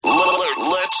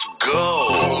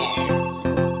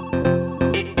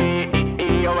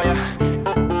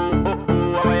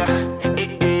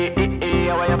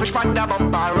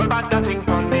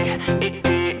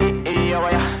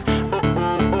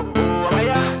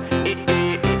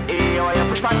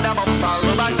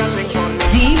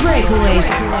Breakaway.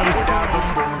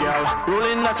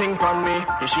 Rolling nothing pon me,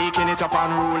 you shaking it up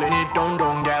and rolling it down,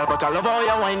 girl. But I love how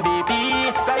you wine,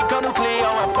 baby, like a nuclear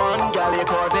weapon, girl. You're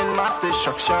causing mass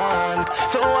destruction.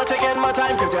 So I take in my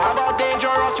time, cause you're about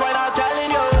dangerous, right? I'm telling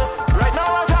you. Right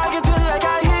now I'm targeting like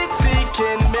a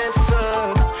heat-seeking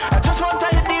missile. I just want to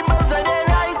hit the bullseye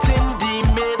right in the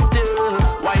middle.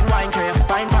 Wine, clear,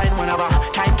 fine, whenever.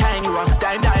 Kind, you are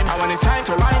dime. And when it's time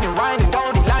to winding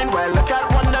down the line, well, look at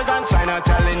wonders and sign. I'm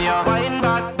telling you, wine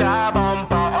back that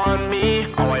bumper on me.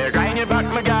 How you grind it back,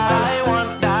 my girl? I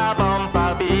want that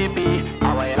bumper, baby.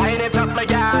 How you line it up, my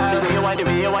girl? The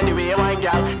way you want,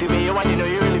 girl. The way you want, you know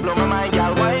you really blow my mind,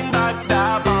 girl. Wine back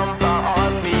that bumper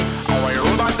on me. How you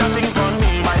roll back that thing on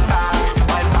me? Wine back,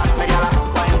 my girl.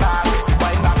 Wine back,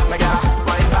 my girl.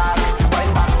 Wine back.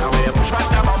 How you push back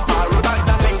that bumper, roll back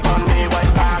that thing on me.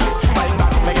 Wine back,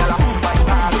 my girl. Wine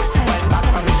back.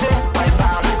 And me say, wine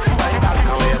back.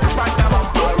 How you push back that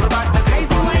bumper, roll back that thing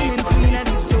on me. Whining queen of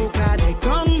the soca, they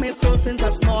come me so since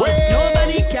I'm small.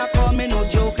 Nobody can call me no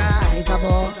joker, I's a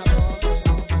boss.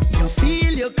 You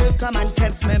feel you could come and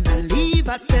test me, believe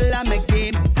I still am a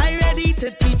game. I ready to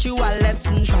teach you a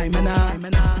lesson, try me now.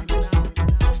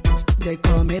 They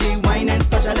call me the wine and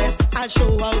specialist. I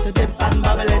show how to dip and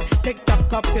bubble it. Tick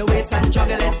tock up your waist and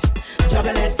juggle it.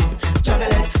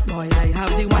 Boy, I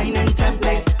have the wine and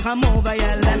template. Come over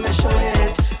here, let me show you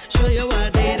it. Show you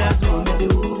what they just want me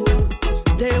do.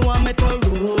 They want me to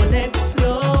roll it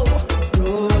slow.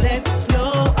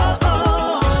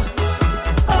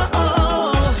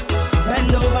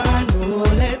 Bend over and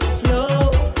roll it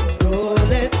slow.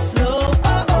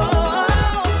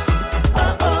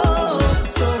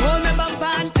 So hold me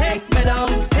bumper and take me down.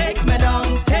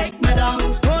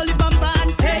 Hold the bumper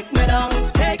and take me down.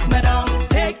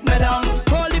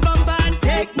 Hold the bumper and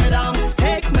take me down.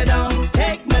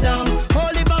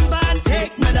 Hold the bumper and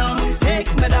take me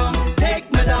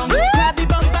down. Grab the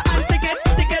bumper and stick it.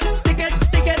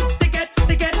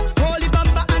 Hold the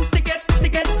bumper and stick it.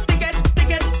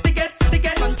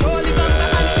 Control the bumper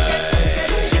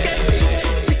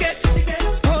and stick it.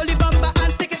 Hold the bumper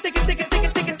and stick it.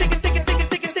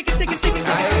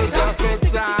 Eyes are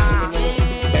fitter,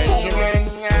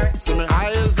 Benjamin. See me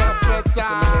eyes are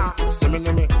fitter. See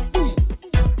me.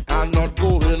 I'm not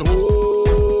going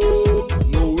home,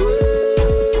 no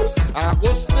way. I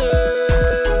go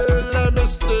stay, let me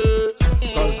stay.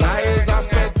 'Cause eyes are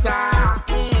fitter.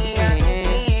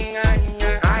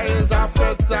 Eyes are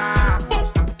fitter.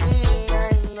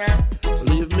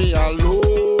 Leave me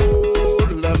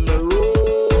alone, let me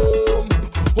roam.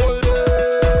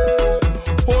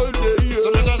 Hold it,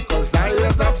 yeah. 'Cause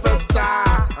eyes are fitter.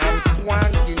 I'm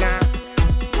swanky now.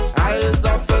 Eyes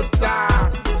are fitter.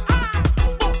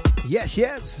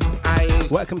 Yes.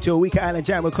 Eyes Welcome to a Week Island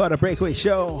Jam Recorder Breakaway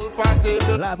Show. party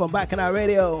Live on Back in our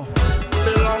radio.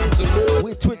 belong to me.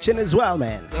 We're twitching as well,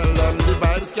 man. Tell them the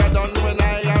vibes get done when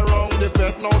I around the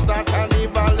fete. Now start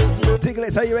cannibalism.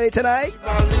 Tiglets, are you ready tonight?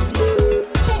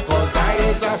 Cause I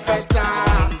is a feta.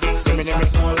 See me,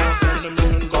 Cause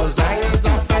I is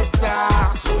a feta.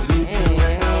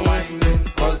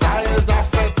 Cause I is a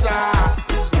feta.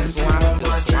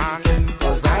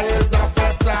 Cause I is a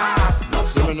feta.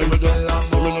 See me,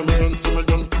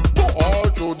 all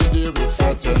through the day we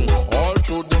fetting. All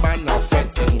through the band of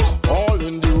fetting. All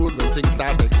in the wood when things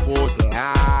start exposed.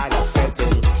 Lot of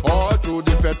fetting. All through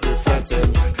the fete we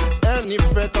fetting. Any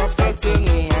fete of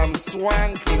fetting, I'm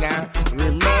swanky now.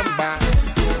 Remember.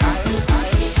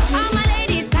 All my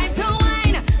ladies, time to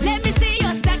wine. Let me see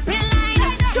your step in line.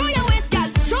 Show your waist, girl.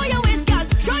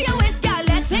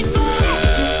 Let it go.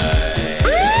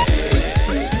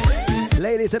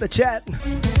 Ladies in the chat,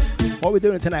 what we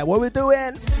doing tonight? All my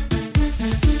ladies,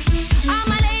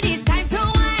 time to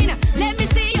wine. Let me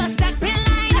see your step in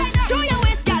line. Show your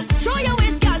waist, girl.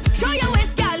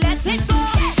 Let it go.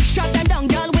 Shut them down,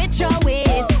 girl, with your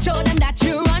waist. Show them that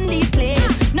you run the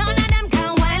place. None of them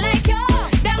can whine like you.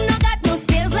 Them no got no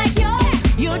skills like you.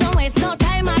 You don't waste no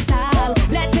time at all.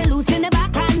 Let me loose in the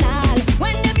back canal.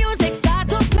 When the music start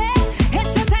to play,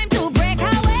 it's the time to break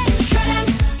away. Show them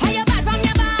how you bad from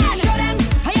your band. Show them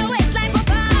how your waistline go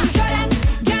far. Show them,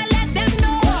 girl, let them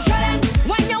know. Show them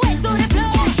when your waist to the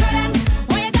floor. Show them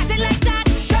why you got it like that.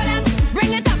 Show them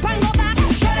bring it up and go back.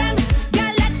 Show them,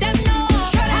 girl, let them know.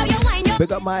 Show them how you wind your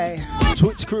Pick up my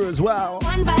Twitch crew as well.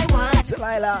 one by one.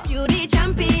 Delilah. You the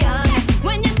champion.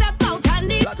 When you step out on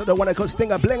the Lots of the one that called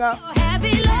Stinger Blinger.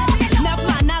 heavy load, enough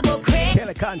man I go crazy.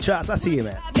 Killer Contrast, I see you,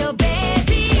 man. Have your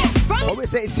baby from What we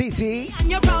say, CC?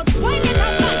 and you're proud. When you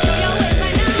top man, show your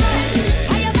waistline now.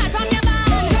 How you bad from your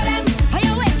band. Show them how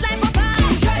your waistline go far.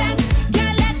 Show them,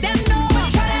 girl, let them know.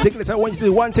 Show them, Tiglets, I want you to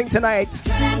do one thing tonight. show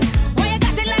them why you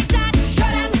got it like that.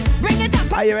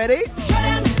 Are you ready?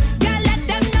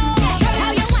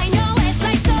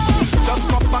 Just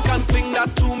pop back and fling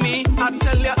that to me. I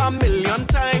tell you a million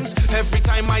times. Every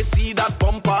time I see that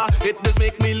bumper, it does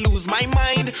make me lose my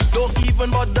mind. Don't even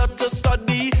bother to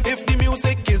study if the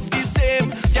music is the same.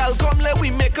 Girl, come let we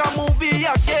make a movie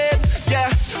again. Yeah,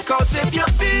 cause if you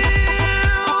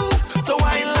feel to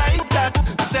wine like that,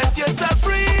 set yourself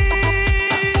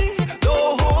free.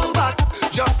 Don't hold back,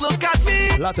 just look at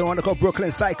me. Lot of one to call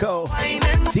Brooklyn Psycho. Whining.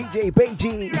 DJ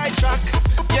Beiji. Right track,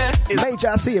 yeah, it's Major,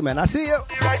 I see you, man. I see you.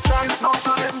 right track. No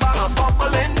turning back. I'm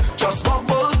bubbling, just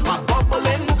bubble. I'm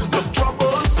bubbling, look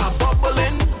trouble. I'm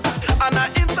bubbling, and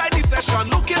I'm inside the session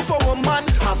looking for a man.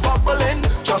 I'm bubbling,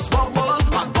 just bubble.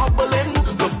 I'm bubbling,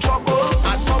 look trouble.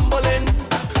 I'm stumbling,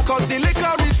 cause the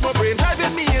liquor reach my brain,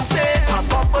 driving me insane. I'm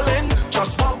bubbling,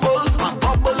 just bubble. I'm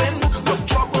bubbling, look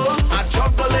trouble. I'm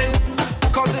juggling,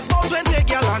 cause it's about 20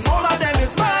 girl and all of them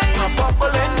is mine. I'm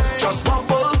bubbling, just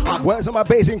bubble. I'm Where's my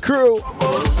basing crew?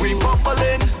 we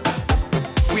bubbling,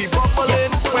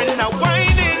 when I'm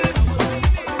whining.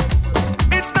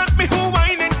 It's not me who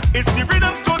whining, it's the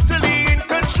rhythm totally in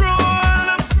control.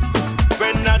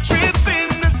 When I'm drifting,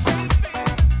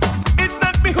 it's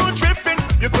not me who drifting.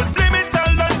 You could blame it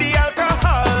all on the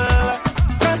alcohol.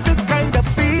 Cause this kind of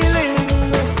feeling,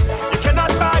 you cannot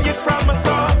buy it from a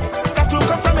store. Got to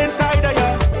come from inside of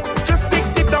you. Just dig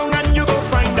deep down and you go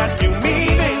find that new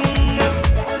meaning.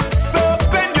 So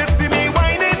when you see me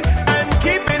whining and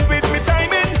keeping with me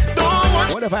timing, don't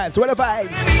watch What the vibes? What the vibes?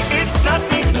 it's not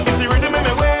me, it's the rhythm in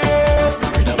my waist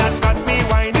that got me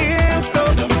whining. So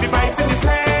it's the vibes in the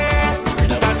place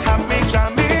that have me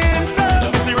jamming. So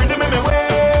it's the rhythm in my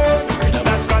waist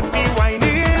that got me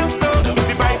whining. So it's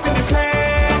the vibes in the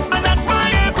place, and that's why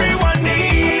everyone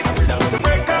needs to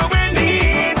break away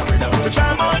needs to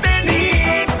jam on their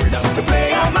knees to play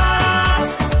a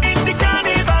mass in the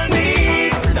carnival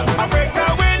needs a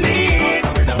breakaway needs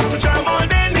to jam on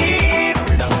their knees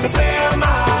to play a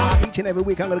mass. Each and every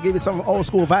week, I'm going to give you some old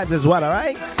school vibes as well, all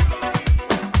right?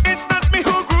 It's not me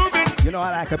who grooving, You know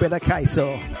I like a bit of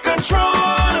Kaiso.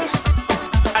 control.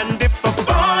 And if I'm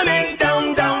falling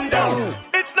down, down, down,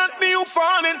 it's not me who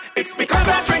falling, it's because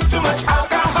I drink too much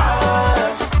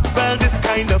alcohol. Well, this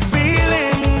kind of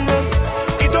feeling,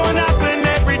 it don't happen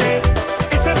every day.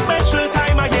 It's a special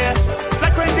time of year,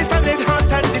 like when the sun is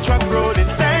hot and the truck road is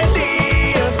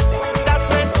steady. That's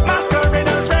when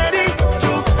masqueraders ready to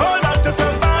hold on to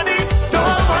somebody.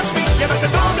 Don't watch me, you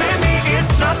better don't blame me.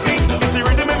 It's not me, it's the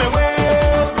rhythm in my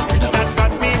waist that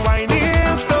got me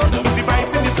whining. So it's the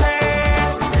vibes in the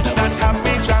place that have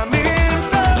me jamming.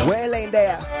 So Well, ain't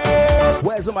there?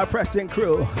 Where's all my Preston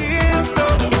crew? so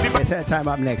It's her time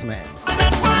up next, man. and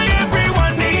that's why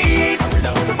everyone needs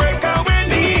to break away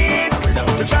needs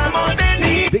to jam on their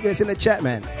knees. Dig us in the chat,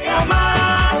 man. A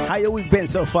mass How your week been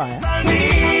so far?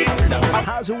 needs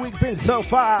How's your week been so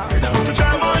far? to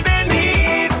jam on their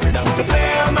knees to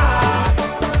play a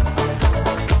mass.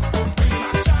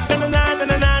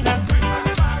 Na-na-na-na-na-na.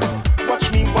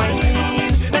 Watch me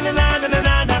whine.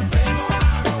 Na-na-na-na-na-na.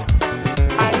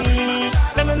 Aye.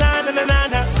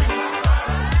 Na-na-na-na-na-na.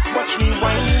 Watch me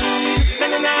whine.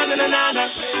 Na-na-na-na-na-na.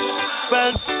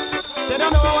 Well, they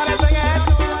don't know what they're singing.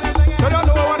 They don't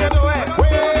know what they're doing.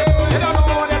 They don't know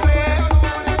what they're playing.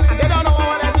 And they don't know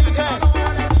what they're teaching.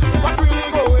 What really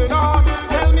going on?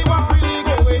 Tell me what really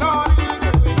going on.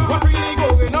 What really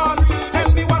going on?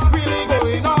 Tell me what really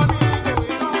going on.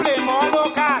 Play more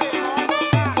local.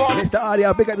 For Mr.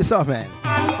 Audio, big up yourself, man.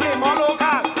 and play more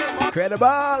local. Incredible.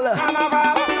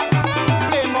 Carnival.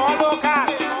 Play more local.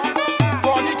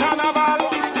 For the carnival.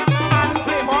 And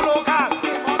play more local.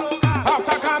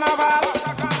 After carnival.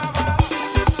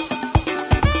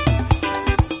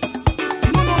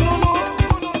 No, no, no, no.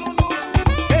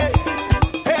 Hey,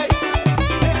 hey,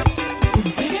 hey.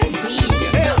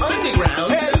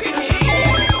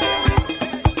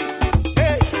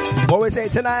 What we say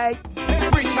tonight?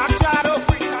 Bring back shadow.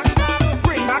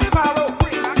 Bring back sparrow.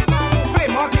 Play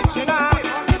more kitchener.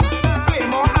 Play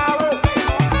more arrow.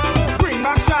 Bring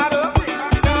back shadow.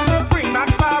 Bring back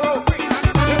sparrow.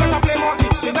 You better play more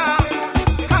kitchener.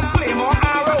 And play more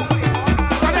arrow.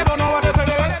 Cause they don't know what they're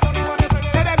singing.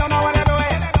 Say they don't know what they're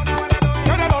doing.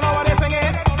 Cause they don't know what they're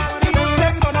singing.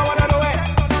 Them don't know what they're doing.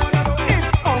 It's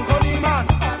Uncle Demon.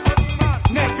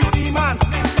 Nephew Demon.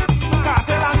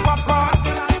 Cartel and popcorn.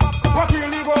 What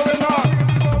really going on?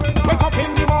 Wake up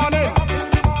in the morning,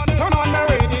 turn on the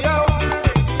radio.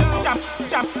 Jam,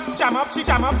 jam, jam up,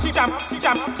 jam up, jam,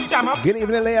 jam, jam up. Good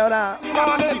evening, Leona.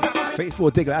 Morning, Faithful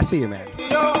Digger, I see you, man.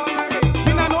 yo.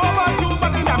 Me nah know about you,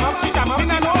 but me jam up, jam up. Me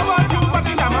nah know about you, but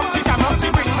me jam up,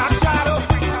 bring back shadow,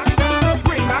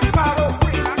 bring back sparrow,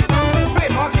 play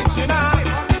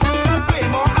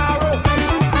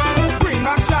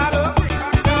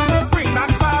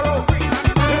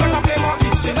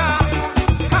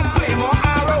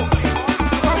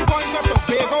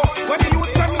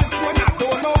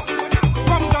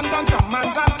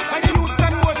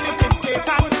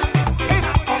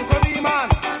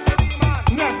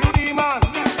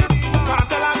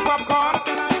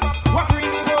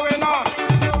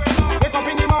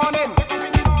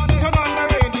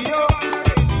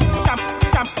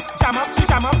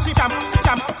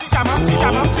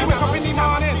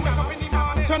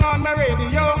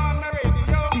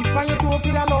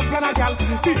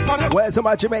Where's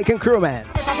my Jamaican crew, man?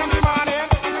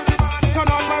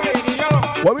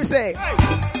 What we say?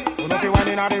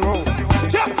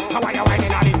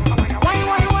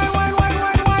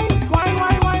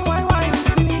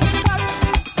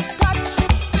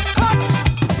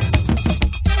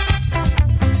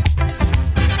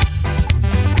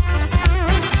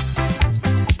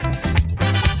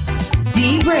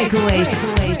 Breakaway.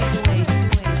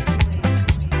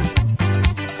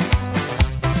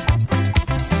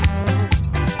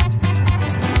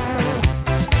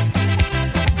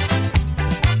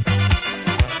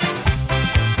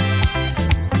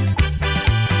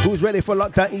 Who's ready for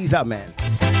lockdown ease up, man?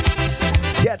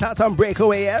 Get out on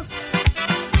breakaway, yes?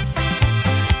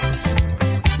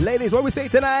 Ladies, what we say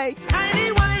tonight?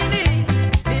 Tiny whiny,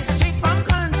 this chick from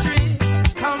country,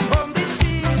 come home this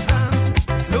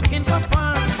season, looking for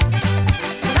fun.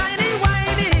 Tiny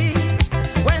whiny,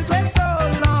 went away so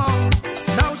long,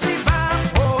 now she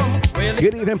back home. Really?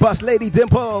 Good evening, boss lady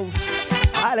Dimples,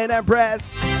 Island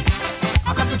Empress.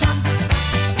 I got the jump.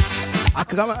 I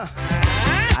can come on.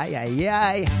 Ay, ay,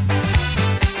 ay.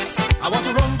 I want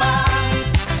to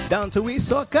rumba. Down to we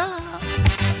soccer.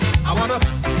 I want to.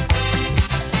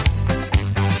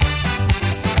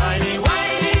 Tiny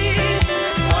whiny,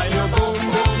 why you boom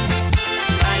boom?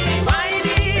 Tiny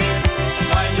whiny,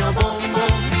 why you boom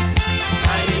boom?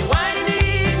 Tiny whiny,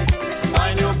 why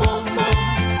you boom boom?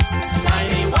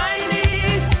 Tiny whiny,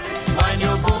 why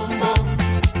you boom boom?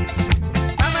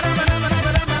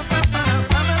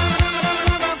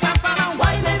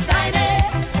 Why Miss Tiny?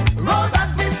 Roll back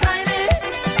Miss Tiny.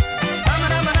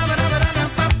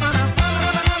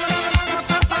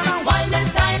 Why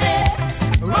Miss Tiny?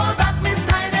 Roll back Miss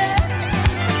Tiny.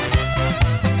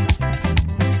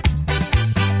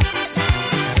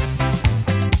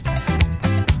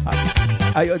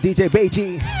 Ayo, DJ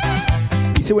Beiji.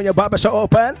 You see when your barber shop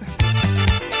open?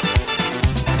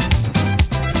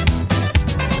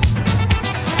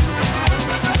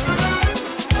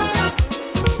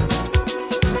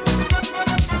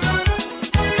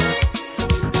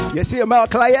 You see your male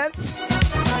clients?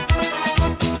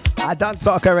 I done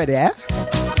talk already, eh?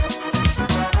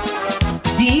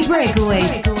 D Breakaway.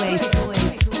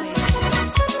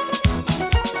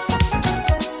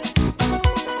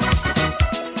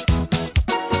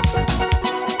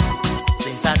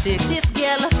 Since I take this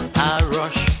girl, I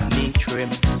rush me trim.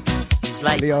 It's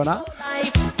like Leona,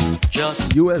 life,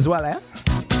 just you as well, eh?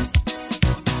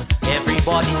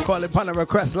 everybody's Call it on a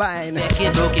request line.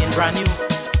 naked looking brand new.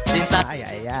 Since I Ay,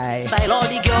 ay, ay. style all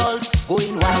the girls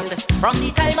going wild. From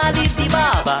the time I leave the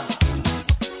barber,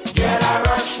 girl I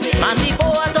rush me. Man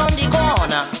before I turn the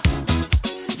corner,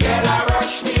 girl I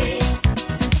rush me.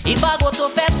 If I go to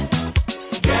fete,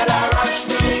 girl I rush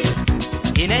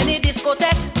me. In any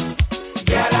discotheque,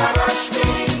 girl I rush me.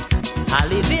 I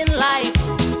live in life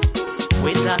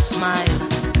with a smile.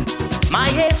 My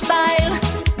hairstyle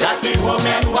got the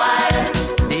woman wild.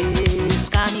 This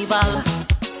carnival,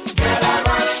 girl I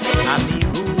rush me. I'm the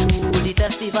Rudy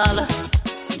Festival,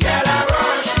 girl I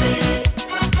rush me.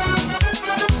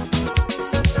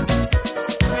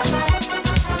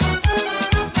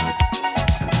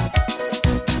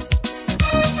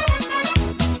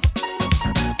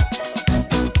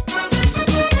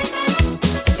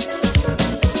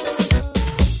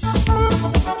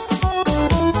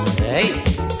 Hey,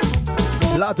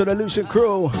 Loud to the Lucian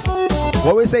crew.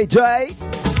 What we say, Joy?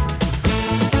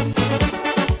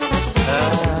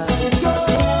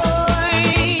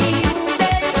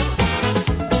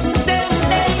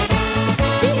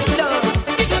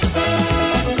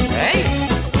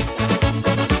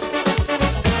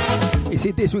 You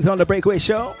see, this week on the Breakaway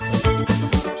Show,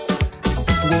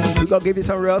 we're going to give you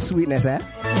some real sweetness, eh?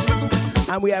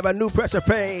 And we have a new pressure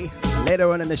play later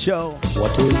on in the show.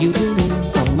 what will you do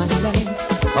for my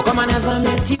life? How come I never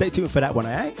met you? Stay tuned for that one,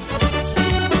 alright?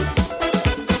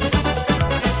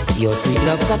 Your sweet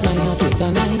love cut my heart with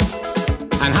a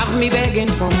knife and have me begging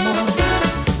for more.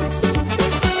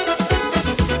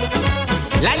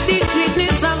 Like the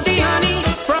sweetness of the honey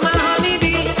from a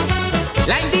honeybee,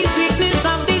 like the sweetness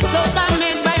of the soda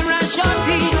made by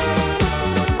Rashoti.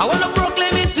 I wanna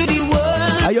proclaim it to the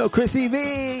world. Ayo, Chrissy V.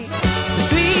 The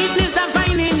sweetness I'm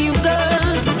finding you,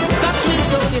 girl. Touch me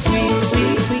so the sweet,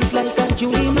 sweet, sweet like a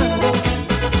Julie mango.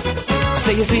 I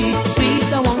say you're sweet, sweet.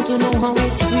 I want to know how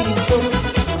it's sweet so.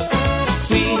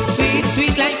 Sweet, sweet,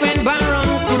 sweet like when Baron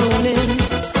crooning.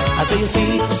 I say you're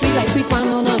sweet, sweet like sweet one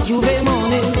on a Juve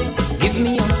morning. Give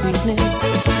me your sweetness.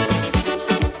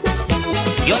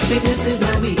 Your sweetness is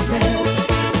my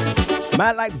weakness.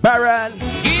 Man like Baron.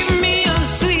 Give me your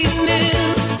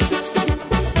sweetness.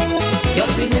 Your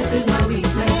sweetness is my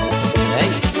weakness.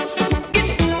 Hey.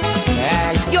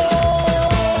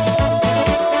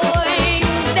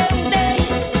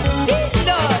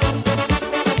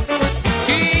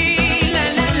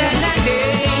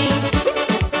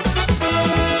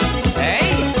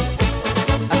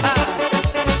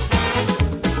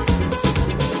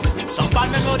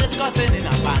 fussing in a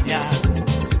barnyard.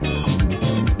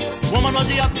 Woman was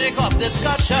the object of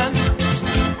discussion.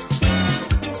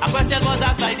 A question was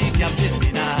asked by the Captain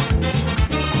Minard.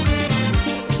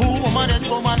 Who woman is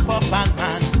woman for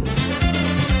man?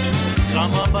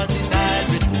 Some of us decide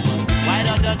which woman. Why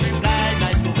don't just reply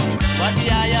nice woman? But the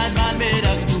Iron Man made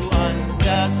us to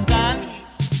understand.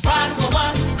 Man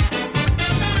woman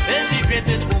is the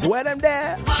greatest woman. Where them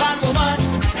there? Man woman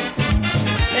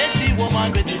is the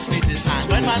woman with the sweetest hand.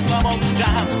 When man come out to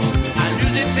jam and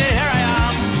music say here I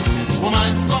am.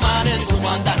 Woman is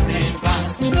woman that made plan.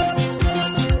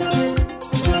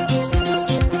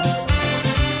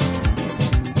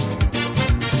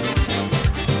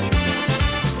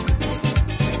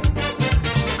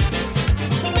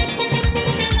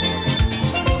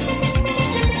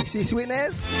 See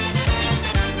sweetness?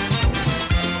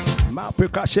 Mouth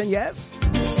percussion, yes.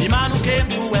 The man who came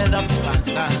to where the poor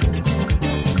stand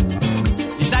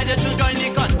decided to join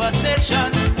the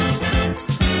conversation.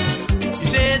 He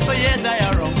says for years I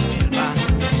am wrong steel man,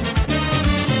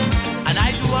 and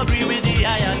I do agree with the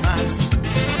Iron Man.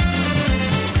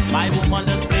 My woman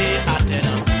does play at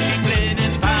tenor, she playing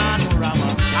in panorama.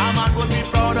 A man would be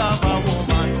proud of a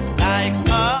woman like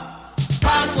her.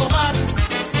 Pan woman,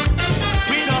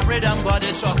 queen of rhythm,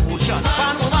 goddess of motion.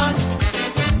 Pan woman,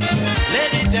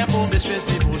 lady tempo, mistress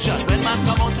devotion. When man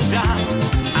come out to jam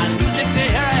and music say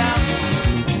here I am.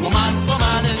 Woman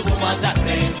is woman that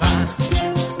made pan.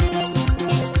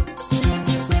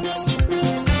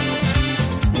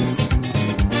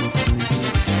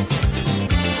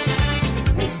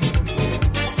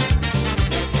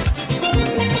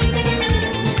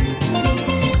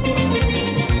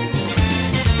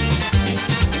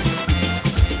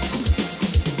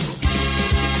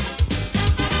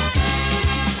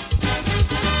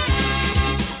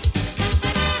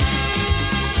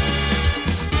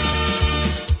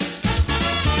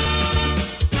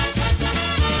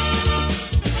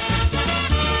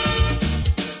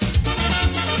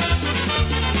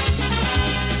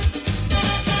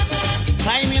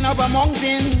 Up a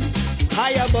mountain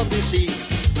high above the sea,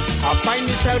 I find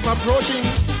myself approaching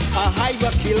a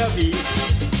hyper killer bee.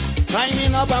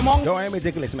 Climbing up a mountain. Don't worry,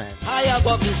 ridiculous, man. High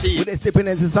above the sea. We're just dipping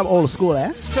into some old school,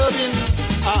 eh? Disturbing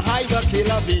a hyper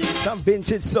killer bee. Some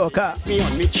vintage soca. Me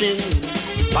on me chin,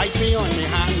 bite me on me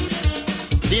hand.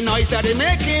 The noise that they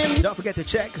making. Don't forget to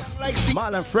check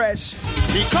Marlon Fresh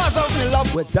because of me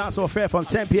love with Dancehall Fair from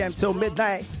 10 p.m. till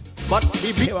midnight. But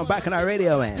the beat, I'm back on our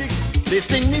radio, man. They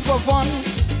sting me for fun.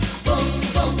 Boom,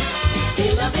 boom,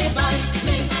 killer me bite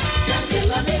me, and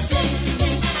killer me sting me,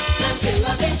 and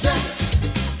killer me drag.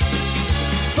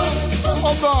 Boom, boom,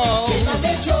 oh, God. Killer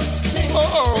me choke me, and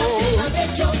killer me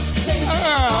choke me,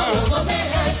 all over my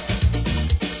head.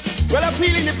 Well, I'm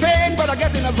feeling the pain, but I'm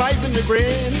getting a vibe in the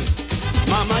brain.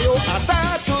 Mama, yo, I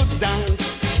start to dance,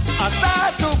 I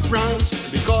start to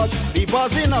prance, because the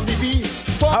buzzing of the bee.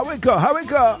 How we go, how we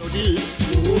go?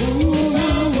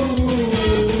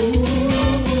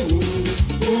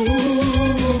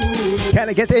 Can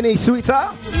it get any sweeter?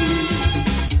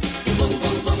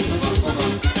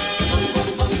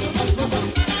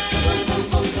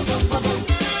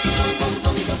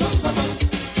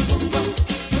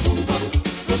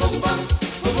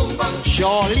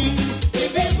 Surely.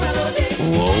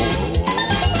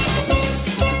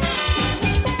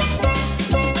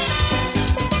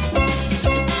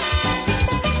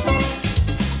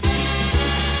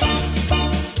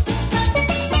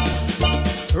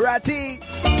 Ratty,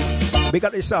 big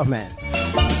up yourself, man.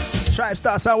 Tribe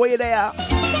Star Sound, where you there?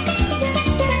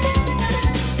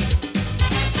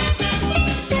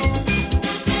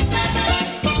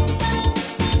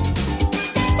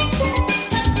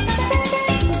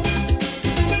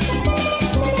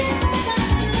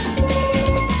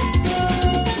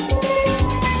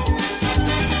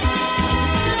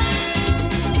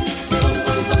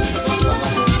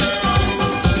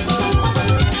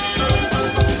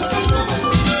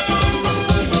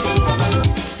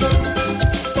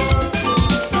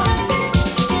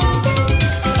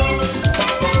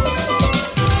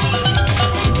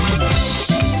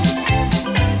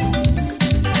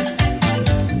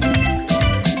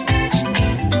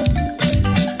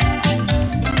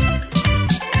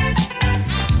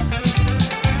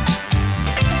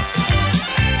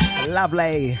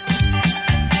 Lovely.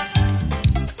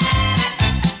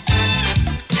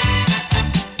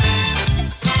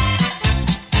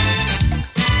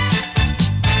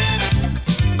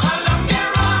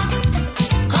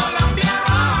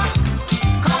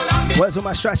 Where's all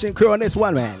my stretching crew on this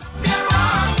one, man?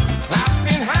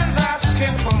 Clapping hands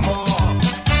asking for more.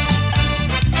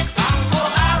 Uncle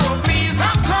Arrow, please,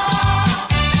 Uncle.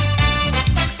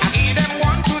 I need them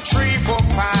 1, 2, 3.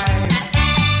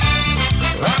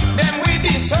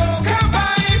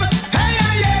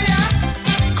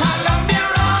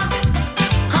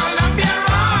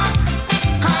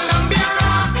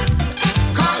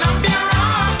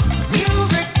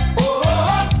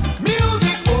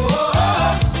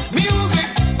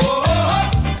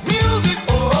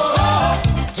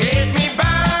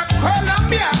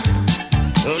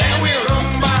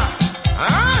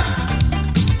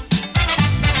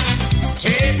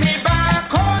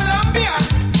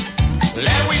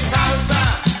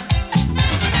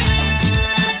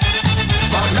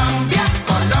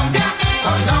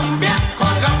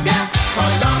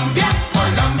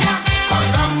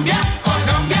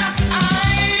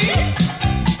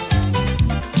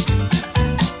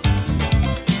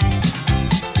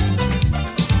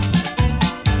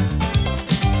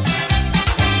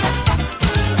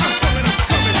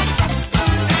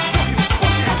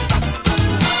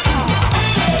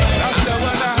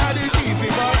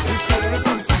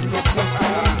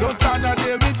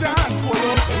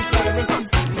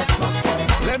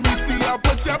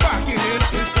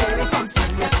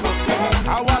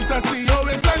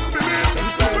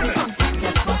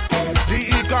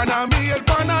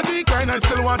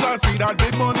 still want to see that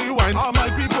big money wine. All my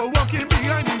people walking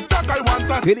behind the truck, I want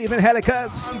that. Good evening,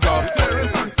 Helicas.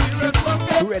 Serious and serious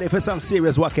walking. Ready for some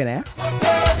serious walking, eh?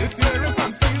 It's serious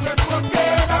and serious walking.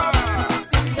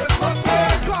 Serious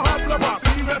walking. Go up, lover.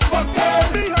 Serious walking.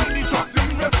 Behind the truck.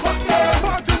 Serious walking.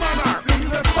 Party manner.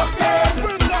 Serious walking.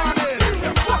 Spring garden.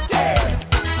 Serious walking.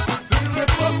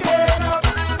 Serious walking.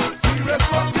 Serious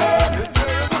walking. It's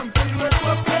serious and serious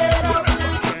walking.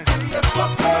 Serious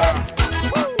walking.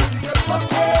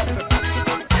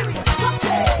 Serious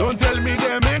walking. Don't tell me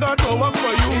them ain't got no work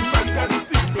for you. Inside the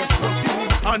serious walking.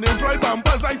 Unemployed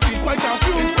bumpers, I see quite a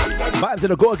few. Vibes of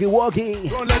the Gorgie Woggy.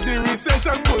 Don't let the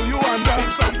recession pull you under.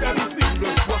 Inside the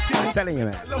serious walking. I'm telling you,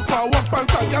 man. Look for work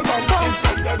pants and girl bumper.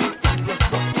 Inside the serious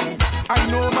walking. I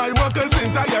know my workers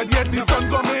ain't tired yet. The sun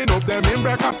coming up, them in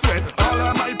break a sweat. All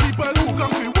of my people who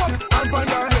come to work and find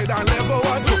their head and level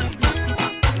a joke.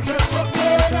 Serious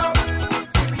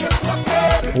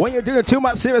walking. When you're doing too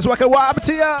much serious walking, what happened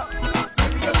to you?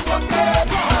 Serious walking.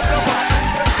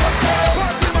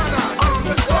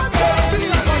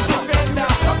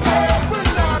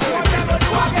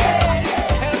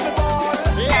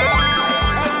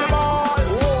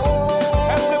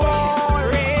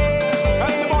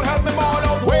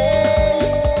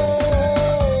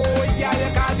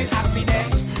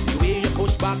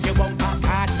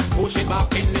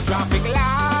 Back in the traffic light,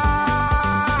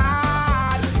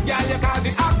 yeah, you cause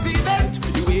an accident.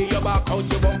 The way you back out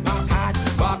your bumper card,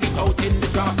 back it out in the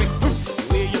traffic. The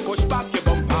way you push back your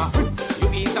bumper, you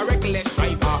is a reckless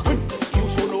driver. You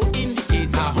show no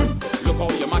indicator. Look how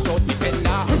you mash out the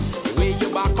fender. The way you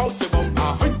back out your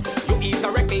bumper, you is a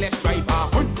reckless driver.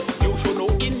 You show no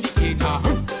indicator.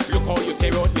 Look how you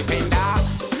tear out the fender.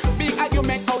 Big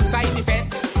argument outside the vet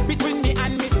between me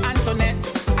and Miss Antoinette.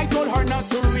 I told her not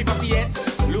to reverse yet.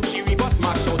 Look, she reverse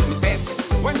mash out me set.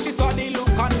 When she saw the look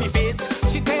on me face,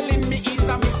 she telling me it's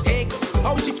a mistake.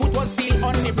 How she foot was still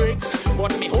on the brakes,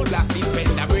 but me whole last still bend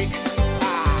the brake.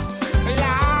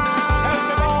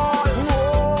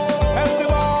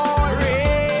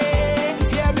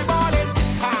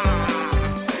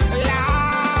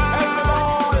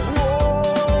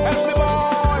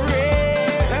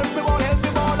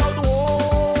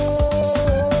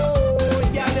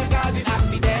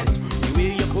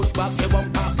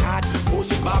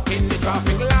 In the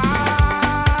traffic light,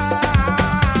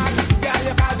 yeah,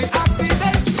 you cause the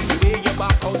accident. The way you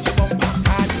back out your bumper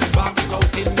card, back it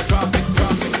out in the traffic.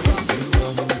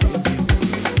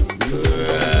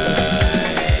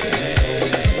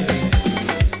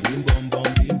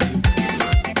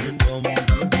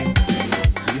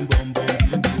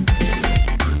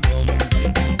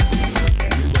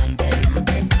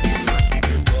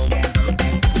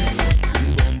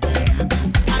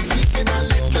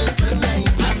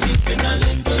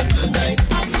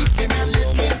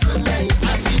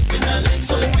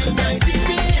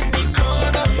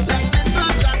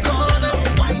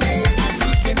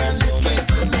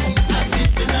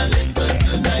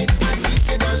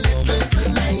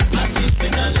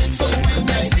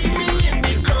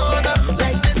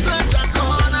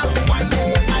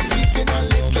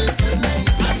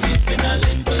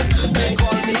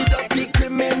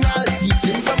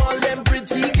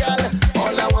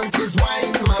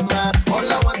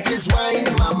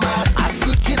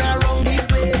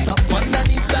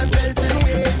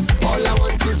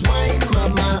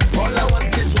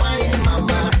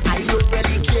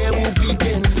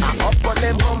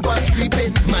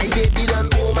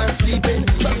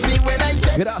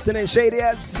 Good afternoon,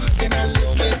 Shadiers.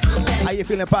 How you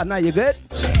feeling, partner? You good?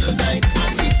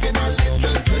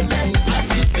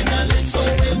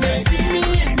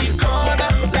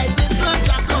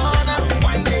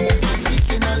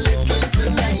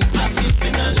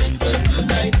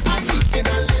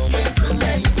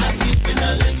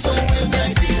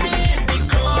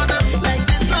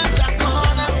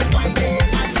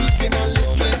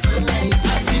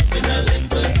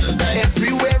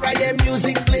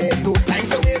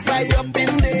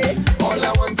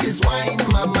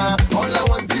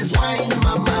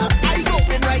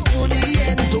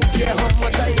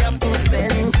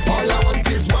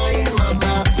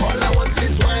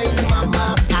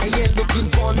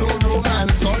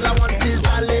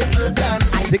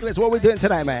 Nicholas, what we doing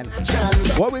tonight, man?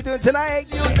 What we doing tonight?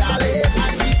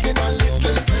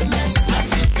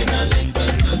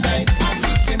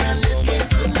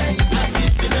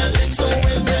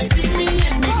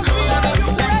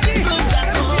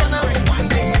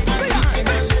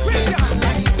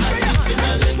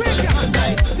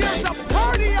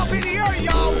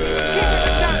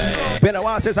 Been a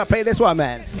while since I played this one,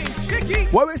 man.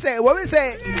 What we say? What we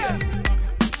say?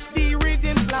 The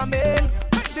rhythm slamming.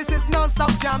 This is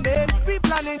non-stop jamming. We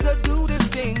planning to do these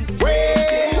things.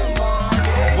 Wait,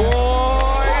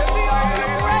 boy. Let's see, are you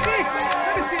ready?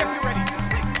 Let me see if you're ready.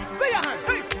 Hey, put your hand.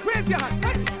 Hey, raise your hand.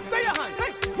 Hey, put your hand.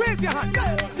 Hey, raise your hand.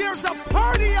 There's a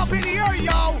party up in the air,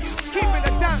 yo. Keeping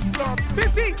the dance floor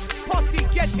busy. Pussy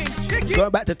getting chicky.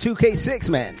 Going back to 2K6,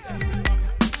 man.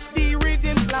 The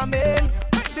rhythm slamming.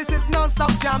 This is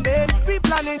non-stop jamming. We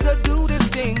planning to do these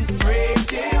things straight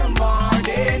till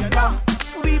morning.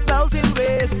 We belting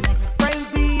ways,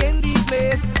 frenzy in the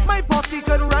place. My posse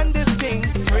could run this thing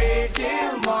straight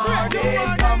till morning.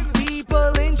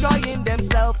 People enjoying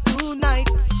themselves tonight.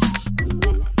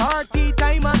 Party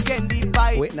time again, the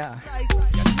fight. Wait now.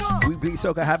 We Beat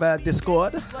Soca have a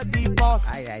Discord.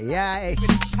 Aye, aye,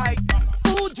 aye.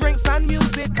 Food, drinks, and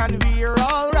music, and we're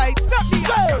alright. Stop the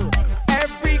action.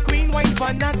 Every queen, wife,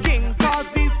 and a king. Cause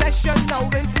the session now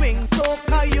in swing.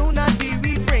 Soca unity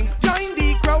we bring. Join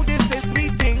the crowd, this is we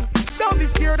thing. Don't be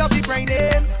scared of the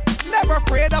grinding. Never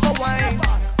afraid of a wine.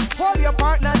 Hold your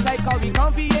partner tight, cause we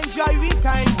comfy, enjoy we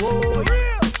time. Whoa.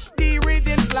 The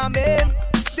rhythm slamming.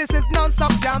 This is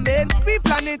non-stop jamming. We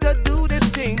planning to do this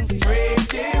thing straight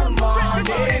till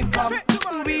morning.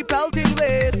 We belting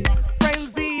ways.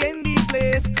 Frenzy in the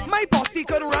place. My posse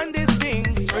could run this thing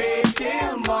straight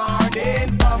till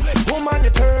morning. Woman, you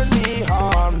turn me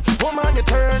on. Woman, you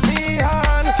turn me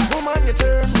on. Woman, you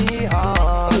turn me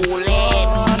on.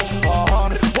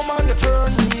 On. Woman, you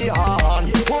turn me on.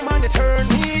 Woman, you turn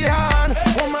me on.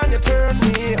 Woman, you turn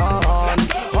me on.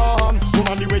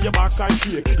 Woman, the way your backside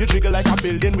shake, you jiggle like a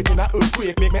building within an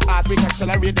earthquake. Make me heart rate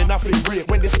accelerate, then a fling break.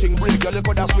 When this thing break, girl, you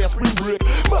could have swear spring break.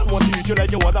 But want to eat you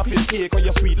like you want a fish cake, or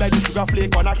you sweet like the sugar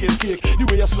flake on a kiss cake. The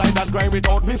way you slide and grind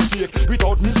without mistake,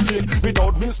 without mistake,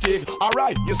 without mistake.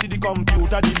 Alright, you see the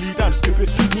computer delete and skip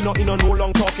it. Me not in a no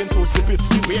long talking, so zip it.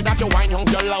 The way that you whine, young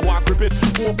girl, I walk grip it.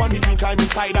 Open the drink, climb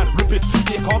inside and rip it.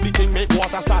 Take off the thing, make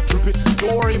water start drip it.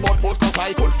 Don't worry about both, cause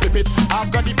I could flip it.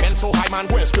 I've got the pen so high, man,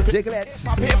 where script it. I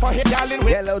pay for hit, darling.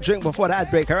 Get a little drink before that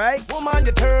break, alright? Woman,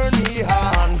 you turn me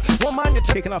on. Woman, you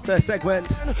kicking off the segment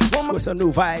with some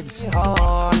new vibes.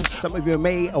 Some of you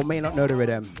may or may not know the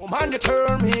rhythm. Woman, you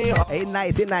turn me on. Ain't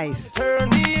nice, ain't nice. Turn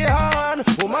me on.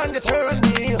 Woman, you turn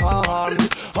me on.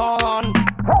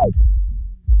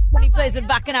 When he plays with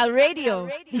Bacchanal Radio,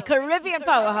 the Caribbean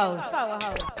powerhouse.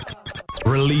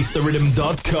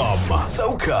 ReleaseTheRhythm.com.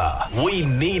 Soca, we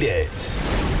need it.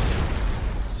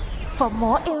 For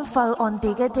more info on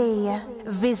Digga D,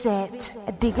 visit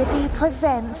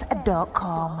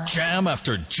diggadpresents.com. Jam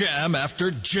after jam after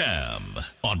jam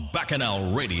on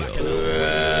Bacchanal Radio.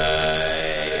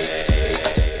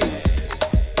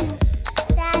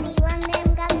 Daddy, one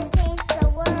them gonna change the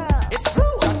world. It's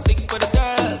true. Just stick for the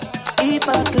girls. If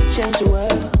I could change the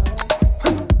world,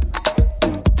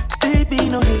 there'd be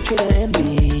no hatred or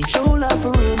envy. Show love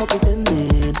for real, no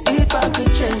pretending. If I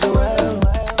could change the world,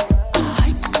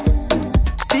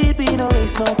 no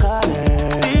race, no color.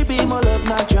 There be more love,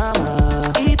 not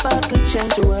drama. If I could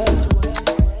change the world,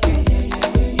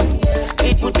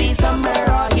 it would be somewhere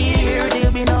out here.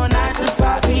 There'll be no 9 to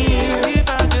 5 here. If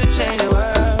I could change the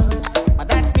world, but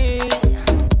that's me.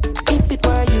 If it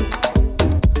were you,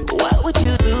 what would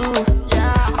you do?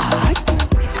 Alright,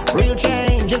 real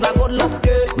change is a good look.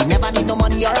 We never need no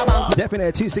money or a bank. Definitely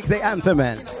a 268 anthem,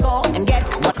 man. And get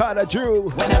Makada Drew,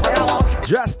 whenever I want.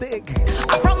 Drastic.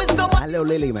 I promise no one. And Lil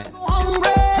Lily, man.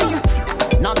 Hungry,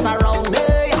 not around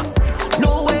day.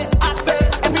 No way, I say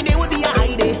every day would be a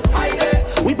high day.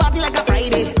 We party like a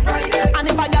Friday. And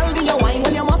if a girl do your wine,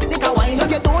 well you must take a wine.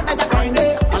 If you don't, there's a crime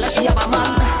day. Unless she have a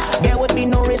man, there would be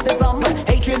no racism,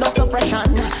 hatred or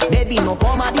suppression. There'd be no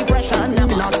form of depression.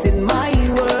 Not in my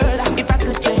world. If I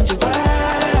could change the world.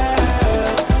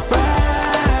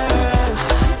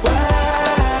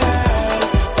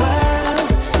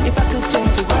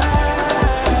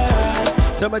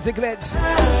 So much tickets.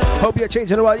 Hope you're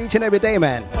changing the world each and every day,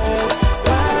 man.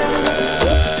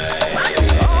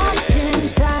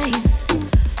 Oftentimes,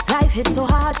 life hits so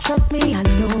hard. Trust me, I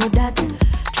know that.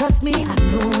 Trust me, I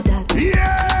know that.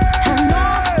 Yeah! And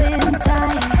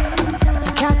oftentimes,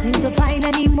 I can't seem to find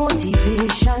any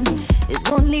motivation. It's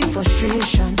only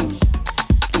frustration.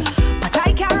 But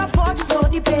I can't afford to slow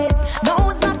the pace.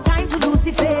 No, it's not time to lose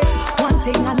the faith. One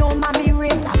thing I know, mommy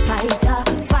race a fighter,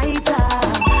 fighter.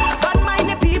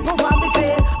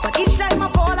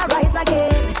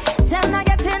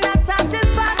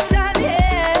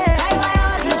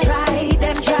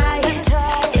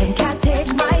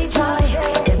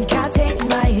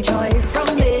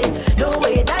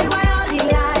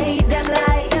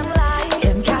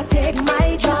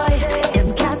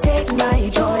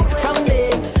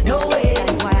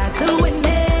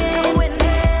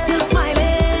 Still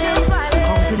smiling.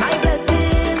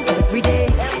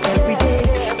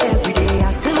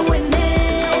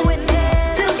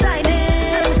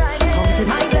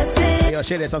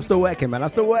 appreciate this. I'm still working, man. I'm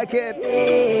still working.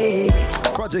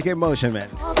 Project in motion, man.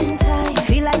 You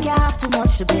feel like you have too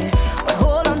much to bear, but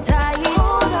hold on tight.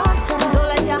 Don't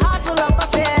let your heart full up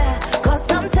of fear, 'cause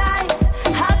sometimes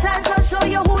hard times will show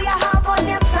you who you have on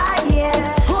your side,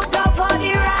 yeah. Hooked up for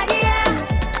the ride,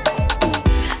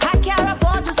 yeah. I can't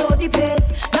afford to slow the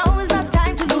pace. Now is not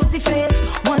time to lose the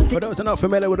faith. For those who are not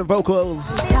familiar with the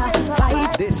vocals,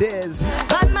 this is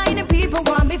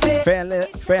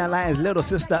Fair Lion's little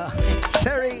sister,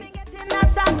 Terry.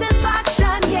 That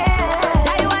satisfaction, yeah.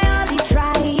 That's why all they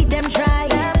try, them try.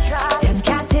 Them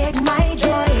can't take my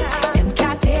joy. Them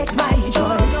can't take my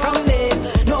joy from me.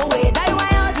 No way. That's why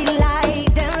all they lie,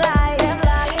 them lie.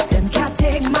 Them can't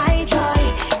take my joy.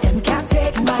 Them can't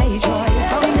take my joy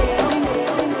from me.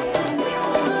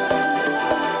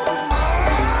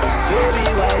 Baby,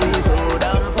 why you so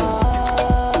damn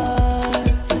far?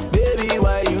 Baby,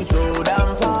 why you so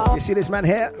damn far? You see this man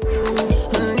here?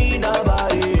 Need a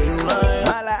body in my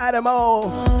Mala Adamo,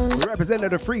 representing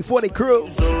the 340 crew.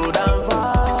 so damn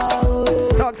far.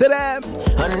 Talk to them.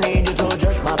 I need you to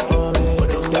just back for me.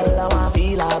 Girl, I wanna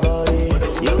feel about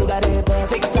it. You got a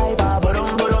perfect type of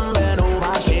ba-dum, bend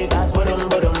over, shake that ba-dum.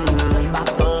 Back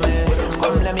for me.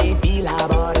 Come let me feel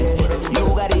about it. You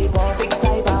got a perfect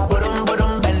type of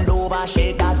ba-dum, bend over,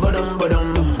 shake that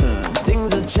ba-dum.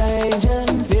 Things are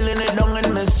changing, feeling it down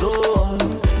in my soul.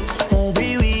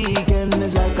 Every weekend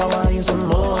is like I want you some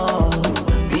more.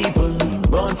 People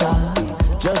won't talk,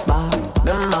 just back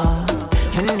them up.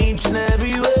 And each and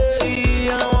every way,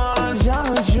 I wanna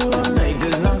challenge you. Night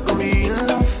is not gonna be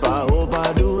enough. I hope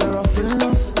I do it rough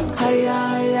enough.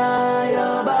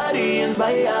 Your body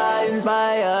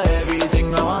inspire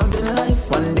everything I want in life.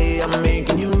 One day I'm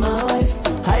making you my wife.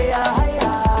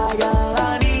 Girl,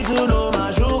 I need to know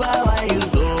my sugar. Why you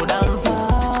so damn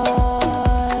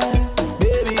far?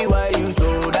 Baby, why you so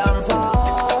damn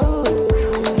far?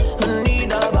 I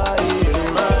need a body in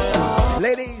my heart.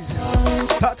 Ladies,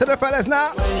 talk to the fellas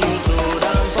now. You so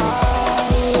damn far.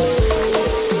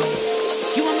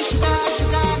 You want me sugar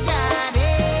daddy?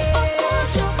 Of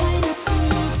course you're fine and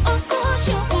sweet. Of course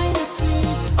you're fine and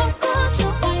sweet. Of course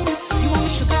you're fine and sweet. You want me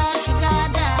sugar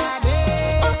daddy?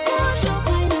 Of course you're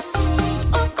fine and sweet.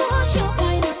 Of course you're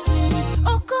fine and sweet.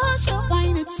 Of course you're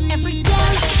fine and sweet. Every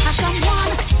girl has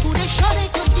someone who they sure they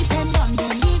could depend on.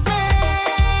 Believe me.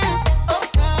 Oh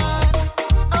God.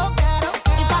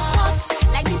 If I hot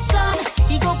like the sun,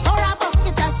 he go pour a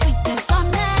bucket of sweetness on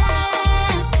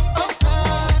them. Oh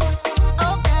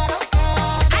God.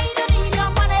 I don't need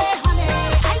your money, honey.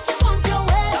 I just want your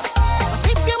waist.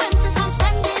 But if you insist on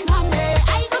spending on me,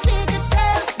 I go take it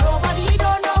still. Nobody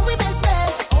don't know we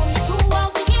business. Only two are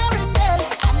we hearing this.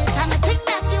 And it's time to think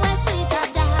that you are sweeter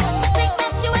than. Think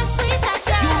that you are sweeter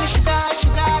than. You sugar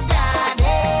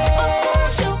daddy. Of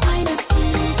course you're fine and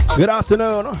sweet. Good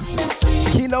afternoon. Fine and sweet.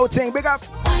 Keynoting, big up.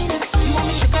 Fine and sweet. You want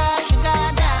me sugar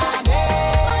daddy.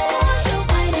 Of course you're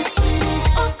fine and sweet.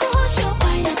 Of course you're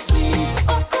fine and sweet.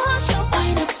 Of course you're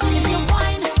fine and sweet. It's your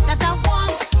wine that I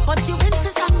want, but you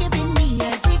insist on giving me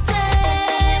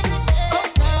everything.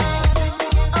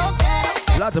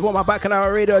 Okay. Lots of all my Bacchanal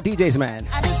Radio DJs, man.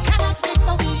 I just cannot wait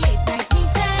for we late night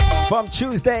meeting. From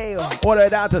Tuesday all the way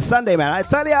down to Sunday, man. I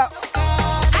tell ya,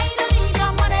 I don't need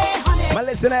your money, honey. my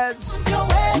listeners, Your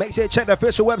way. make sure you check the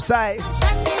official website,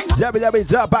 Spending.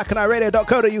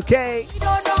 www.bacchanalradio.co.uk. You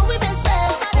don't know we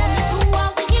business. Only two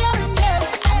are we hearing this.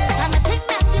 And it's time to think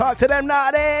that you Talk to them now,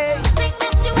 eh? think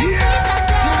that you are sweeter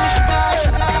than.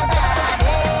 Sugar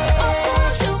daddy. Of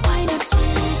course you're fine and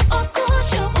sweet. Of course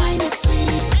you're fine and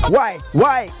sweet.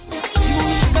 Why?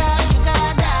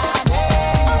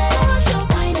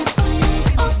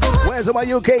 Where's all my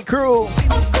UK crew?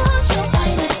 Of course you're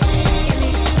fine and sweet.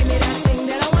 Give me that thing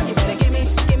that I want. You better give me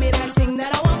that thing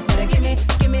that I want. Better give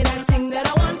me that thing that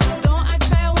I want. Don't act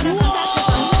shy when I contact you.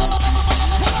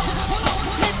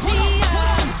 Let's see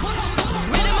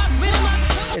rhythm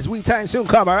up. It's we time soon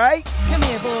come, alright? Come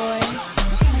here, boy.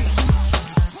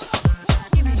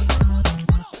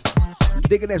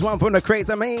 Digging this one from the crates,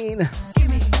 I mean.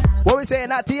 Gimme. What we saying,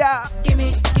 Natia?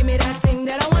 Gimme that thing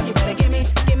that I want. You better gimme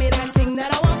that thing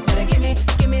that I want. Better gimme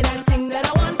that thing that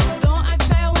I want. Don't act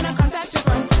shy when I contact you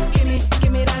from.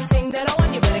 Gimme that thing that I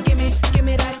want. You better gimme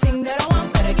that thing that I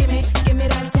want. Better gimme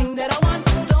that thing that I want.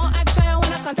 Don't act shy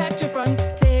when I contact you from.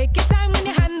 Take your time when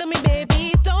you handle me,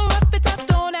 baby. Don't rough it up,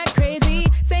 don't act crazy.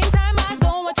 Same time I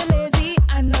don't want you lazy.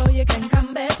 I know you can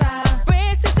come better.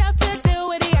 Brace yourself to deal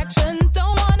with the action.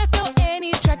 Don't wanna feel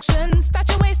any traction. Start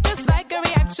your waist just like a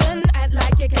reaction. Act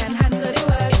like you can handle the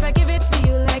work. If I give it to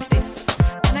you like this,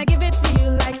 and I give it to you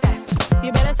like that,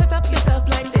 you better set up yourself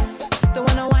like this. Don't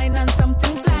wanna whine on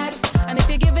something flat. And if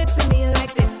you give it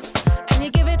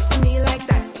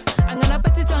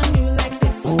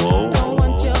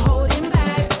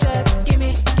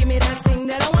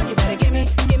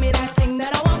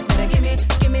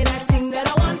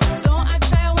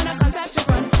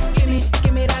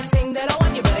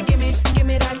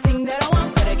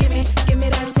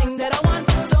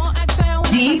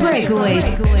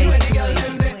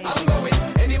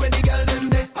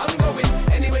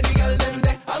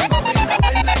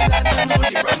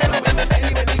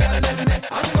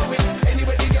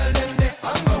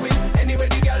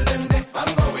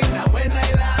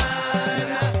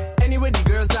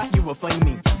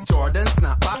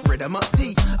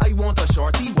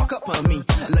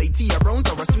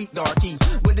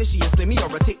something me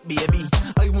or a tick, baby.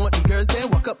 I want the girls then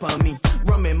walk up on me.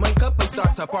 Rum in my cup and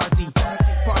start a party.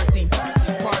 Party.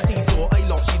 So I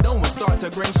lock she down and start a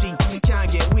grind. She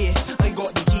can't get away. I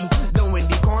got the key. Down in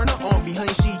the corner on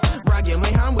behind she. Ragging my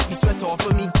hand with the sweat off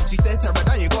of me. She said, Tara,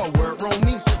 down you gotta work round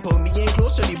me. She pull me in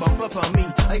close, she bump up on me.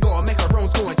 I gotta make her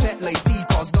rounds go and check like tea.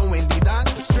 Cause down in the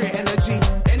dance, straight energy.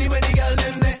 Anyway the girl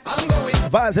them there, I'm going.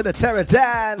 Vibes in the Terror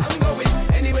Dan. I'm going.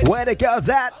 Anyway, where the girls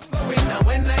at? I'm going. Now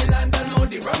when I land, I know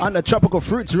the rum. On the Tropical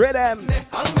Fruits rhythm.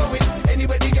 I'm going.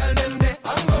 Anyway the girl them there,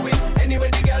 I'm going. Anyway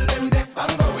the girl them there,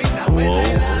 I'm going. Now when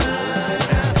I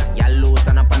land. Y'all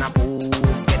loosen up on a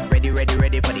booze. Get ready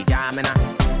for the jam and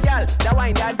y'all, the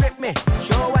wine that grip me.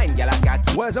 Show wine, y'all got.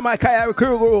 Where's my Kaya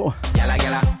Kuru?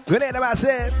 Yalla. Grenade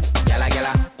massive. Yalla.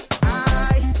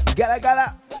 Aye.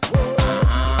 Gala.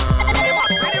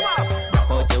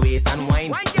 Rock out your waist and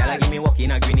wine. Yalla give me walk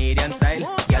in a Grenadian style.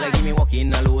 Yalla give me walk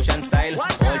in a lotion style.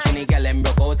 All chinny girl them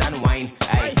broke out and wine.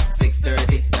 Aye,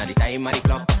 6:30. Now the time of the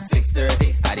clock.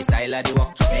 6:30. At the style of the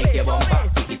walk. Make your bumper.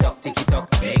 Tick it up.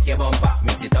 Make your bumper.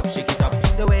 Mix it up, shake it up.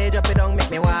 The way drop it down, make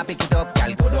me want pick it up.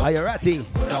 Girl, go down. Are you ready?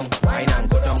 Go down. Wine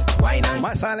and.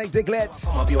 My sound like Diglett.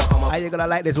 Come up. Are you gonna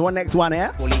like this one next one,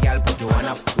 yeah? Holy girl, put your one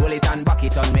up. Roll it and back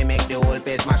it on me. Make the whole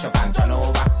place mash up and turn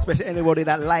over. Especially anybody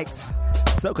that liked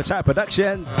Soca Chai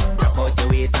Productions. Rock out your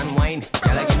waist and wine.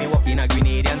 Y'all give me walk in a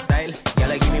Grenadian style.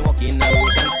 Y'all give me walk in a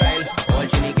ocean style. All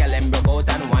chinny girl them broke out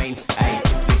and wine. Aye,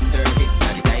 6:30.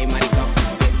 At the time of the clock.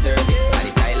 6:30. At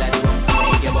the style of the rock.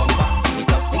 Make your bumper. Tick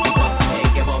it up.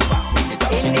 Make your bumper. Mix it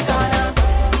up. In the corner.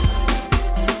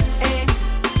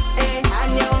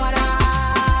 And you wanna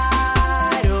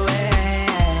hide away.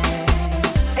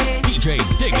 DJ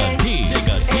Digga D.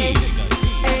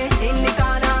 In the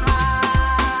corner,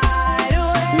 hide away.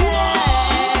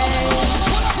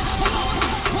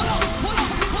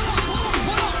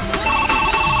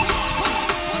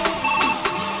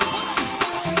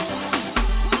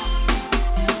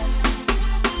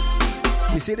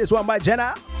 You see this one by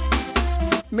Jenna?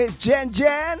 Miss Jen. In the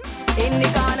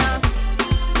corner.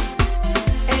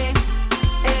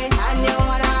 And you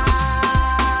wanna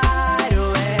hide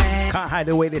away. Can't hide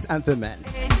away this anthem, man.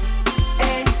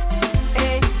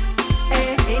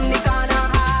 In the corner,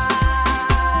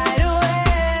 hide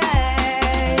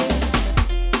away.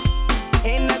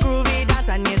 In the groovy dance,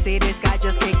 and you see this guy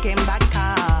just kicking back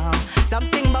calm.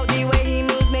 Something about the way he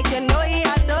moves makes you know he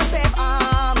has those safe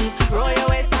arms. Roll your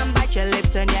waist and bite your lips,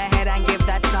 turn your head and give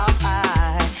that soft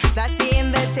eye. That's the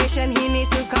invitation, he needs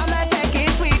to come and take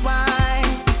his sweet wine.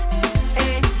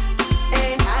 And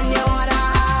you wanna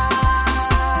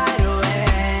hide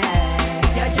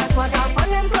away. You just want to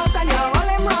pull him close and you hold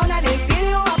him round and he feel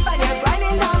you up and you're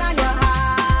grinding down and you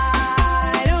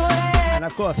hide away. And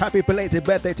of course, happy belated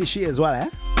birthday to she as well, eh?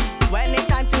 When it's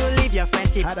time to leave, your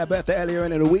friends keep. Had a birthday earlier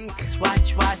in the week.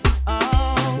 Watch.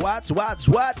 Oh. Watch.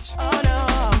 Oh no.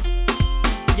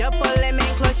 You pull him in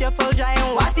close, you're full dry,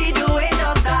 and what he doing?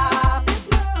 Don't stop.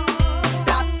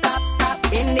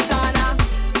 Stop. In the corner.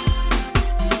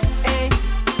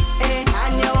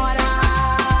 And you wanna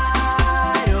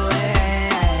hide away.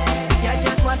 You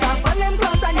just want to pull him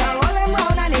close and you hold him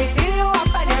round and he feel you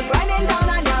up and you're grinding down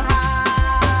and you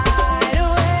hide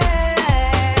away.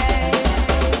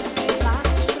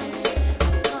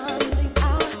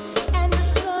 And the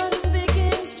sun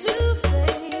begins to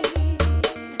fade.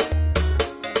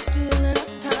 Still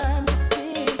enough time to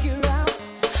figure out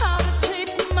how to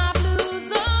chase my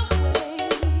blues away.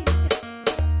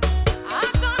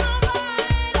 I'm gonna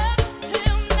ride up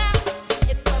till now.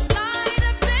 It's the light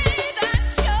of day that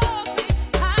shows me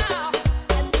how.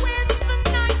 And when the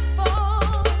night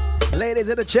falls, Ladies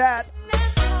in the chat,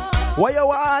 what you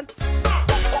want?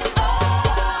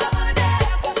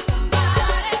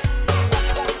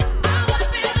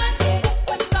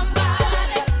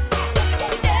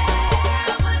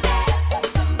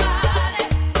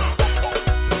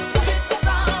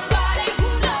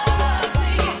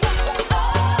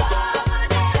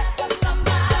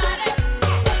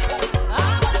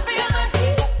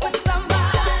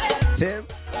 Tim,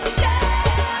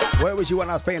 where was you when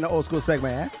I was playing the old school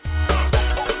segment, eh?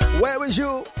 Where was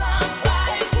you? I've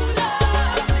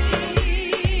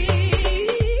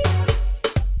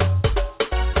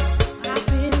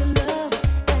been in love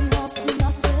and lost in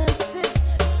my senses,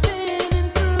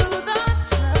 spinning through the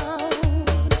town.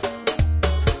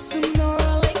 Sooner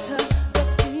or later, the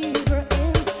fever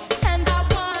ends, and I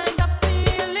wind up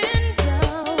feeling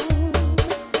down.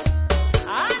 I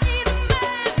need a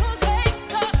man who'll take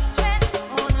a chance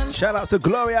on a Shout outs to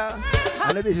Gloria.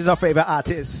 I know this is our favorite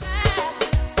artist.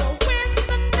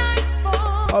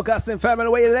 Augustine family,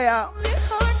 where you there?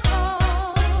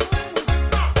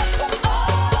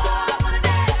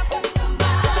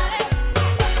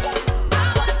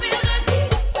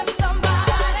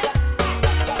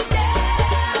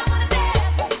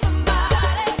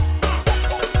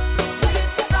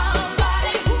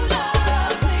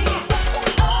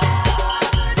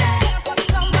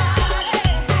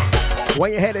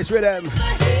 When you hear this rhythm,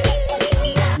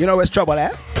 you know it's trouble,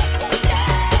 eh?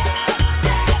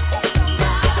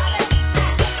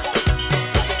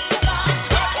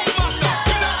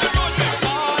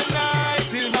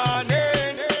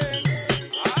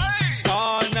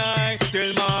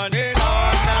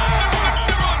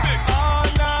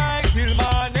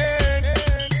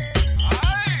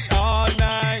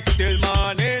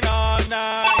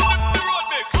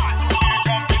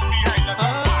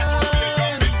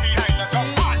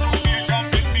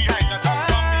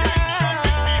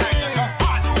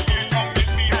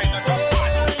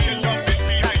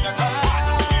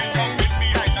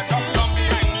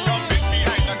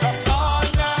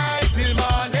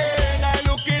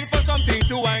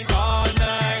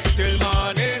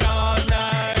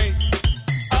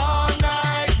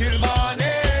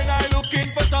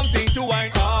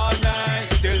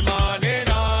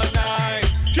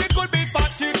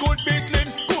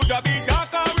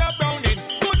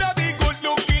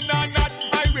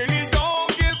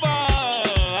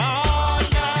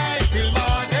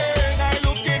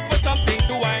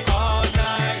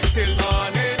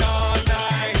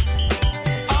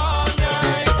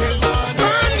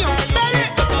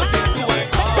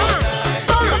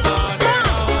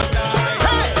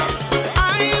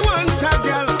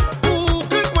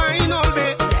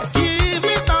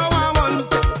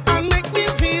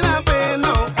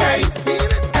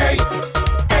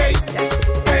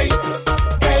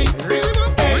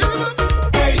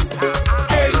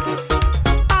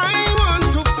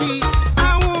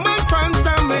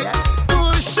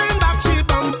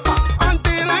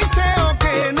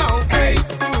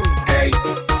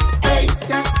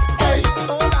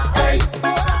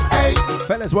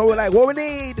 What we like, what we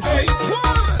need. Hey,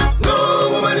 no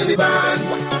woman in the band.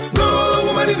 No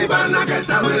woman in the band. I can't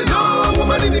tell me. No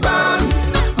woman in the band.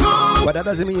 No. But that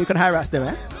doesn't mean you can harass them,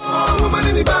 eh? No woman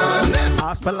in the band.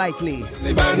 Ask politely.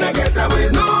 The band I get away.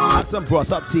 No. Have some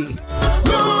bros up tea.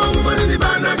 No woman in the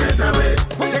band. I get away.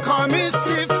 When they call me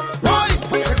stiff, boy.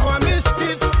 When they call me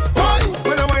stiff, boy.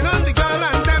 When I wine on the girl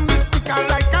and them mystical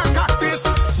like a cactus,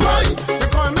 boy. They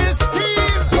call me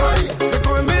stiff, boy. They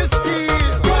call me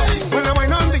stiff, boy. When I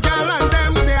wine on the girl and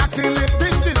them they asking if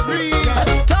this is real.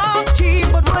 Talk cheap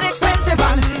but what expensive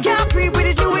and can't creep with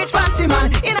his new age fancy man.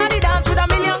 In the dance with a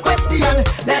million questions.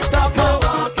 Let's talk more.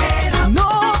 No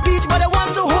beach but I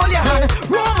want to hold your hand.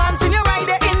 Romance in your right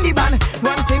there in the band.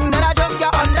 One thing that I just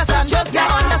can't understand. Just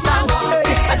can't understand.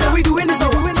 I said we doing this so.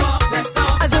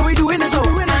 I said we doing this so.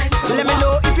 Let me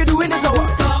know if you're doing this so.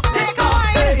 Take a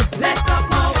wine. Let's talk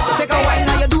more. Take a wine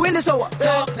now you're doing this so.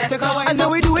 Take a wine. I said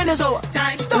we doing this so.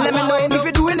 Let me know if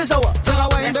you're doing this so. Take a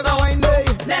wine. Take a wine.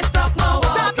 Let's talk more.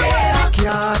 Stop it.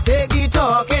 Can't take it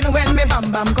talking when me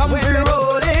bam bam come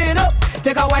rolling up.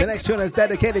 Take a wine. The next tune is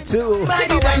dedicated to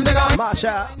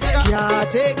Marsha.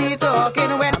 Can't take it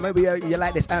talking when. Maybe you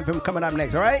like this anthem coming up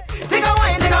next, alright? Take a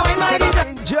wine, my dear.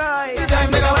 Enjoy. Take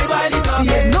a wine, my dear. See,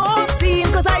 there's no scene,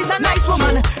 cause I's a nice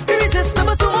woman.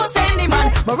 Irresistible to most any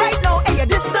man. But right now, hey, you're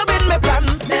disturbing my plan.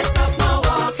 Let's stop my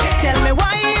walking. Tell me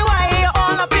why you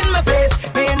all up in my face.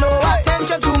 Pay no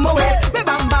attention to my waist. Me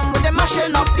bam bam with the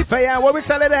mashing up the. Fayan, what we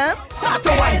telling them? Start to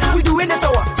wine, we doing this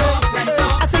over.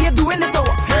 I say you're doing this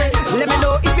over. Let me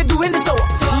know if you're doing this over.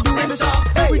 We doing this over.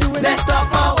 Hey, let's talk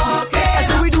more. I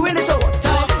say we doing this over.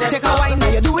 Take a wine, now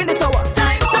you're doing this over.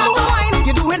 Start to wine,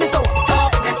 you're doing this over.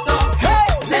 Hey,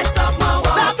 let's talk more.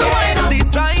 Start to wine.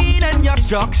 Design and your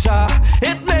structure,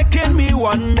 it making me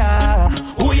wonder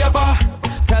who you for.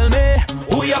 Tell me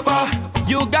who you for.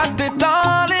 You got it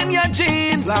all in your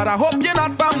jeans. Lord, I hope you're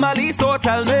not family, so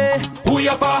tell me who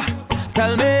you for.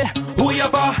 Tell me who you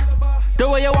for. The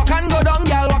way you walk and go down,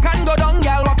 girl, walk and go down,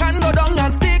 girl, walk and go down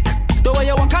and stick. The way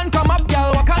you walk and come up,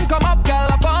 girl, walk and come up, girl,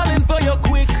 I'm falling for you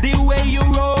quick. The way you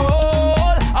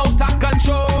roll, out of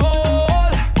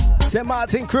control. St.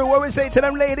 Martin crew, what we say to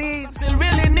them ladies? Still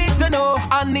really need to know,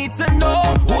 I need to know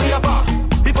who you for.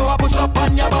 Before I push up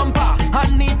on your bumper, I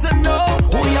need to know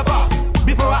who you for.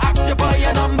 Before I ask you for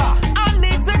your number, I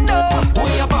need to know who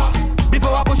you for.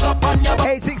 Before I push up on your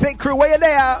bumper. 868 crew, where you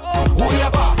there? Who you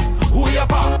for? Who you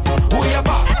for? Who you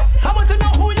for? I want to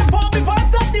know who you for before I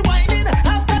stop the whining.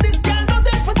 After this girl, no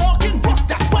dead for talking. What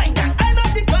that wine that I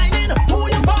not declining. Who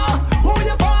you for? Who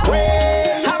you for?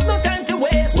 Have no time to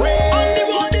waste. On the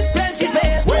road is plenty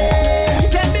place.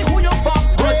 Tell me who you for.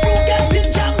 Cause you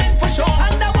getting jamming for sure.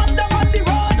 And I want them on the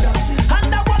road.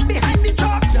 And I want behind the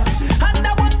truck. And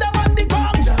I want them on the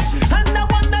ground. And I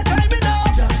want them driving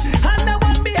up. And I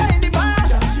want behind the bar.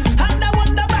 And I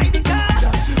want them by the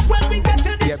car. When we get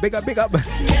to the Big up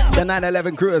the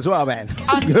 911 crew as well, man.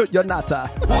 You're not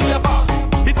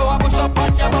Before I push up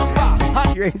on your bumper.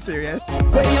 You ain't serious.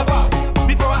 Where you are?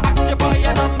 Before I ask you for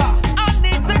your number, I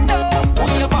need to know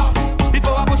who you are.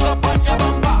 Before I push up on your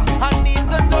bumper, I need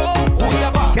to know who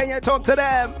you are. Can you talk to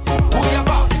them? Who you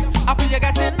are? I feel you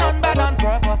getting on bad on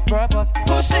purpose.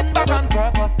 Pushing back on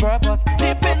purpose.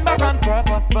 Dipping back on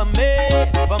purpose for me.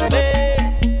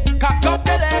 Cock up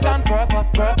the leg on purpose.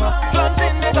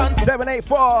 Flaunting it on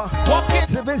 784. Walking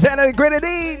to visit the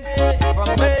grenadines. For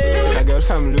me. A girl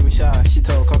from Lucia, she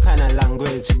talk all kind of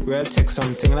language. Real take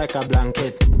something like a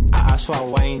blanket. I ask for a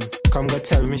wine. Come go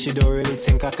tell me she don't really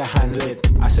think I can handle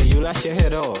it. I say you lash your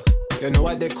head off. You know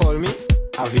what they call me?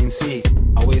 A Vinci,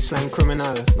 a waistline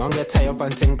criminal. Gonna get tied up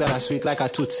and think that I sweet like a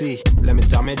Tootsie. Let me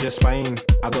damage your spine.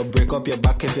 I go break up your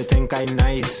back if you think I'm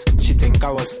nice. She think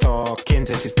I was talking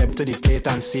till she stepped to the plate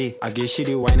and see. I gave she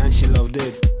the wine and she loved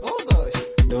it. Oh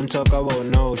gosh. Don't talk about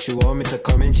no. She want me to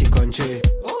come in she country.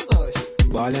 Oh gosh.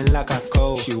 Ballin' like a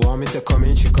cow. She want me to come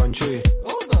in she country.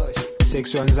 Oh gosh.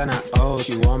 6 runs and a out.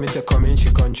 She want me to come in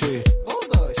she country. Oh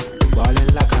gosh.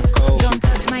 Ballin' like a cow. Don't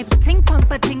touch my ting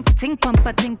pumper, ting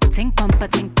pumper, ting pumper,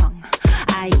 ting pong.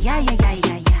 Ay, ay, ay, ay,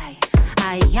 ay, ay.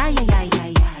 Ay, ay, ay, ay,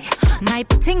 ay, ay. My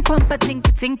ting pumper, ting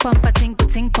pumper, ting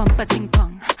pumper, ting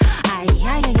pong. Ay,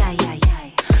 ay, ay, ay, ay,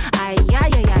 ay. Ay,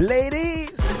 ay, ay, ay.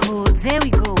 Ladies. Oh, there we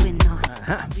going on.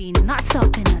 We not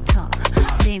stopping at all.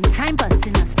 Same time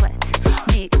busting a sweat.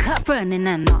 Makeup running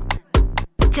and all.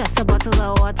 Just a bottle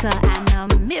of water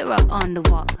and a mirror on the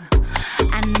wall.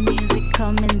 And the music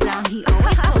coming down, he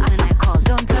always call when I call.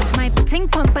 Don't touch my ting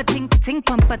pumper, ting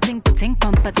pumper, ting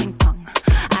pumper, ting pong.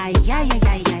 Ay, ay, ay,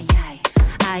 ay, ay, ay.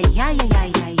 Ay, ay, ay,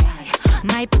 ay, ay, ay.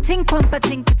 My ting pumper,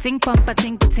 ting pumper,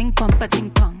 ting pumper, ting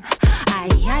pong. Ay,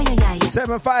 ay, ay, ay.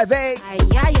 758. Ay,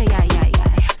 ay, ay, ay, ay,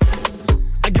 ay.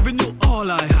 I'm giving you all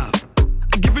I have.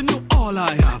 I'm giving you all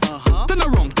I have. Turn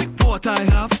around, take what I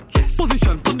have.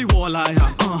 Position on the wall I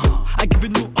have. I'm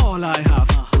giving you all I have.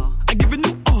 I'm giving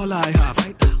you all I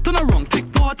have. Turn around, take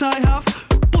what I have.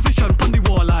 Position on the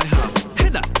wall I have.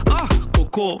 Head that,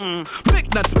 Coco. Make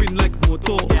that spin like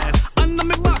moto. Under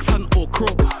me box and okro.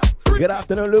 Good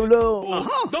afternoon, Lulu.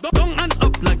 Down and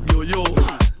up like yo-yo.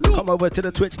 Come over to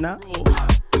the Twitch now.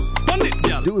 Run it,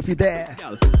 girl. Do if you dare.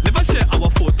 Never share our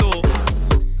photo.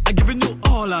 I'm giving you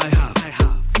all I have.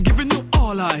 I'm giving you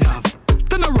all I have.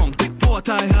 Turn around, take what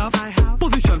I have.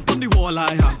 Position on the wall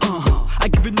I have. I'm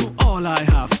giving you all I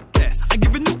have. I'm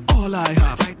giving you all I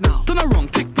have. Right now. Turn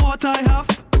around, take what I have.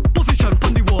 Position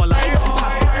on the wall I have.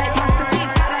 Flat like plasticine,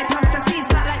 flat like plasticine,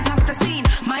 flat like plasticine.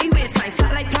 My waistline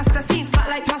flat like plasticine, flat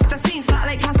like plasticine, flat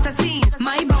like plasticine.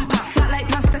 My bumper flat like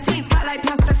plasticine, flat like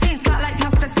plasticine, flat like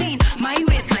plasticine. My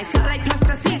waistline flat like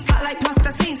plasticine, flat like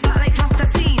plasticine, flat like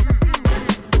plasticine.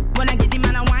 When I get the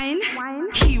man a wine,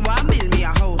 he want build me a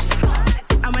house.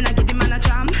 And when I get the man a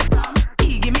jam,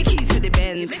 he give me keys to the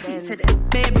Benz.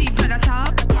 Baby put a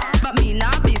top, but me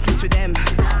not business with them.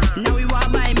 Now we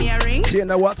want buy me a ring. She in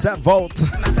the WhatsApp vault. Do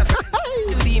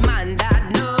the man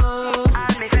that no.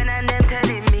 And me friend and them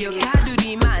telling me you can't do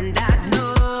the man that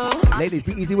no. Ladies,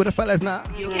 be easy with the fellas now.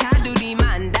 You can't do the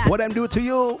man that. What them do to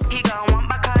you? He gon' want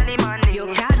back all the money.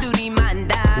 You can't do the man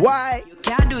that. Why? You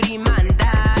can't do the man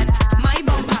that. My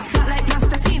bumper flat like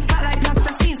plasticine, flat like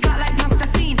plasticine, flat like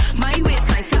plasticine. My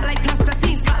waistline flat like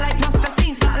plasticine, flat like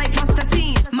plasticine, flat like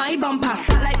plasticine. My bumper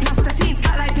flat like plasticine,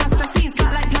 flat like plasticine,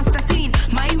 flat like plasticine.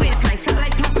 My waistline flat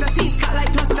like plasticine, flat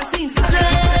like plasticine, flat like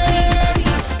plasticine.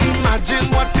 Imagine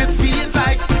what it feels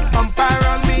like. Bumper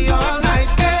on me all night.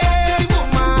 Hey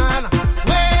woman,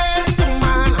 wait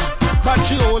woman, but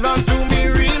she hold on to me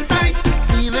real tight.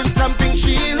 Feeling something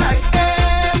she like.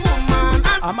 Hey woman,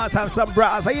 I must have some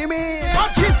bras. How you mean?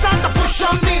 but she start to push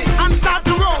on me and start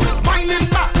to roll, whining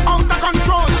back, out of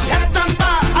control. She head done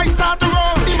bad, I start to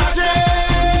roll. Imagine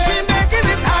she making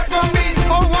it hard for me.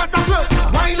 Oh what a flirt,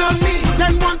 whine on me,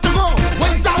 then want to go.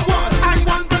 Where's that one? I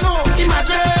want to know.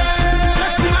 Imagine,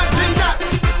 just imagine that.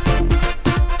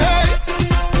 Hey,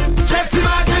 just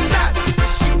imagine that.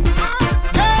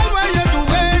 Girl, what you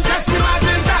doing? Just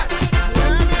imagine that.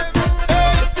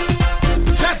 Hey,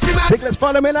 just imagine. Think let's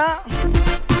follow me now.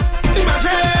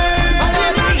 Follow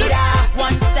the leader.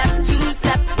 1 step, 2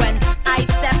 step. When I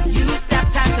step, you step.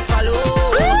 Time to follow.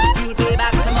 You'll pay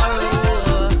back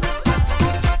tomorrow.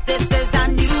 This is a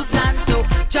new plan, so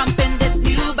jump in this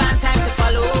new band. Time to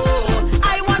follow.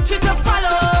 I want you to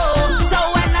follow. So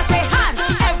when I say hands,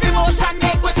 every motion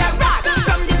make with your rock.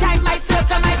 From the time I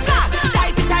circle my flag,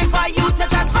 that's the time for you to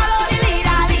just follow the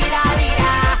leader, leader,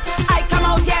 leader. I come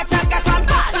out here to get on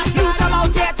bad. You come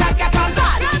out here to get on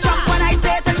bad. Jump when I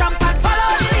say to jump and follow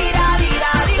the leader,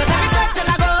 leader, leader.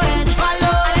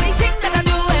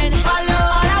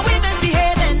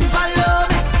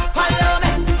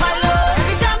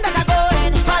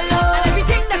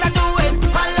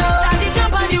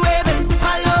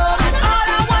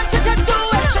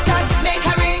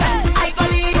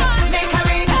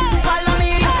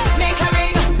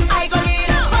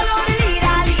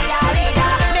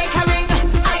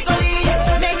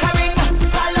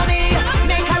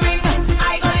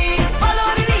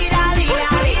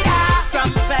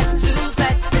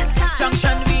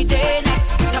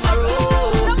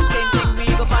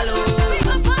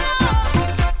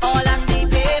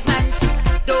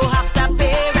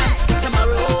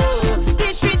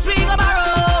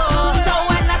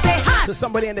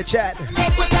 somebody in the chat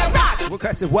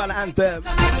requested one anthem.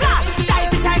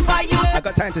 I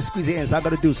got time to squeeze it in, so I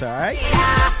gotta do so, alright?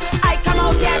 I come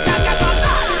out here to get on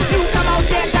bad. You come out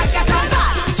here to get on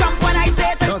bad. Jump when I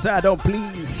say it. Don't say I don't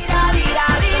please.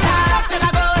 That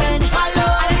I go and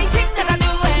follow. And anything that I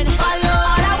do and follow.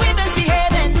 All the women's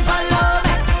behaving. Follow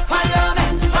me, follow me,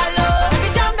 follow.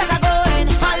 Every jump that I go and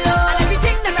follow. And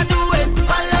everything that I do and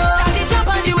follow. Start the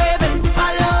jump and the waving.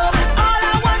 Follow me. All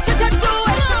I want you to do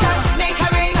is just make a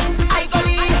ring. I go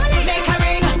lead. Make a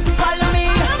ring. Follow me.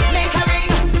 Make a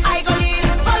ring. I go lead.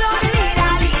 Follow the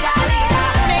leader, leader, leader.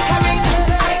 Make a ring.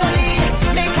 I go lead.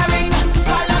 Make a ring.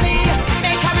 Follow me.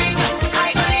 Make a ring.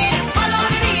 I go lead. Follow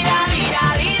the leader, leader,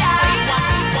 leader.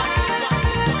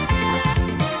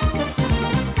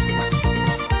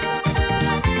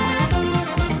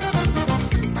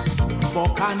 For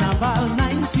Carnival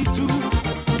 92,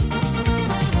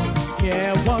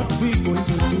 yeah, what we going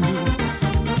to do?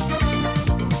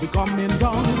 We coming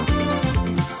down,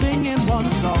 singing one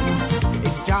song.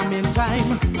 It's jamming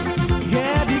time.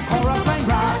 Yeah, the chorus line,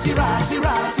 ratty, ratty,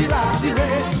 ratty, ratty,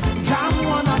 ray. Jam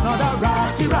one another,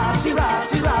 ratty, ratty,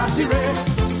 ratty, ratty, ray.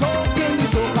 Soaking the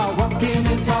soca, walking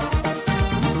it up,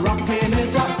 rocking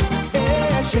it up,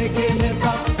 yeah, shaking it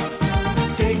up,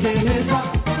 taking it up.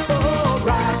 Oh,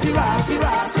 ratty, ratty,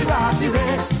 ratty, ratty,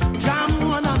 ray. Jam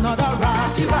one another,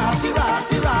 ratty, ratty,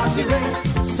 ratty, ratty, ray.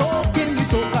 Soaking the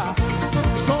soca,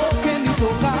 soaking the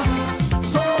soca,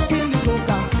 soaking the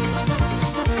soca.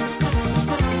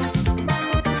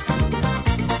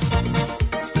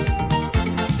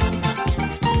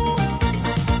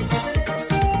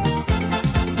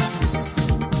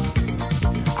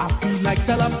 I feel like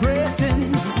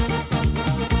celebrating.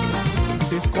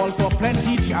 This call for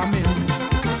plenty jamming.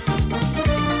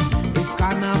 It's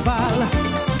Carnival,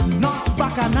 not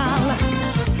Bacchanal.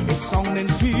 It's sounding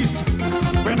sweet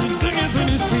when we sing it in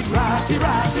the street. Ratty,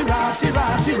 ratty, ratty,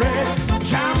 ratty, ray.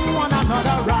 Jam one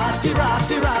another, ratty,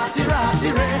 ratty, ratty,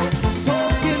 ratty, ray.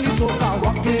 Soaking the soca,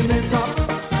 rocking it up,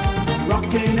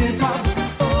 rocking it up.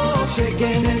 Oh,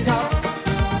 shaking it up,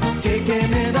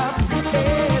 taking it up.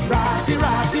 Hey, ratty,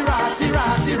 ratty, ratty,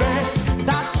 ratty, ray.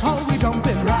 That's how we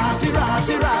jumping. Ratty,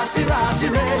 ratty, ratty, ratty,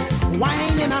 ray.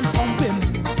 Whining and pumping.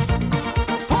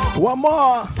 One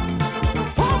more.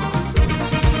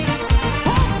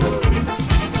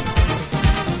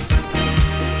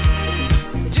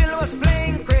 Jill was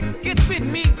playing cricket with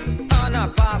me on a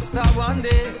pasta one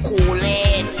day. Cool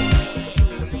it.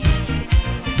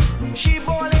 She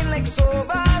bowling like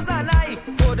sobas and I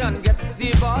couldn't get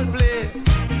the ball play.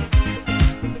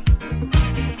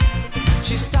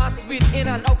 She start with in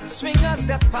and out swingers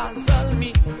that puzzle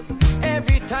me.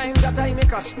 Every time that I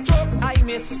make a stroke, I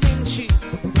missing she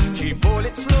bowl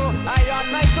it slow. I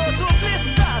on my toe to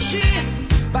blister she.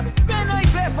 But when I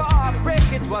play for a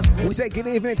break, it was We say good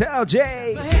evening to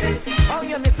LJ. Oh,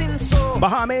 you're missing so.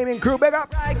 Bahama Aiming Crew, big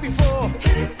up. Like before,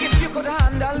 if you could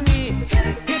handle me,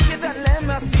 hit it and let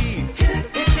me see.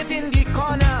 Hit it in the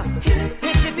corner,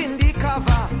 hit it in the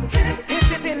cover,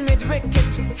 hit it in mid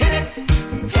wicket. Hit it,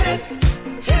 hit it,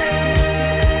 hit it.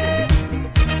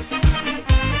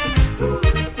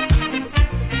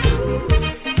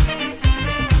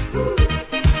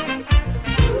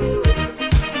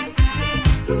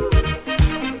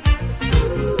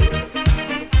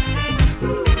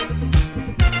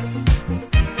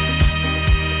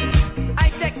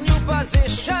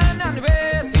 Position and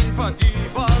waiting for the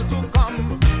ball to come.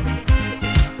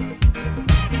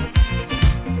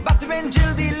 But when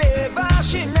Jill deliver,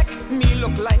 she make me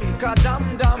look like a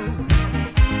dum-dum.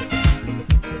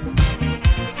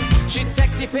 She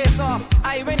take the pace off,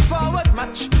 I went forward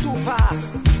much too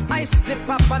fast. I slip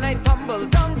up and I tumble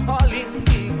down all in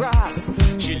the grass.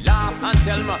 She laugh and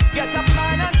tell me, get up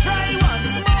man and try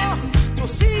once more. To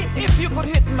see if you could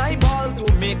hit my ball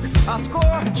to make a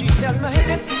score. She tell me hit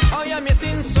it, oh you're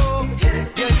missing so.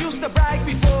 You used to brag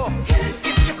before.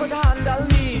 If you could handle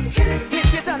me,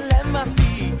 hit it and let me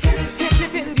see. Hit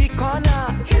it in the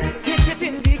corner, hit it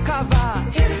in the cover,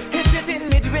 hit it in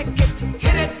mid wicket.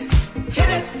 Hit it, hit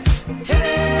it, hit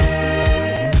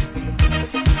it.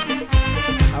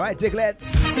 All right,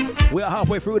 Diglets, we are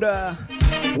halfway through the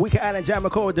Weekend Island Jam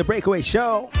Record, the Breakaway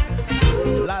Show,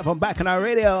 live on Bacchanal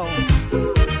Radio.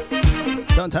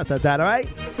 Don't touch that, all right?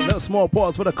 A little small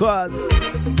pause for the cause.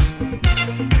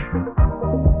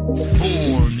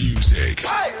 More music,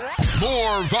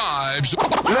 more vibes.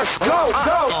 Let's go.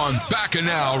 On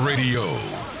Bacchanal Radio.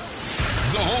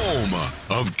 The home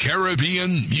of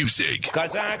Caribbean music.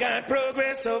 Cause I got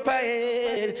progress up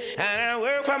ahead, and I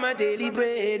work for my daily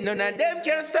bread. None of them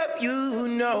can stop you,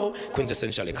 no.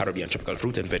 Quintessentially Caribbean tropical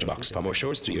fruit and veg box. From our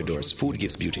shores to your doors, food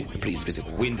gives beauty. Please visit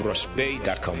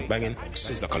windrushbay.com. Banging,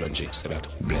 Sizzla Kalonji. Say that.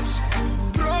 Bless.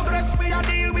 Progress we are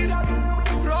deal with.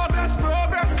 Progress.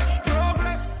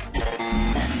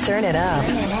 Turn it up.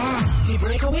 The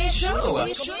Breakaway Show.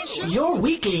 Your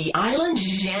weekly island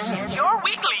jam.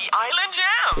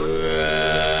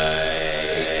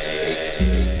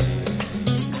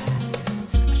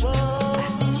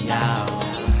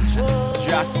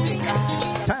 Drastic.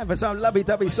 Time for some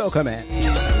lovey-dovey soca, man.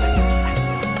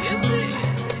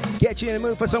 Get you in the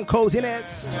mood for some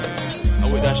coziness.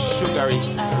 With a sugary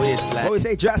waistline. What we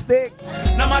say, Drastic?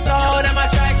 No matter how them a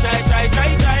try,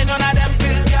 none of them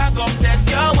still can come test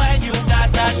you when you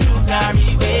got that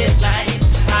sugary waistline.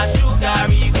 A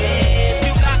sugary waist.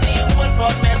 You got the whole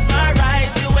crowd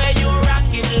mesmerized. The way you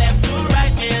rock it left to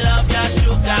right. Me love your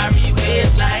sugary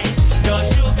waistline. Your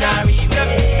sugary waist.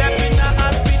 Step in the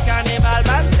hospital carnival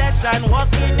band session.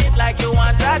 Walking it like you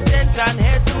want attention.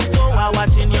 Head to toe while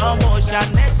watching your motion.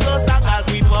 Next slow song I'll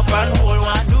creep up and hold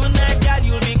one. Tonight girl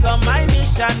you'll become my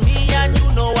mission. Me and you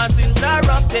know what's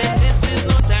interrupted. This is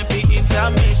no time for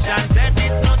intermission. Said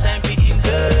it's no time for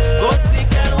Go sick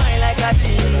and wine like a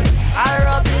genie. I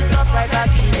rub it up like a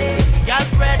guinea. Girl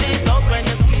spread it out when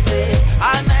you squeeze it.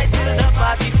 All night till the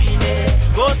party finish.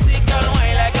 Go sick and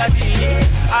wine like a genie.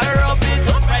 I rub it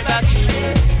up like a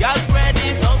guinea. Girl spread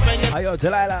it out when you Ayo,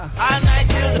 Delilah. All night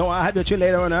till No, I'll have you chill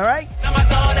later on, alright? no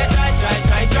matter how they try.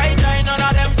 None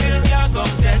of them still can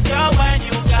come test you when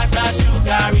you got that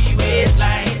sugary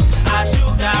waistline. A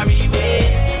sugary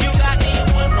waist. You got the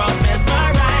whole crowd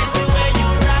mesmerized. The way you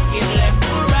rock it left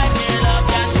to right. Me love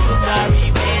that sugary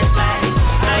waistline.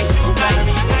 Like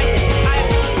sugary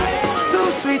waist. Too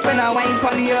sweet when I wine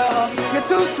pon you. You're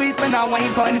too sweet when I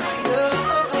wine pon you.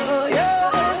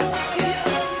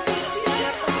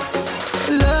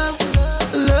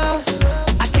 Love.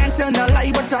 I can't tell no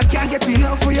lie, but I can't get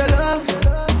enough of your love.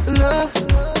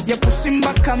 You're pushing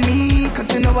back on me,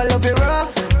 cause you know I love it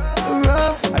rough.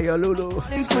 Ayo, Lulu.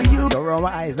 For you. Don't roll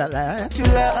my eyes that way. You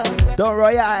love. Don't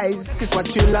roll your eyes. Cause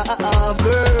what you love,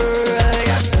 girl.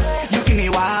 Yes. You give me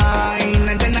wine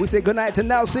and then we say goodnight to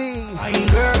Nelsie. Wine,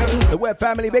 girl. The Web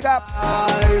family, big up.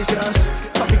 I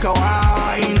just topic of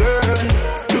wine, girl.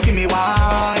 You give me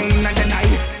wine and then I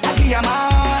give you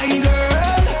mine,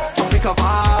 girl. Topic of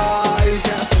wine,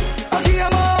 just I give you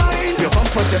mine. Your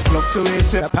bumper just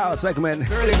fluctuates. The power segment.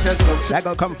 Girl, it just fluctuates. That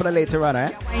gonna come for the later on,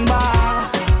 eh? Wine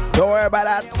bar. Don't worry about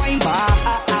that. Wine bar,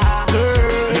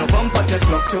 girl. Your bumper just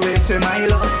fluctuates, my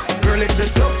love. Girl, it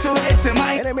just fluctuates,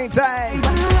 my. In the meantime,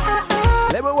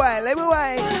 let me wine. Yeah,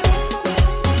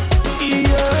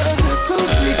 you're too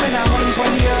sweet when I wine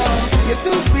pon you. You're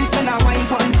too sweet when I wine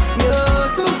pon you.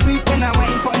 Too sweet when I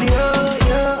wine pon you.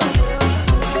 Yeah.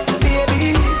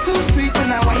 Baby, too sweet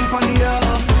when I wine pon you.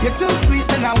 You're too sweet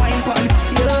when I wine pon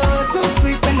you. Too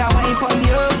sweet when I wine pon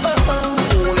you.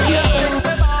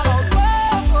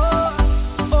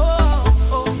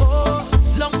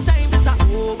 Long time is a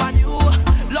overdue.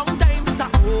 Long time is a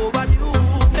overdue.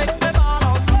 Make me ball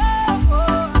out.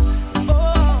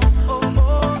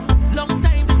 Long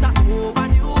time is a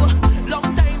overdue. Long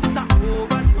time is a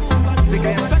overdue.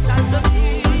 Because you're special to me.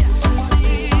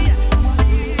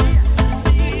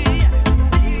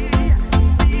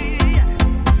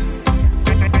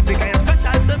 Because you're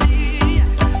special to me.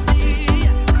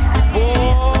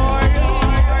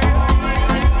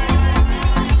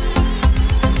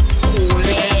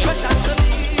 Special to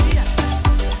me,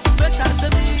 special to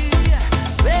me,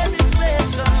 very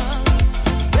special,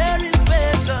 very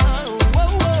special. Whoa,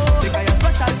 whoa. Because you're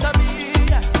special to me,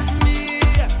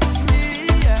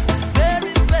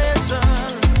 very special,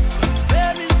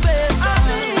 very special.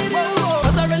 Whoa, whoa.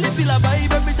 'Cause I really feel a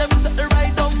vibe every time you set the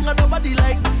right down. And nobody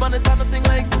like this man, it's nothing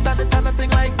like this, and it's nothing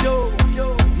like you.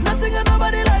 Nothing and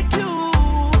nobody like you.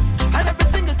 And every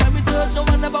single time we touch, no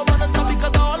one ever wanna stop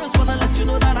because I always wanna let you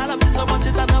know that I love you so much.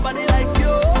 It's and nobody like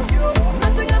you.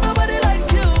 Nothing and nobody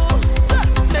like you. So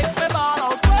make me ball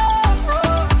out.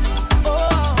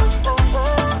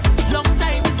 Long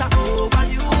time is a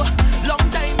overdue. Long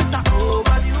time is a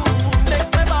overdue. Make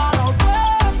me ball out.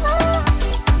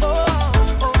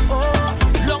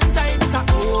 Long time is a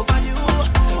overdue.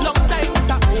 Long time is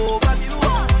a overdue.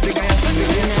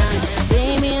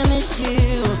 Baby, I miss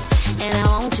you, and I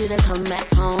want you to come back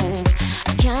home. I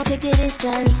can't take the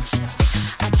distance.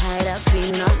 I'm tired of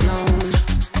being alone.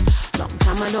 Long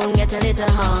time I don't get a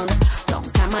little hug. Long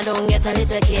time I don't get a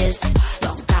little kiss.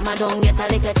 Long time I don't get a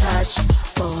little touch.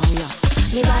 Oh yeah.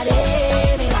 Me body,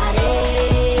 me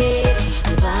body,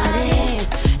 me body.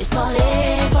 It's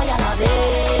calling for your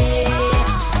loving.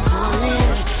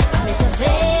 Calling, I miss your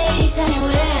face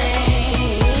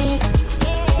anyways.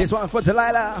 This one for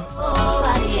Delilah.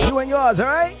 You and yours,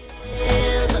 alright?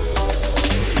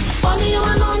 Only you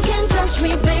alone can touch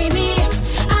me, baby,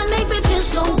 and make me feel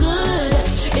so good.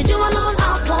 It's you alone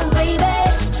I want, baby.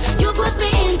 You put me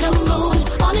in the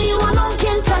mood. Only you alone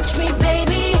can touch me,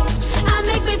 baby, and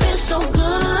make me feel so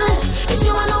good. It's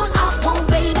you alone I want,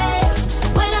 baby.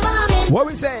 Whenever I'm in. What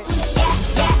we say? Yeah,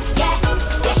 yeah, yeah.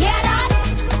 You hear that?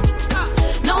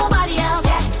 Nobody else.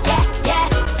 Yeah, yeah, yeah.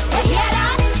 You hear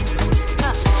that?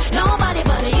 Nobody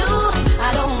but you.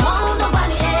 I don't want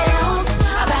nobody else.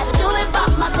 I'd rather do it by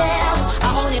myself. I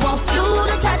only want you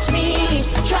to touch me.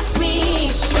 Trust me.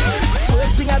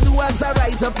 First thing I do as I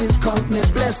rise up is count my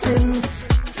blessings.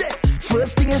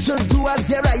 First thing you should do as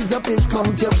you rise up is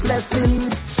count your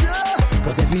blessings.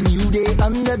 Cause every new day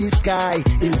under the sky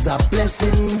is a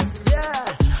blessing.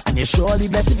 And you're surely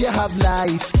blessed if you have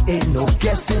life, ain't no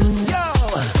guessing. Yo,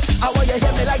 I want you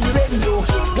hear me like the radio.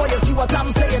 Want you see what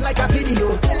I'm saying like a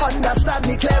video. Understand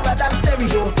me clearer than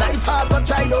stereo. Life hard but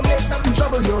try don't make nothing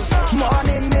trouble you.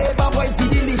 Morning neighbor, voice the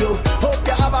dealio. Hope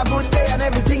you have a good day and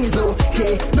everything is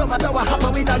okay. No matter what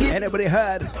happen, we not give. Anybody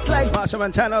heard Marsha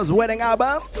Montano's wedding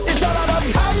album? It's all about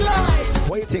the highlight.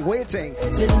 Waiting. Waiting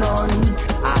on a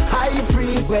high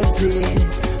frequency.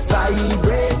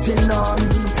 Vibrating on a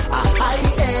high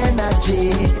energy.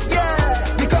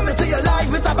 Yeah, we coming to your life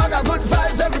with a bag of good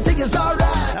vibes. Everything is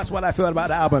alright. That's what I feel about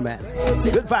the album, man.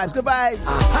 Good vibes. High,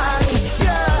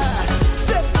 yeah.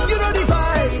 Say, you know the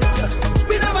vibes.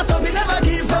 We never stop, we never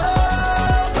give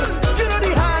up. You know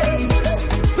the heights.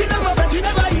 We never bend, we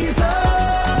never ease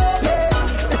up.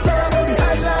 Yeah, it's all about the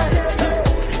highlight.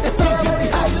 It's all about the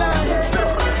highlight.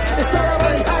 It's all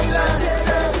about the highlight.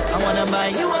 I wanna buy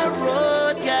you a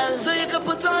road, girl, so you can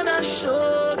put on a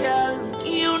show, girl.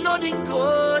 You know the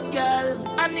code, girl.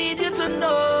 I need you to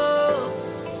know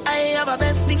I have a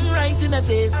best thing right in my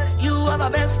face. You have a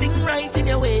best thing right in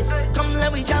your waist. Come,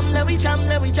 let we jam, let we jam,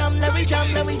 let we jam, let we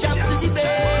jam, let we jam to the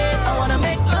bed. I wanna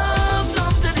make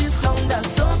love to this song that's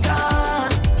so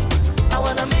good. I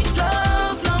wanna make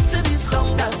love to this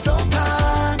song that's so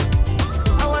good.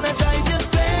 I wanna drive you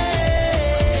crazy.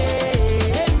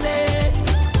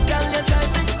 Girl, you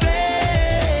drive me crazy.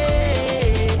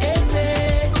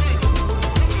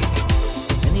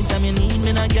 Anytime you need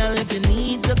me, now, girl, if you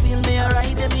need to feel me,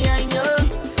 alright, there behind you.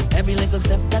 Every little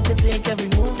step that you take, every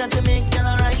move that you make, girl,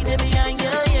 alright, there behind you,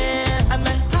 yeah. And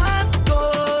my heart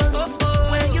goes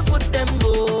where your foot them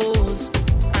goes.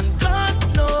 And God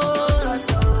knows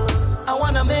I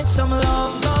wanna make some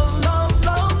love. Hold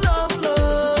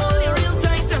you real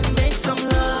tight and make some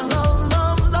love.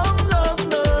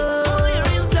 Hold you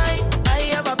real tight. I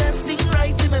have a best thing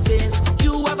right in my face.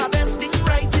 You have a best thing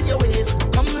right in your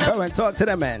waist. Come and talk to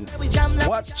them, man.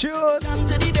 Watch tune. I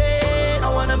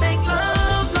wanna make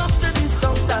love to this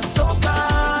song that's so good.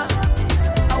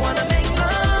 I wanna make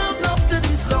love to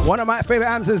this song. One of my favorite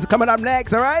answers is coming up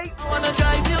next, alright? I wanna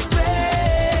drive you crazy.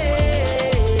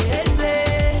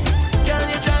 Girl,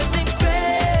 you drive me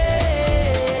crazy.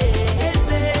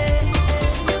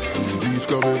 He's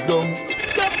coming down.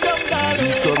 Scrub down, darling.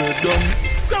 He's coming down.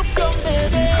 Scrub down,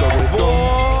 baby. He's coming down.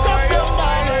 Scrub down,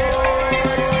 darling.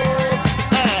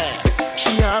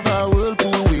 She have a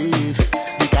whirlpool waist,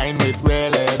 the kind with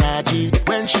real energy.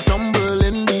 When she tumble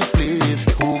in the place,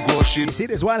 who goes she? You see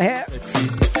this one here?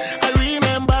 I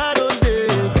remember those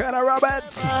days. Colonel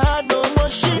Roberts. I had no more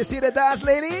shit. You see the dance,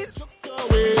 ladies?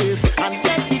 And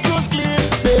get the clothes clean,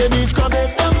 baby. Scrub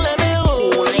it down, let me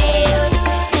hold it.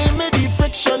 Give me the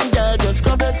friction, girl. Just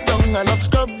scrub it down. I love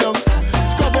scrub down.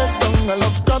 Scrub it down. I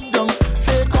love scrub down.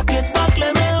 Say cock it back,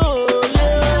 let me hold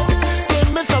it.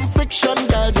 Give me some friction,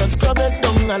 girl. Just scrub it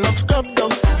down. I love scrub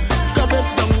down. Scrub it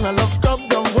down. I love scrub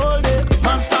down. Hold it.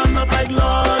 Man stand up like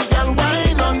Lord, girl.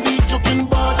 Wine on the joking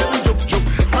board, let me juke juke.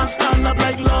 Man stand up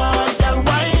like Lord, girl.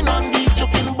 Wine on the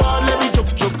joking board, let me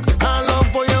juke juke. I love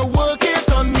for you work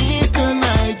it on me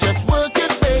tonight. Just work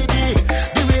it, baby.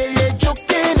 The way you're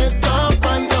joking it up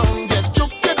and down, just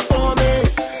juke it for me.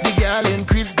 The girl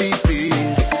increase the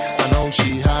pace. I know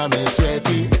she had me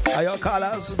sweaty. Are your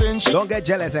callers? Don't get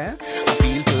jealous, eh? I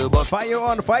feel to bust. Fire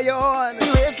on, fire on.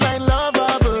 The waistline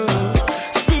lovable.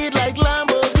 Speed like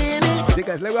Lamborghini.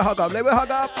 Because let me hug up, let me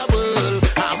hug up. I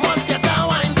must get a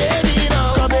wine, baby,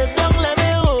 now. Scrub it down, let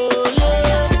me hold you.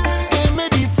 Give me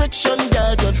the friction,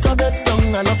 girl. Just scrub it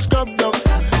down. I love scrub down.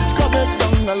 Scrub it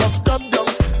down. I love scrub down.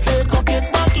 Say cock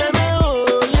it back, let me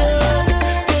hold you.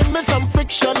 Give me some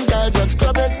friction, girl. Just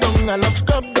scrub it down. I love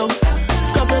scrub down.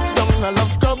 Scrub it down. I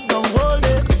love scrub down. Hold it.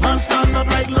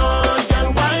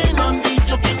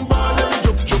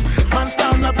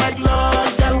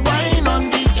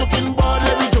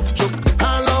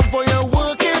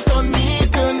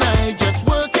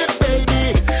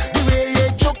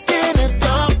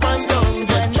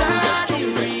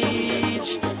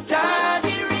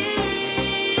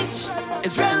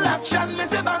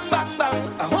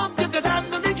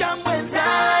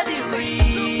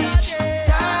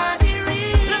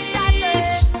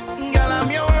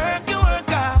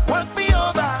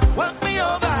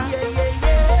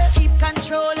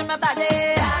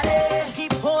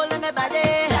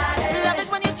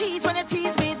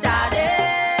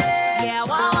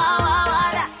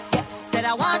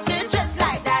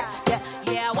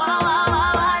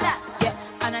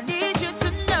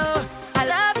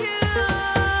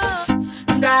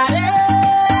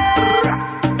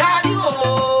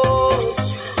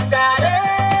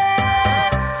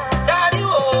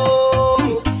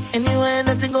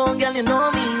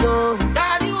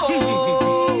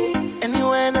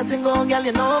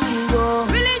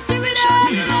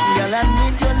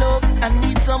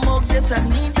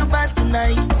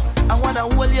 I wanna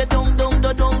hold you down,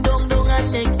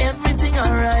 and make everything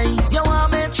alright. You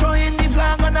want me throwing the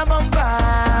flag on the bumper,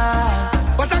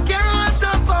 but I can't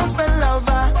talk about my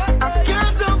lover. I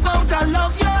can't talk about I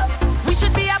love you. We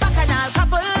should be a bacchanal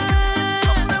couple.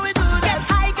 Get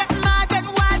high, get mad, get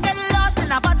wild, get lost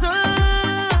in a bottle.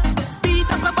 Beat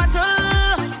up a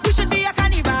bottle. We should be a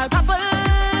carnival couple.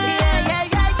 Yeah.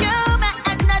 You my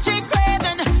energy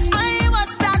craving. I was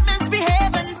that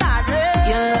misbehaving badly.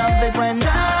 You love it when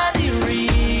daddy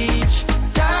reach.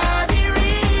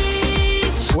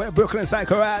 Where Brooklyn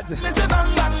Psycho at? Me say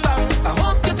bang bang bang. I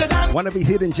hope you can dance. One of his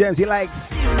hidden gems he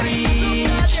likes.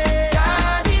 Reach.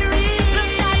 Daddy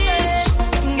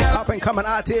reach. Up and coming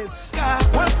artists.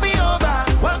 Work me over.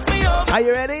 Are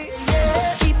you ready?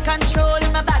 Keep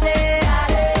controlling my body.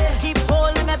 Keep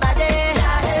holding my body.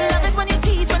 Love it when you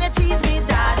tease me,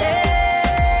 daddy.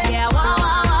 Yeah,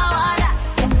 wow, that.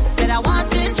 Said I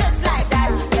want it just like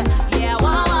that. Yeah,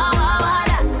 wow,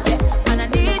 that. And I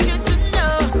need you to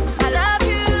know I love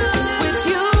you. With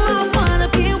you, I wanna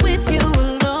be with you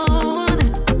alone.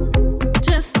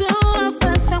 Just two of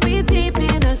us and we deep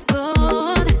in the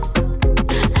zone.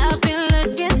 I've been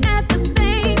looking at the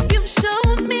things you've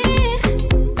shown me.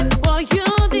 Boy, you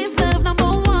deserve number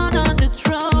one on the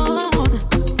throne.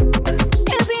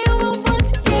 Is you want what?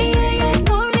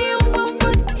 Yeah. Only you want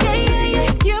what? Yeah.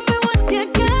 Give me what you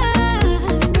got.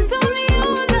 It's only you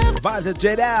love. Vibes of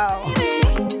J Dow.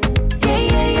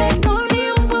 Yeah. Only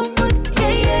you want what?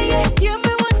 Yeah. Give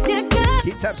me what you got.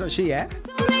 Keep taps on she, eh?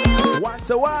 One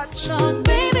to watch. Lord,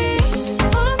 baby,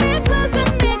 hold me close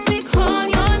and make me call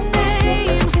your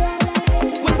name.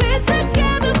 When we're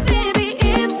together, baby,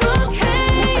 it's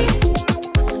okay.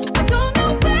 I don't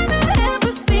know when I'll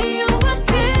ever see you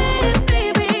again,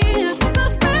 baby.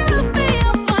 Rough me,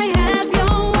 I might have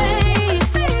your way.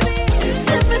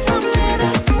 Give me some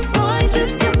letter, boy,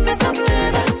 just give me some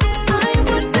letter. I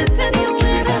would sit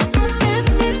anywhere,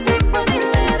 anything for the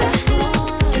letter.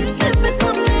 Give me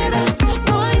some letter,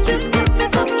 boy, just give me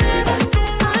some letter.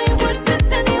 I would sit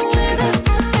anywhere,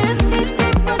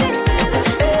 anything for the letter.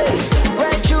 Hey,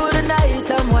 right through the night,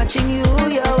 I'm watching you,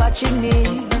 you're watching me.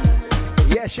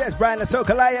 Yes, Brian the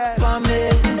Soca Lion.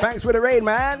 Thanks for the raid,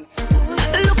 man.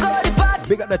 Look how the party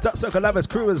Big up the Top Soca Lovers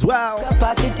crew as well.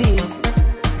 capacity,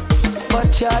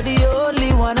 but you're the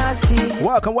only one I see.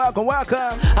 Welcome. I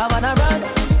wanna run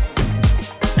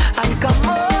and come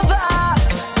over.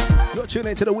 You're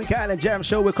tuning into the Week Island Jam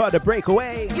show we call The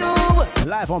Breakaway. You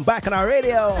Live on Back on our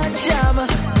radio. jam,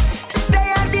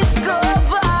 stay and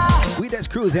discover. We just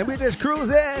cruising.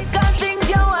 Got things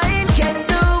your wine can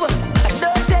do.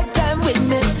 Don't take time with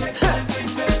me.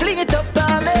 Fling it up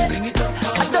on me.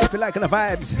 If you're liking the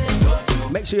vibes,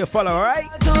 make sure you follow, alright?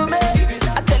 To me.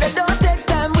 I tell you, don't take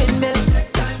time with me.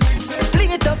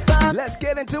 Fling it up on me. Let's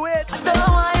get into it. I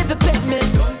don't want you to pet me.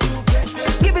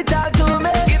 Give it all to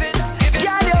me.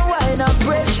 Girl, you wine up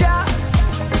pressure.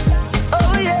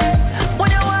 Oh yeah. When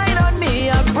you wine on me,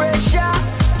 I'm pressure.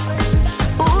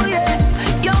 Oh yeah.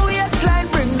 Your waistline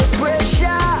bring the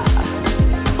pressure.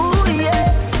 Oh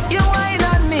yeah. You wine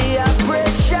on me, I'm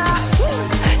pressure.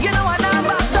 You know what I'm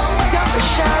about to put your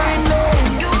pressure in me.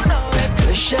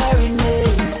 Pressure in me.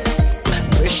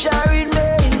 Pressure in me.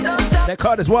 They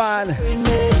call this one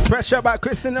Pressure by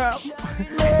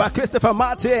Christopher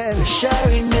Martin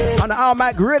on the All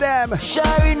Mac Rhythm.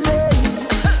 Pressure in me.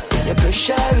 The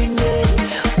pressure in me.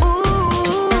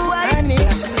 Ooh, I need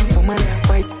woman,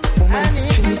 white woman,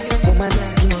 tree woman,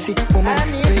 pincy woman,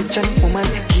 Rachel woman,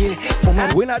 gay woman.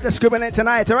 We're not discriminating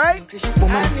tonight, alright?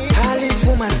 Woman, all is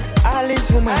woman, all is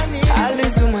woman, all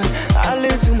is woman, all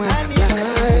is woman.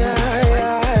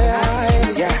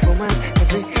 Yeah, woman,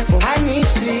 every woman.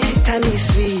 I need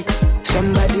sweet.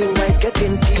 Somebody wife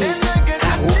getting teeth.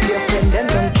 I hope your friend them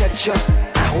don't catch up.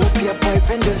 I hope your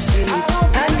boyfriend don't see it.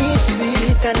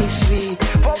 I need sweet.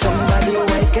 Somebody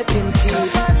wife getting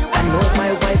teeth. I know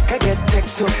my wife can get tech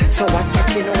too. So I'm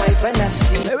taking a wife and I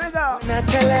see. Here we go. Now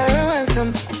tell her I want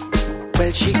some.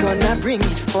 Well, she gonna bring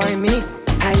it for me.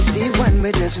 I's the one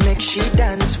with us make she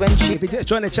dance when she. If you just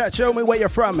join the chat, show me where you're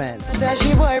from, man.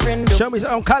 She boyfriend do. Show me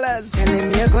some colors. Tell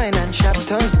him you're going and shop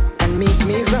town and meet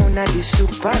me round at the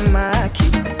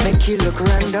supermarket. Make you look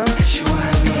random. She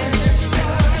want me.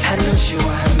 I know she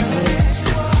want me.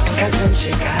 Cause when she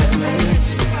got me,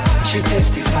 she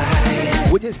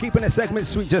testified. We're just keeping the segment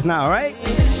sweet just now, right?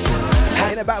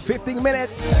 In about 15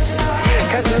 minutes.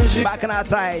 Back in our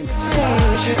time.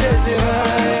 She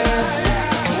testified.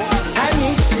 I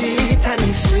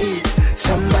need sweet.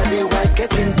 Somebody wife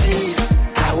getting teeth.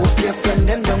 I hope your friend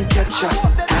them don't catch up.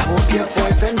 I hope your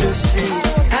boyfriend don't see.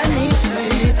 I need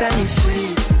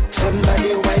sweet.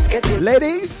 Somebody wife getting.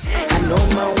 Ladies. And know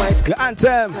my wife. Your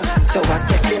anthem. So I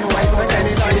taking wife as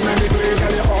Inside anything. in the grave,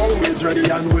 girl, you're always ready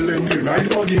and willing to ride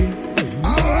buggy.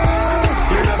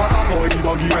 You never avoid the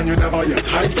buggy and you never yet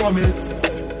hide from it.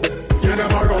 You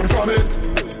never run from it.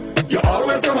 You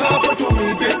always come halfway to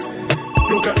meet it.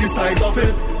 Look at the size of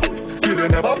it. Still you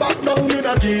never back down, you're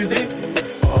not easy.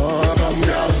 Oh, come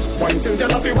down. Wine since you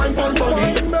love it, wine pan buggy.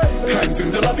 Climb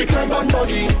since you love it, climb pan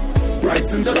buggy. Right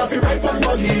since you love it, right pan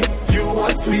buggy. You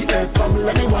want sweetness, come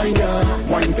let me wine ya.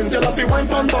 Wine since you love it, wine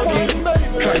pan buggy.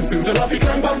 Climb since you love it,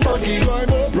 climb pan buggy.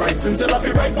 Right since you love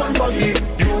it, right pan buggy.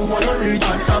 You wanna reach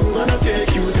and I'm gonna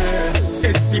take you there.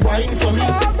 It's the wine for me.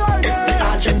 It's the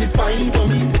arch and the spine for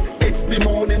me. It's the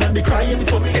moaning and the crying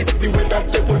for me. It's the way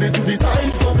that you put it to the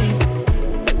side for me.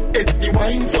 It's the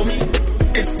wine for me.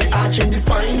 It's the arch and the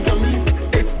spine for me.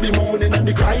 It's the moaning and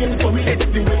the crying for me. It's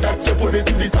the way that you put it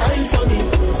to the side for me.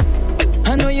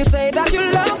 I know you say that you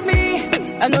love me.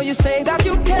 I know you say that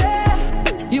you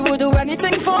care. You will do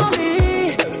anything for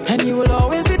me, and you will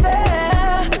always be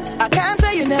there. I can't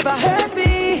say you never hurt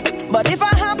me, but if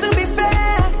I have to be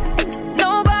fair,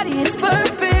 nobody is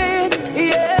perfect,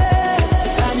 yeah.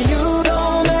 And you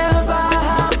don't ever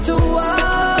have to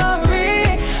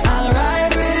worry. I'll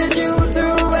ride with you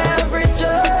through every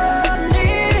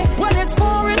journey. When it's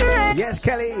pouring rain, Yes,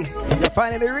 Kelly, you're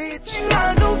finally reached.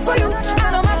 I'll do for you.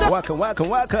 And no matter Welcome, welcome,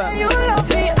 welcome. you love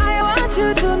me, I want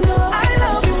you to know I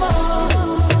love you more.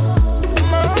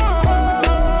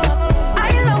 I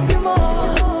love you more.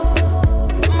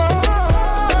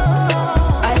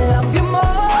 I love you more.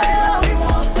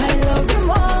 I love you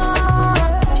more.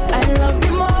 I love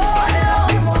you more.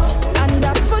 And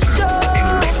that's for sure.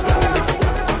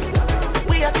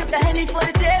 We are sip the Henny for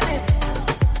the day, baby.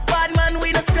 Bad man,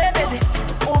 we don't spray, baby.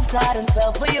 Oops, I done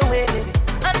fell for your way, baby.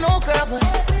 I know, girl, but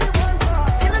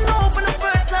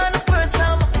the first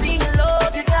time I see your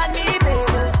love, you got me,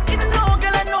 baby. Even though,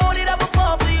 girl, I know that I will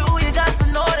fall for you, you got to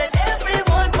know that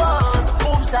everyone falls.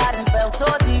 Oops, I done fell so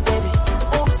deep, baby.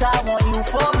 Oops, I want you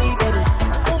for me, baby.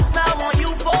 Oops, I want you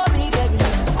for me, baby.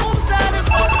 Oops, I done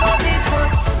fell so deep,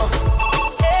 'cause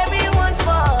everyone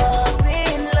falls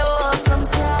in love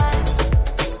sometimes.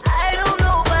 I don't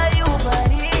know about you, but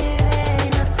it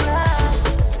ain't a crime.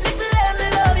 Let me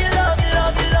love you, love you,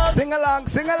 love you, love you. Sing along,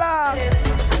 sing along.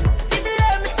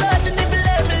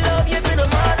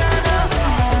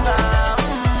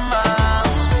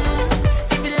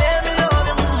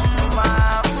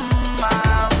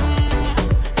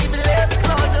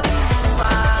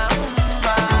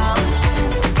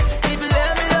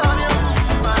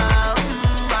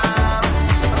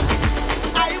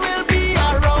 I will be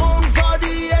around for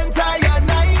the entire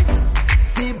night.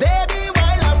 See, baby,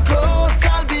 while I'm close,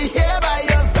 I'll be here by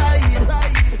your side.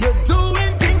 You're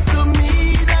doing things to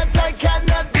me that I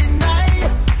cannot deny.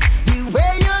 The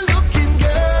way you're looking,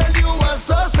 girl, you are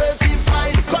so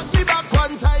certified. Cut me back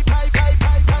one time.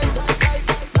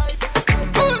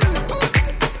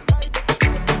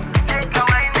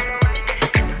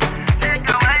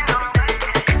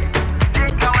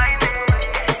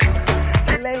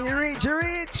 Elaine, you reach, you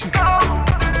reach.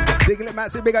 Big up,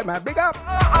 massive, big up, man, big up.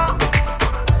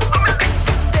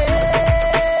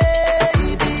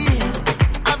 Baby,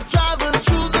 I've traveled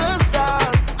through the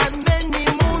stars and many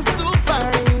moons to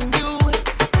find you.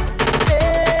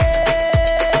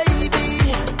 Baby,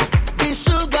 the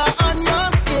sugar on your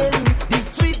skin, the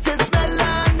sweetest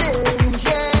melanin,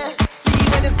 yeah. See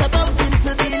when you step out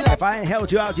into the light, If I ain't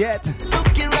held you out yet,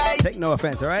 looking right, take no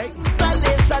offense, all right?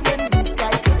 installation in the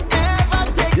sky could ever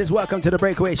take Just welcome to the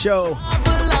Breakaway Show,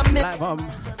 a minute. live on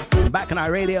Back on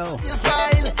our radio.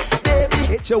 Smile,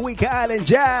 baby, It's your Weekend Island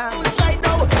Jam. it's right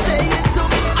now. Say it to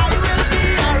me, I will be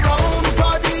around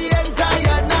for the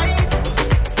entire night.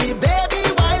 See, baby,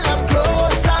 while I'm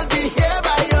close, I'll be here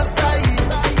by your side.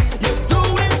 You're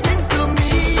doing things to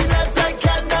me that I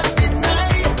cannot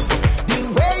deny. The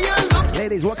way you look,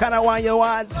 Ladies, what kind of wine you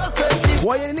want?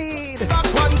 What you need? back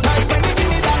one time when you give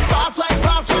me that fast wine,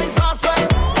 fast wine, fast wine,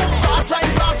 fast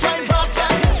wine, fast wine, fast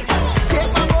wine.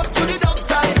 Take my boat to the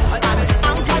dockside,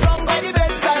 anchor down by the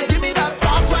bedside. Give me that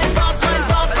fast wine, fast wine,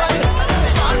 fast wine,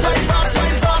 fast wine, fast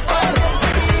wine, fast wine.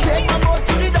 Take my boat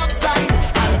to the dockside,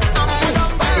 anchor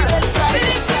down by the bedside.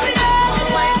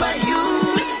 Wine by you,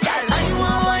 that I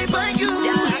want wine by you.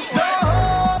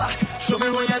 Show me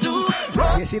what you do.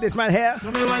 You see this man here?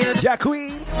 Show me what you do. Jack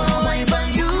Queen. Wine by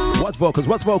you. What's vocals?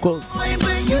 What's vocals? Wine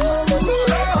by you.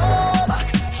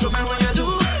 Show me what you do.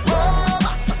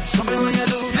 Show me what you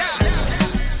do.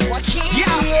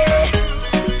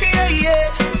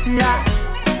 Yeah.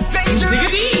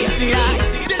 Dangerous.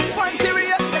 This one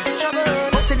serious.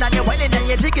 Bustin' on your whining and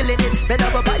you're jiggling it. Bend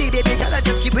over body, baby, girl, I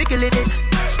just keep wiggling it.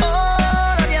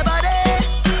 All on your body.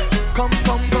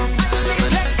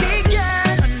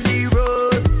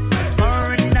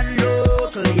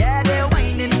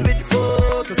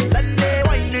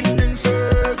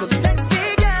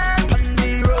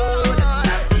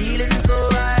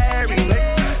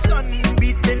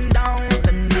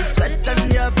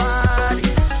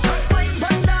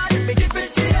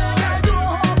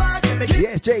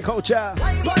 culture.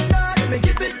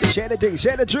 Share the drinks,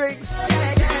 share the drinks.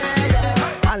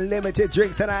 Unlimited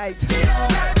drinks tonight.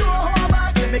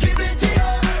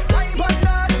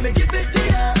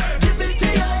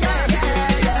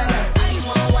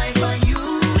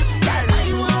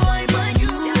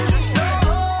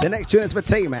 The next tune is for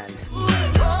Tay-Man.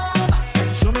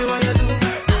 Show me what you do.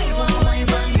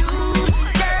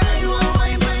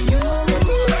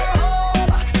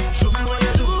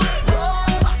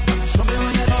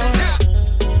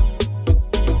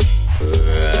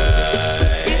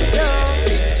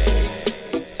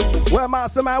 Well,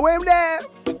 Master Man, where him there?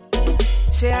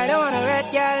 Say I don't want a red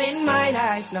girl in my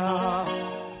life, no.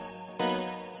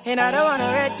 And I don't want a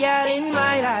red girl in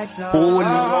my life, no. Oh,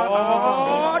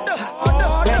 Lord.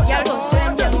 Red girl go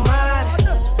send you mad.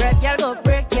 Red girl go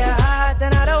break your heart.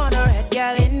 And I don't want a red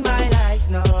girl in my life,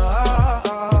 no.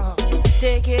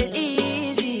 Take it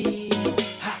easy.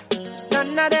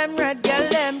 None of them red girl,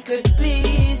 them could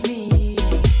please me.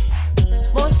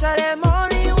 Most of them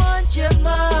only want your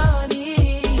money.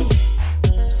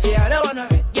 See, I don't want a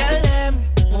red girl, them.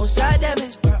 Most of them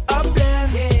is problems.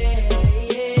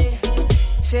 Yeah.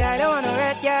 Say, I don't want a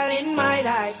red girl in my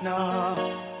life, no.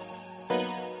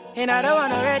 And I don't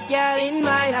want a red girl in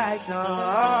my life, no.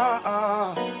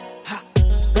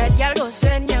 Red girl go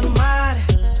send you mad.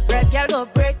 Red girl go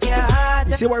break your heart.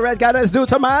 You see what red girls do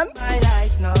to man? My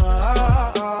life, no.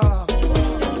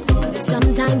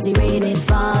 Sometimes the rain is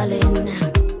falling,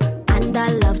 and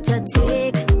I love to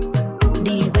take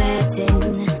the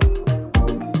wetting.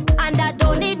 And I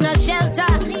don't need no shelter.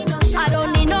 I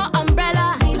don't need no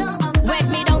umbrella. Wet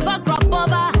me down for crop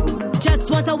over.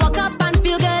 Just want to walk up and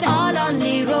feel good all on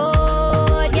the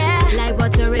road, yeah. Like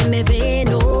butter in my vein,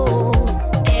 oh.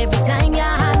 Every time your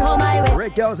hand hold my waist.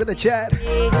 Red girls in the chat.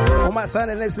 All my son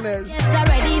and listeners. Yes, I'm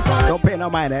ready for Don't pay no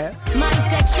mind, eh? my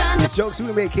section. These jokes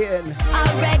we making.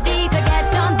 I'm ready to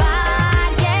get on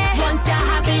bad, yeah. Once you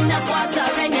have enough water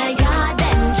in your yard,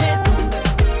 then drip.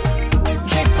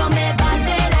 Drip on me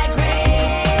body like rain.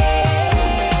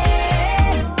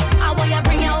 I want you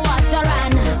bring your water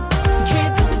and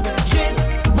drip, drip.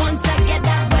 Once I get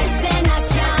that wet, then I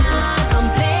can't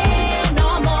complain no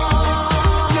more.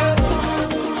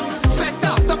 Fet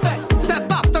after fet,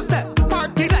 step after step,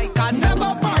 party like I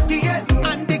never party yet.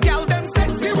 And the girl them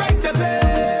sexy right to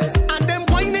left, and them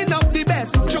whining up the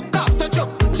best. Joke after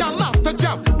joke, jam after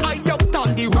jam. I out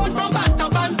on the road from back to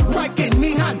van, right in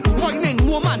me hand, whining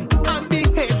woman, and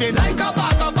behaving like a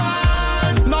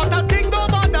vagabond. Not a thing no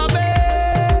bother me.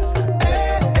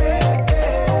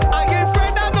 I ain't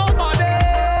afraid of nobody.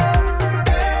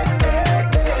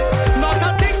 Not a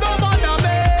thing no bother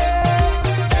me.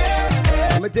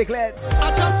 Ridiculous.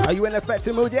 Are you in a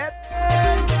fetty mood yet?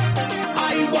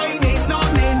 I whining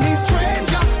on any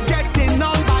stranger, getting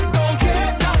on back, don't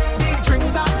care. The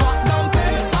drinks I got don't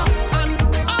pay for, and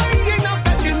I in a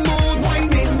fucking mood.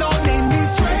 Whining on any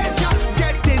stranger,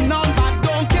 getting on back,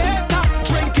 don't care.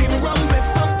 Drinking rum with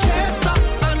fuck chaser,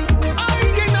 and I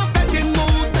in a fucking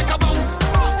mood. Take a bounce,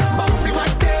 bounce it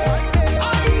right there. I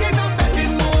in a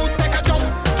fucking mood. Take a jump,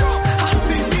 hands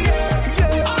in the air.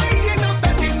 I in a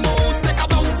fucking mood. Take a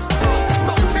bounce,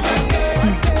 bounce it right there.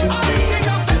 I in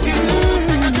a fucking mood.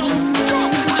 Take a jump,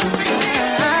 hands in the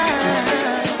air.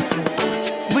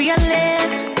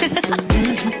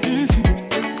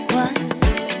 What?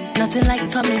 Nothing like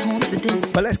coming home to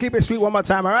this. But let's keep it sweet one more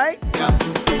time, all right?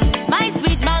 My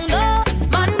sweet mango,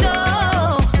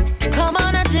 mango. Come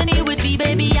on a journey with me,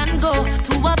 baby, and go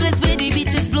to a place where the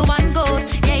beaches blue and gold.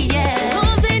 Yeah, yeah.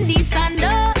 Comes in the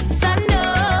sando,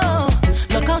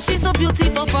 sando. Look how she's so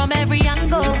beautiful from every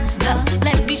angle.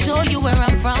 Let me show you where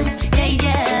I'm from. Yeah,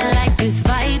 yeah. Like this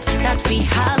vibe that we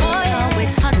have. Oh, yeah.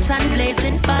 With hot and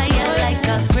blazing fire, like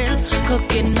a grill,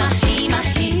 cooking mahi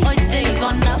mahi. Oysters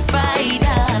on a Friday.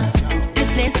 This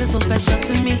place is so special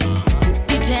to me.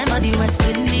 The gem of the West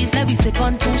Indies. Let me sip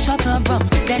on 2 shots of rum,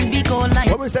 then we go like.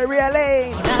 What we say, Real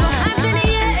Lane? So hands in the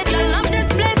air if you love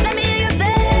this place. Let me hear you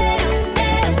say.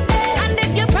 And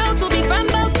if you're proud to be from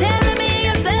Bowtail, let me hear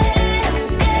you say.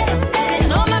 Say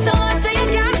no matter what, say you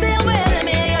can't stay away. Let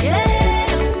me hear you say.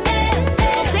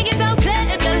 So sing it out clear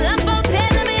if you love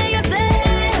Bowtail. Let me hear you say.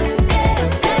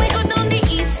 When we go down the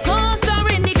East Coast or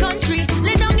in the country,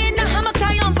 lay down in the hammock,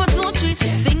 tie on for 2 trees,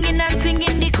 singing and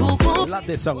singing the cuckoo. Love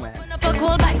this song, man. Up a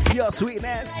cold bike. Your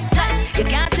sweetness. You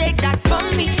can't take that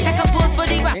from me. Take a pose for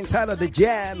the ground. Inside of the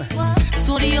jam.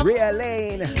 So the Real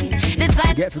Lane.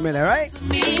 decide Get familiar, right?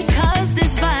 me, cause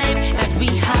this vibe that we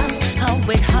have, how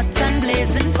with hot and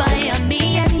blazing fire,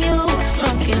 me and you,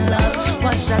 drunk in love,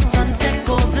 watch that sunset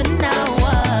golden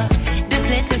hour. This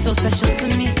place is so special to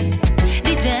me.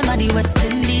 The gem of the West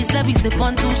Indies, let me sip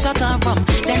on 2 shots of rum.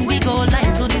 Then we go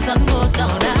line till the sun goes down.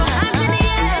 So hands in the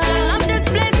air if you love this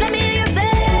place, let me hear you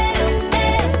say.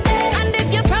 And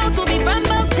if you're proud to be from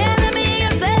Mountain, let me hear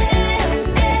you say.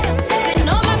 Say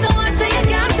no matter what, say you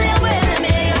can't stay away, let me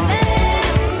hear you say.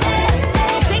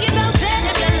 So sing it out there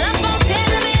if you love Mountain,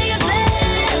 let me hear you say.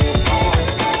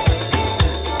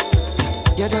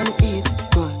 You don't eat,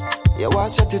 good. You want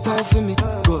to set it out for me,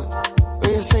 good.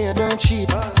 Where you say you don't cheat,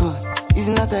 good. It's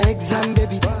not an exam,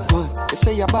 baby, good. You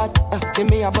say you're bad, give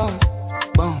me a bounce.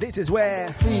 This is where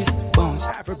freeze bounce.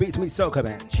 Afrobeats meets soca,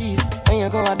 man. Cheese, and you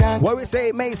go a dance. What we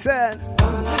say, Mason?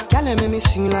 Girl, you make me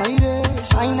sing like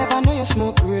this. I never know you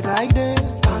smoke weed like this.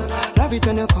 Love it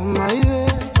when you come my way.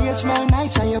 You smell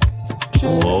nice and you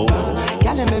whoa.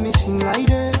 Girl, you make me sing like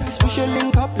this. We should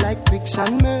link up like bricks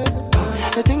and milk.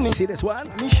 You think me see this one?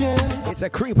 Michelle. It's a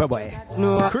creeper boy.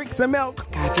 No. Creeks and milk.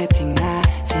 Got your thing now.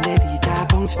 Senorita,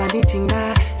 bounce for the thing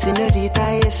now.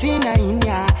 Senorita, yes,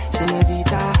 Senorita.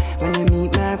 Senorita, when you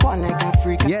meet me, go on like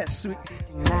Africa. Yes,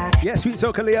 yes, sweet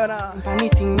soca Leona.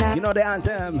 You know the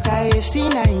anthem.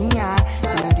 Senorita,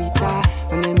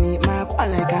 when you meet me, go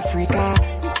on like Africa.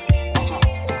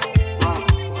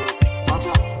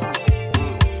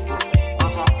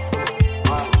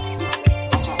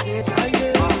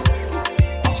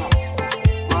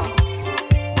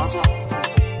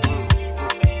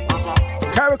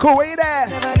 Cool, where you there?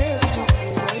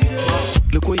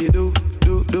 Look what you do.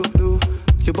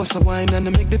 You bust a wine and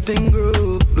make the thing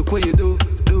grow. Look what you do.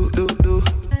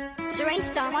 Serene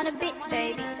Star on a bit,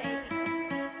 baby.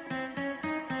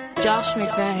 Josh,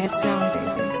 make that head sound,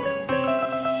 baby.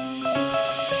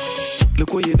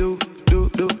 Look what you do.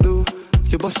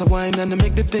 You bust a wine and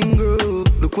make the thing grow.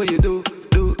 Look what you do.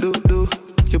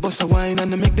 You bust a wine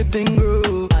and make the thing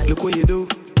grow. Look what you do.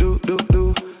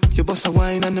 You bust a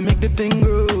wine and make the thing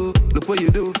grow. Look what you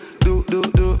do.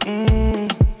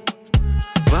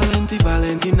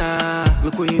 Valentina,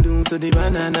 look what you do to the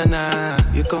banana.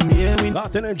 You come here with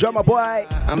nothing and drummer boy.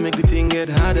 I make the thing get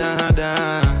harder.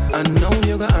 I know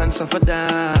you got answer for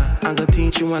that. I'm gonna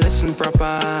teach you a lesson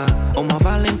proper. Oh my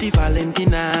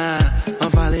Valentina, my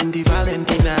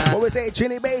Valentina. What we say,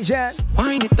 Trini Bejan?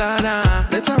 Wine it harder.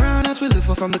 Let's around as we live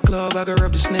up from the club. I gotta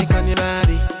rub the snake on your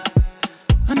body.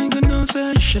 I ain't gonna know,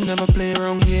 sir, you should never play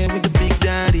around here with the big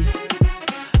daddy.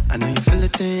 I know you feel a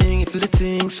thing,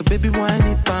 so baby, whine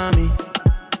it for me.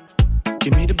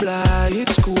 Give me the blind,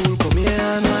 it's cool, come here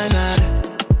and why not?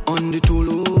 On the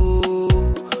tolo,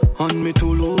 on me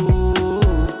tolo,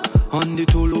 on the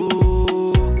tolo,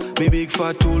 me big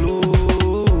fat tolo,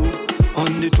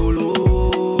 on the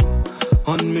tolo,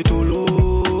 on me tolo,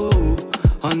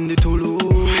 on the tolo,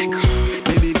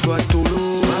 me big fat tolo.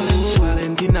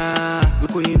 Valentina,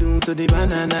 look what you do to the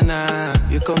banana.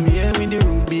 You come here with the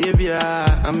rude behavior.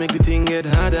 I make the thing get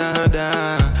harder.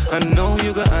 I know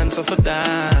you got answer for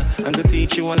that. I'm gonna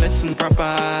teach you a lesson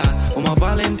proper. Oh my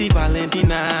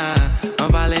Valentina, my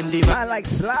Valentina. I like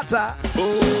Slaughter.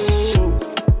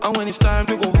 Oh, and when it's time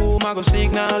to go home, I go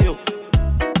signal you,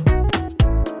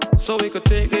 so we could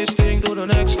take this thing to the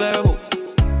next level.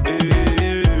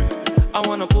 Hey, I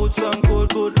wanna put some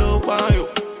good love on you.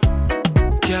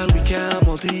 Girl, we can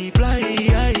multiply,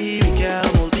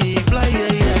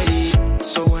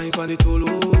 So wine for the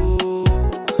tolo,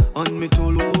 on me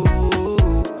tolo,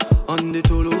 on the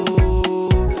tolo,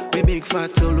 me big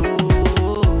fat tolo.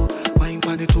 Wine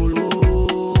for the tolo,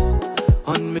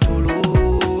 on me tolo,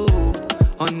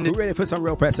 on the. We're ready for some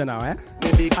real pressing now, eh?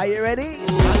 Are you ready?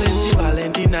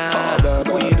 Valentina,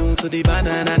 what you do to the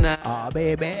banana? Oh,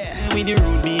 baby. With the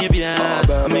rude behavior,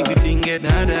 make the thing get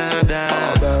harder.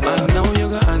 I know you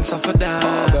got answer for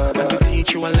that. I will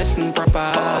teach you a lesson proper.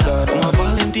 My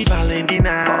Valentina.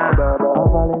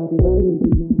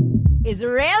 It's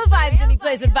real vibes in the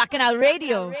place with Bacchanal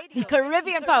Radio, the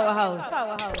Caribbean powerhouse.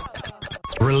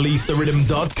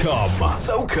 ReleaseTheRhythm.com.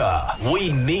 Soca,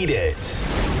 we need it.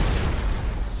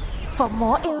 For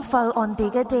more info on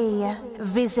Digger D,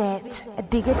 visit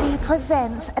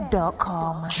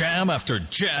diggerdpresents.com. Jam after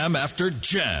jam after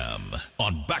jam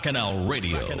on Bacchanal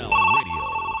Radio.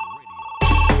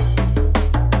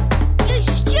 You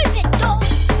stupid dog!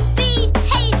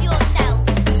 Behave yourself!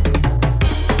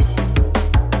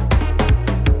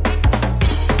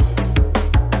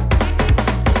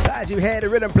 As you hear the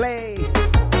rhythm play,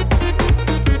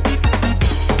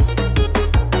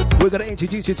 we're going to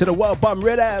introduce you to the World Bomb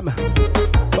Rhythm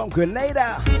from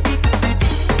Grenada.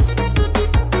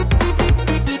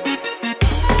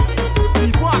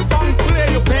 Before a song play,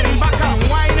 you bend back and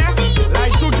whine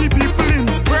like to give people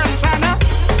impression.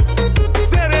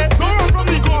 Steady, don't run from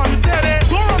the gun, steady,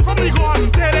 don't run from the gun,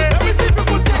 steady. Let me see if you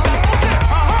could take that. Okay,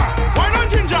 why not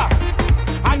ginger?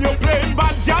 And you play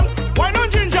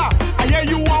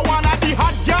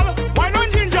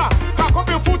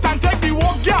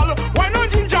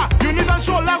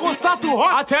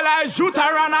hot. I tell her shoot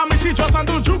around and me, she just want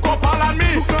to juke up all on me.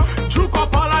 Juke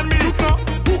up all on me.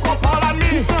 Hook up all on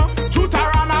me. Shoot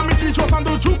around and me, she just want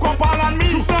to juke up all on me.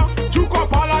 Juke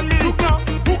up all on me.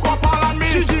 Hook up all on me.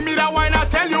 She give me that wine, I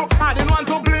tell you, I didn't want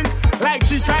to blink. Like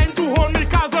she trying to hold me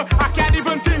cause I can't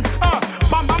even think.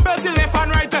 Bam bam belty left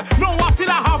and right. No, I still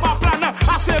have a plan.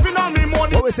 I saving on me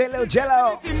money. What we say, little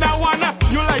Jello? In that one,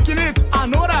 you liking it. I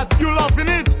know that you loving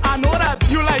it. I know that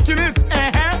you liking it.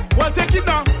 Well, take it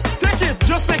down. Take it.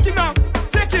 Just take it down.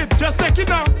 Take it. Just take it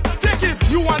down. Take it.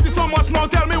 You want it so much now.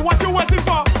 Tell me what you waiting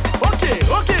for. Okay,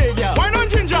 girl. Why not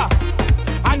ginger?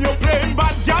 And you're playing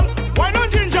bad, girl. Why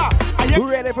not ginger? You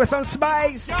ready for some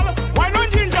spice? Girl, why not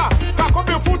ginger? Cock up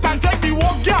your foot and take the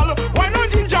walk, girl. Why not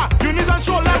ginger? You need to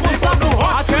show like what's about to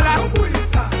hot. I tell her.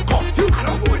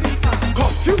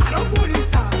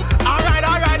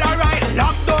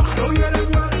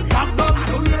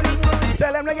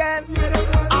 Tell them again.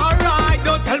 Alright,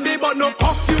 don't tell me about no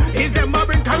curfew. Is them a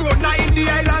bring corona in the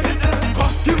island?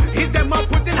 Curfew. Is them a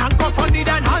putting handcuff on the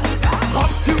dan hand?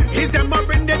 Curfew. Is them a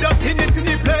bring the dirtiness in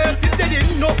the place? If they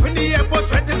didn't open the airport,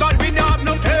 swear to God we don't have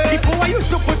no case. Before I used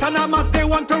to put on a mask, they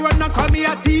want to run and call me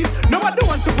a thief. Now I don't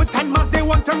want to put on mask, they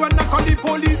want to run and call the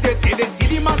police. They say they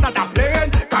see the mask that are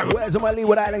playing. Where's my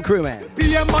Leeward Island crew, man?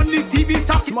 PM on the TV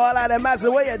stop. Small Island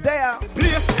Massive, where you there?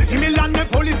 Place. In Milan, the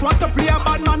police want to play a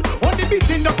bad man. Only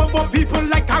beating up about people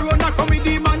like Corona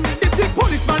comedy man. The big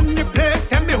policeman in the place.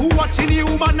 Tell me who watching the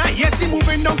woman. I hear she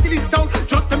moving down to the south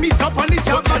just to meet up on the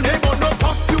job. And they want no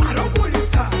curfew. I don't want this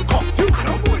curfew. I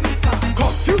don't want this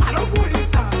curfew. I don't want this.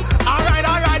 Alright.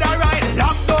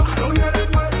 Lockdown. I don't hear them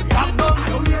words. Lockdown. I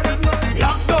don't hear them words.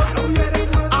 Lockdown. I don't hear them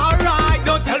words. Alright,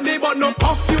 don't tell me about no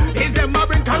curfew. Is them a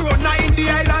bring Corona in the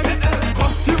island?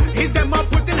 Curfew. Is them a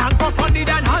putting handcuff on the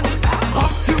dan hand?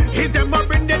 Curfew. Is them a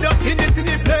bring the dirtiness in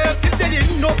the place? If they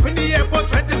didn't open the airport,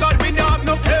 swear to God we don't have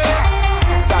no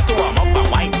place. Start to warm up and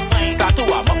wine. Start to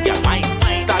warm up your mind.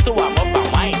 Start to warm up and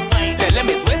wine. Tell them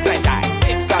it's waistline time.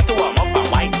 Start to warm up and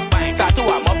wine. Start to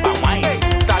warm up and wine.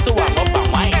 Start to warm up and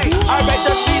wine. Alright,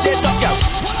 just speed it up, yo.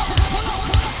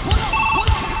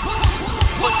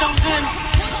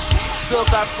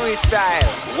 Soca freestyle,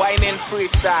 whining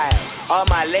freestyle. All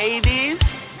my ladies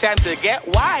tend to get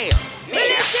wild.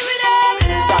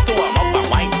 Start to warm up and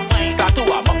wine. Start to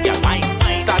warm up your mind.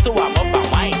 Start to warm up and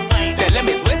wine. Tell them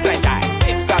it's waistline time.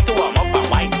 Start to warm up and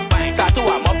wine. Start to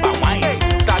warm up and wine.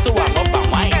 Start to warm up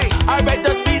and wine. Alright,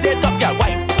 just speed it up, yeah.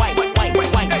 Wine.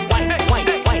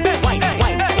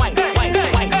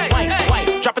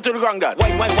 Drop it to the ground, girl.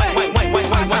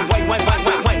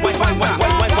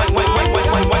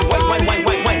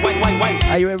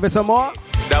 Are you in for some more?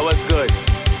 That was good.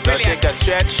 Now take a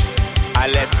stretch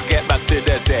and let's get back to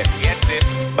the zest.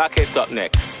 Back it up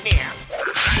next.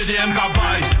 TDM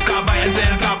Kabay, Kabay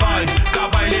Intel Kabay,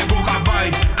 Kabay Lego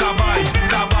Kabay, Kabay,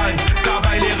 Kabay,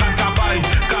 Kabay Leran Kabay,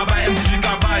 Kabay MTG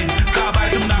Kabay, Kabay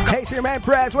Tumna Kabay. Hey, sir, man,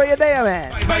 press, where you there,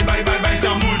 man? Bye, ça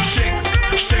moule, shake,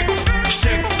 moule, shake, moule,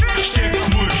 shake,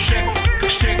 moule, shake.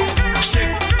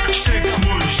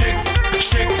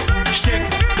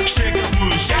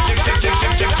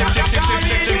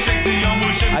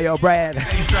 Hey, yo, Brad.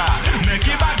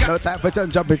 No time for to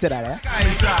jump into that, eh?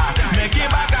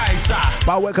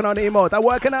 But working on the emote. I'm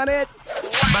working on it.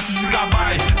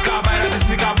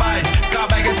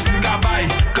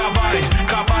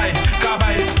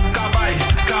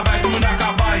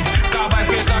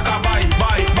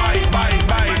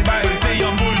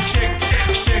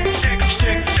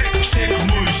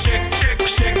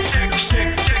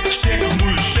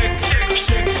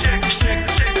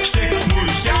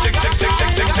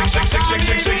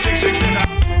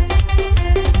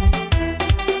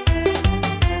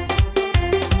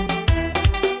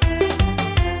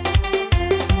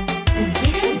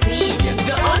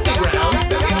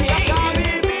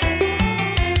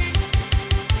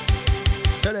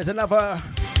 So there's another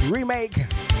remake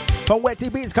from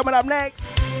Wetty Beats coming up next.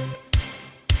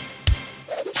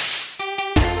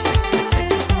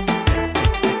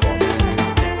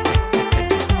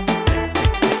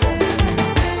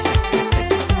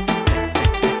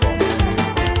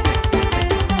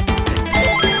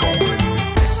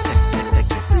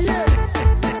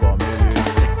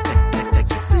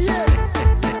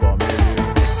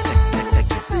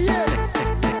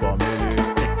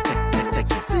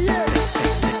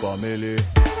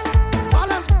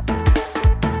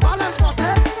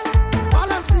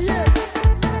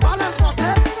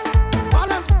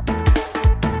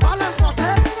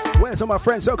 Where's all my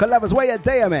friends, soca lovers? Where you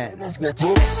there, man?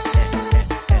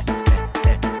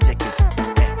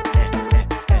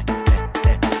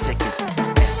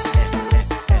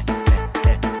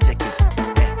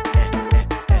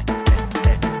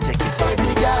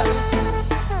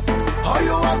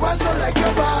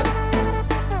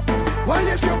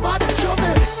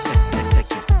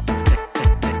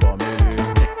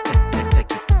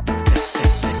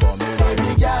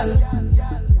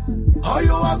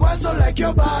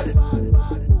 you're bad.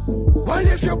 Well,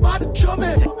 if you're bad, show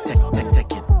me.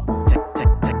 Take it.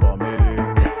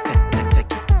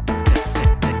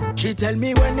 She tell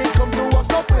me when it comes to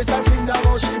walk up, waist and fling down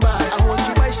how she bad. And how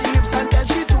she buy she hips and tell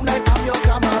she tonight I'm your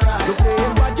camera. You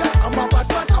playing bad girl, I'm a bad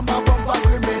man, I'm a bumper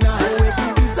criminal. Oh, if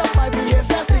he beats up my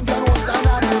behavior, think I won't stand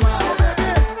on him. So baby,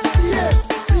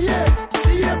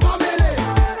 see it, Pamela.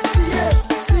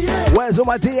 See it. Where's all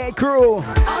my DA crew?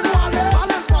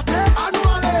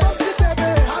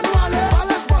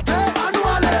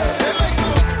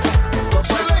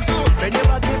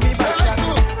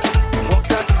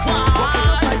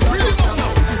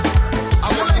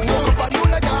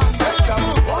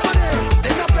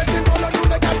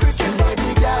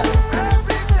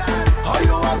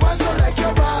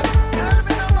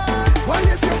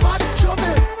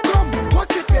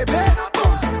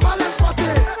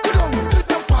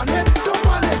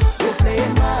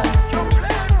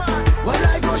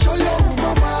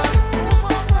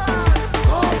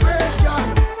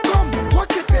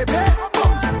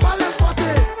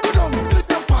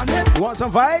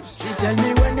 Some vibes? She tell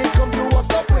me when it come to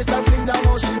walk up, waist and fling down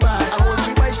how she bad. And how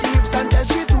she buy she hips and tell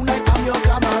she tonight I'm your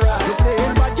camera. You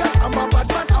playing bad girl, I'm a bad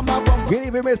man, I'm a bumper. Good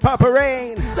evening, Miss Papa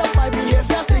Rain.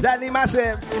 Danny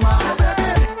Massive.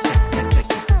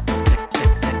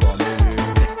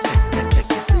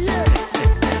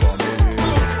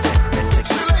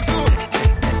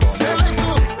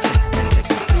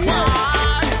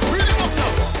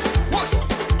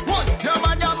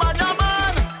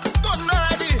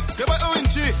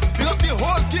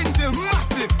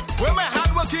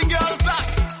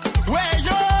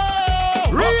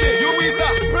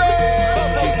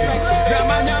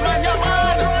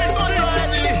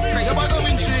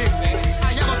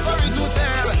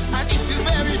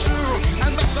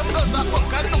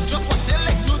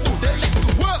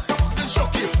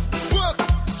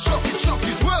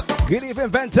 Good evening,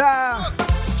 Venta.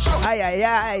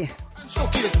 Aye.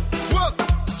 Shock it, work,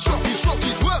 shock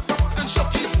it, work, and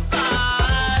shock it.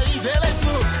 Aye, they like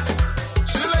to,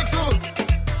 she like to,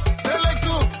 they like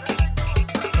to,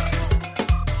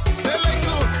 they like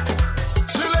to,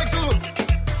 she like to,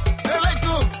 they like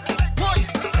to. Boy,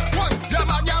 yeah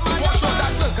man. Watch out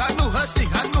that girl, I know her thing,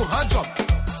 I know her job.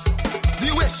 The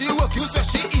way she work, you say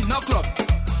she in a club.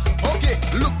 Okay,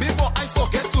 look before I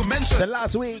forget to mention. So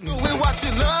last week, we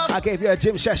watching love. I gave you a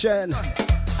gym session.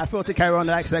 I feel to carry on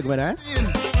the next segment, eh?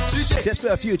 Just for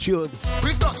a few tunes.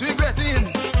 We got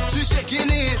regretting. She shaking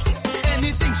it.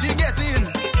 Anything she getting.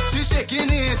 She shaking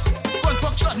it.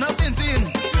 Construction, nothing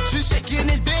thing. She shaking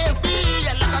it, baby.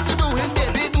 Yeah, like I do him,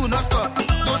 baby. Do not stop.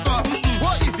 Don't stop.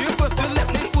 What if you first let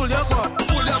me pull your cup?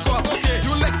 Pull your cup. Okay.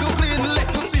 You like to clean,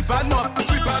 like to sweep and up.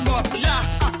 Sweep and up.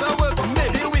 Yeah. After work,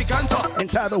 maybe we can talk.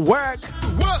 Entitled Work. To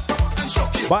work and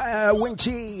shock it. By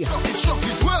Winchy. Shock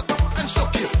it. Work and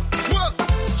shock it. Work.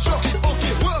 Shock it.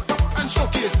 Okay. Work and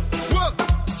shock it. Work.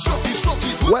 Shock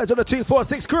it. Where's on the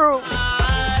 246 crew?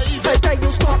 I tell you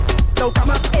squat, no come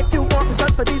up if you want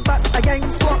results for these bats. Again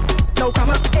squat, no come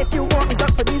up if you want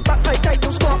results for these bats. I tell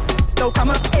you squat, no come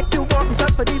up if you want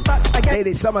results for these bats. Again.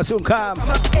 Ladies, summer soon come.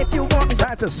 If you want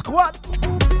time to squat.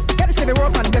 Get this skippy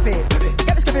rope and dip it.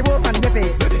 Get this skippy rope and dip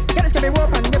it. Get this skippy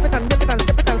rope and dip it and dip it and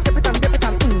skip it and skip it and dip it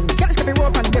and get this skippy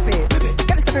rope and dip it.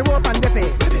 Get this skippy rope and dip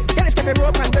it. Get this skippy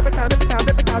rope and dip it and dip it and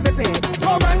dip it and dip it.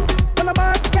 Go run on the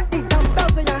mark, get these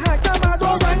dumbbells in your hand. Come on, go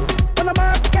run on the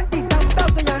mark, get these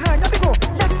dumbbells in your hand. Let me go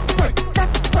left, right,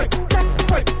 left, right,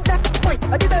 left, right, left, right.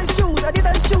 I did those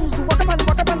shoes. Walk up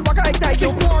like that.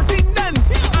 You quarantine then,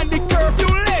 and the curfew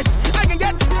list. I can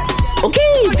get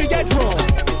okay. I can get wrong.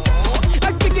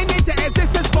 I'm speaking into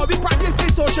existence, but we practice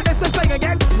this social distance. I can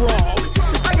get wrong.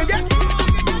 I can get.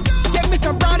 Give me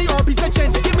some brownie or piece of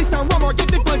change. Give me some rum or give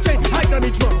me punch. I can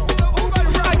be drunk.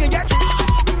 I can get.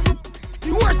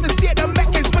 The worst mistake that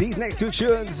make is these next two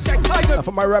tunes are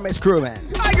for my Ramesh crew, man.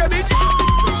 I can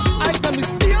be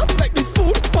steal like the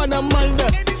food on a Malda.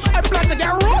 I plan to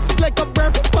get roast like a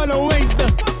bird on a waster.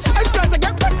 I plan to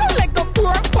get pickled like a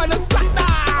poor on a Sata.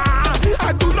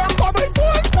 I do not call my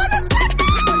food on a Sata.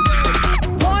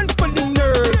 One for the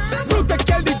nerves, fruit to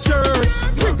kill the germs.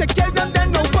 Fruit to kill them,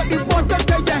 then nobody want to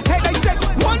tell your head. I said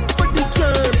one for the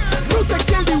germs, fruit to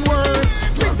kill the worms.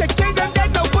 Fruit to kill them,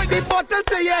 then nobody want to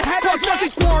tell your head. Cause what's the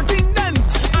quarantine then,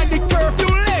 and the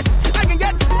curfew list. I can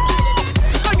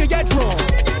get wrong.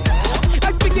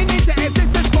 I'm speaking into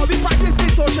existence, but we practice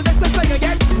this social distance. I can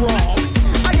get wrong.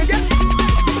 I can get.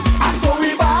 I saw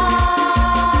we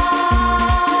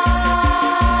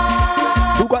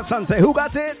Who got Sunset? Who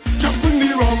got it? Just bring the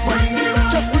rum,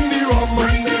 just bring the rum,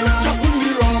 just bring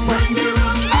the rum.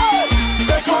 Hey,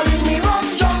 they're calling me Rum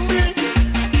Junkie,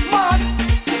 man.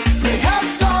 They have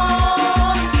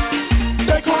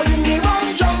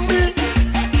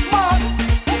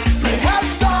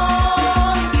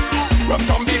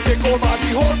take over the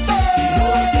whole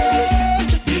stage.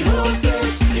 The whole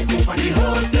stage, take over the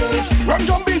whole stage. Rum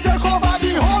Jumpy take over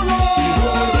the whole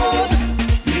road.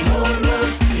 The whole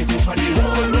road, take over the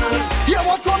whole road. Hear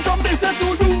what Rum Jumpy said to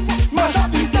do? Mash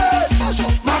up the stage,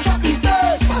 mash up the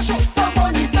stage, mash up, stop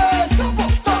on the stage,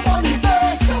 stop on the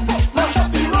stage, mash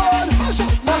up the road,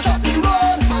 mash up the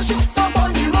road, mash up, stop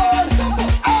on the road.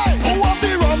 Hey, who want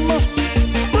the rum?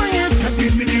 Bring it, just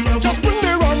give me the rum, just bring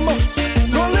the rum.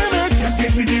 No limit, just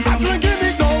give me the rum. I'm drinking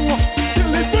it down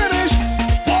till it finish.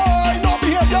 Boy, no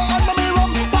behavior under me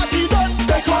rum, party done.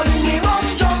 They calling me Rum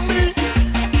Jumpy,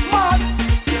 man,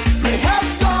 me head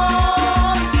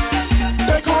gone.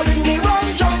 They calling me Rum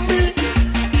Jumpy,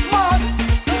 man,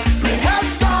 me head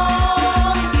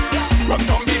gone. Rum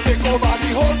Jumpy take over the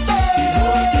whole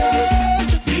stage.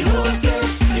 The whole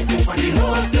stage, take over the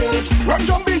whole stage. Rum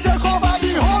Jumpy take over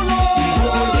the whole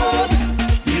road.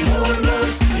 The whole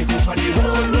road, take over the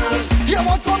whole road. Hear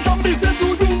what Rum Jumpy said to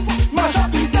do? Mash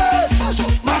up the stage,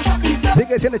 mash up the stage.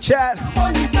 Tickets in the chat.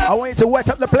 I want you to wet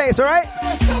up the place, all right?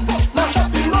 Mash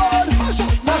up the road,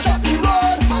 mash up the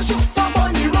road, mash up, stop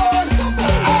on the road.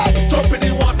 Jump in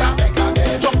the water,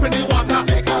 jump in the water,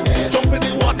 jump in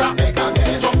the water,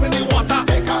 jump in the water.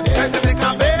 Let's take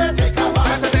a bit, let's take a bit,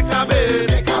 let's take a bit,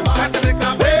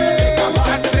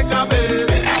 let's take a bit.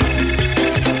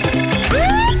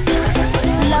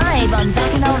 Live on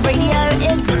Bacchanal Radio,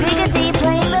 it's Digga D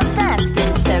playing the best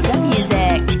in soca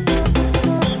music.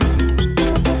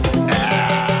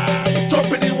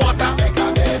 Jump in the water,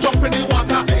 jump in the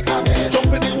water,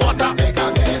 jump in the water,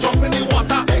 jump in the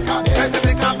water. Let's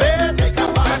take a bit, let's take a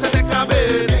bit, let's take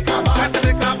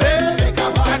a bit,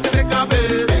 let's take a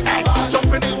bit.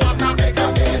 Jump in the water,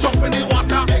 jump in the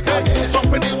water,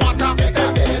 jump in the water,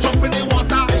 jump in the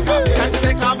water. Let's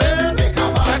take a bit,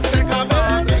 let's take a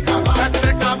bit, let's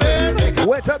take a bit.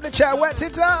 Wet up the chat, wet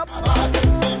it up.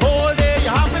 All day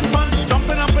you're having fun,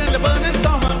 jumping up in the burning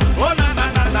sun. Oh na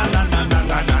na na na na na na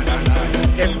na na na.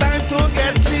 It's time to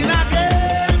get clean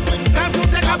again. Time to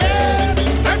take a bath.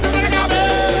 Time to take a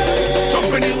bath.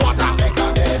 Jump in the water,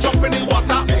 jump in the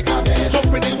water,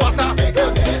 jump in the water,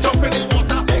 jump in the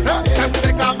water. Time to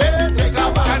take a bath, take a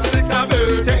bath, take a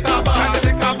bath, take a bath,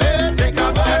 take a bath, take a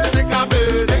bath, take a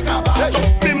bath, take a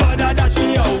bath. Me mother dash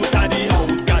me out of the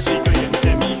house 'cause she claims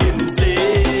say me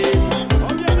insane.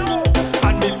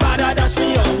 And me father dash me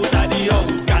out of the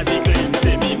house 'cause he claims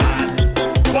say me mad.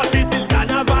 But this is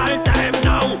carnival time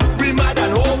now. We mad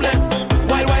and homeless,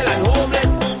 wild and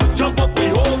homeless. Jump up we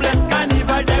homeless,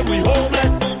 carnival time we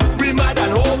homeless. We mad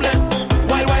and homeless,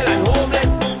 wild and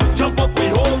homeless. Jump up we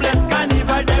homeless,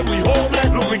 carnival time we homeless.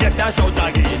 Look we get that shout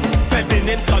again, fetting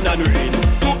in sun and rain.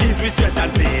 To ease we stress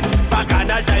and pain,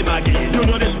 bacchanal time again. You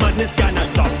know this madness cannot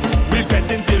stop. We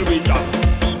fetting till we drop.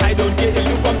 I don't care if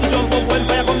you come to jump up when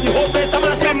fire from the whole place. I'm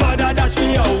a shame mother dash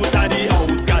me out of the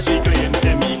house 'cause she claims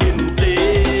say me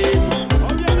insane.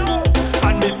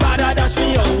 And me father dash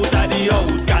me out of the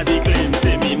house 'cause he claims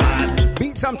say me mad.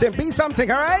 Beat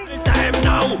something, all right? Time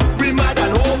now, we mad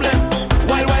and homeless,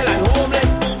 wild and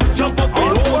homeless. Jump up we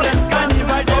homeless,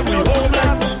 carnival time we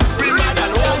homeless. We mad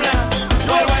and homeless,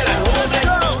 wild and homeless.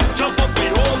 Jump up we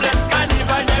homeless,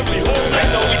 carnival time we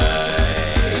homeless.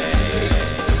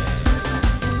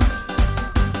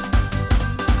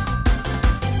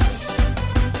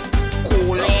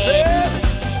 Cool it.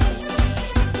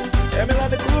 Yeah, me like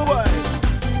the cool boy.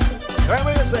 Right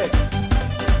what you say?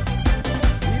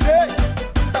 Yeah.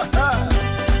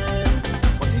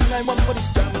 49 one for this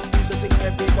jam. This a thing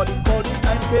everybody call it.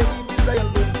 I'm ready with the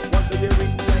alone. Once a year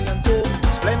in the iron toe.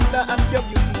 Splendor and pure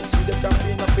beauty. See the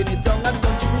champion up in the tongue and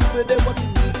country with them what you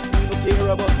need. We don't care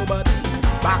about nobody.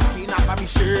 Backing up on me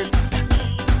shirt.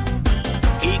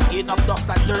 Kicking up dust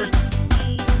and dirt.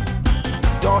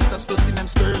 Daughters filthy them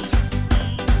skirt.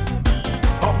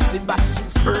 Bouncing back to some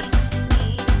skirt.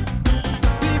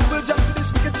 People jump to this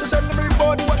wicked session.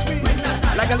 Everybody watch me.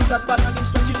 Like a lizard band and them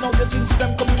stretching out the jeans.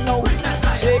 Them coming now.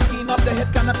 Shaking up the head,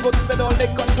 cannot go to bed, all they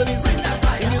concern is in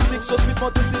music so sweet,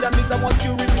 more tasty than meat, I want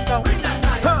you ring it now.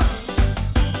 Huh.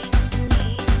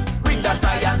 Ring that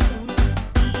iron.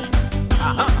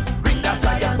 Ring that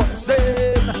iron.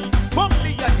 Bump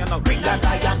the gun, you know, ring that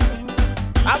iron.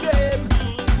 Again,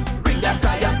 ring that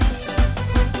iron.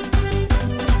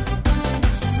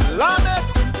 Slam it.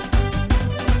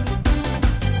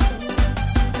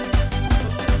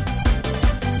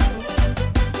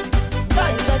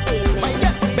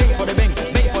 Bang for the bang,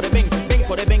 bang for the bang, bang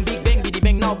for the bang, big bang, biddy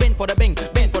bang. Now bang for the bang,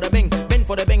 bang for the bang, bang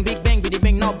for the bang, big bang, biddy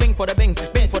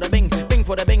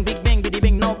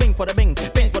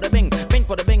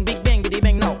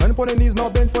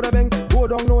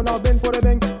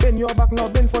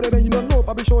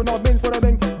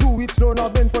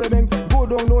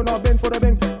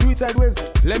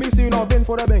Let me see you now, bend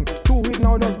for the bang. 2 hit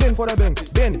now, just bend for the bang.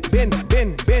 Bend.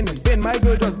 My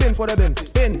girl just bend for the bang.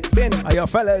 Bend. Are your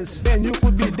fellas? Bend, you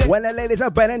could be dead. When the ladies are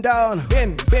bending down.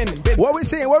 Bend. What we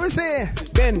saying?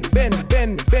 Bend.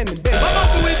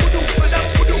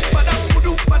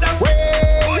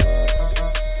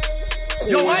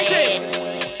 Yo, I say,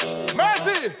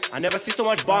 Mercy. I never see so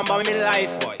much bomb in my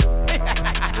life, boy.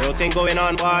 Real thing going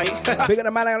on, boy. Big on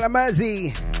the man like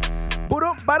Mercy.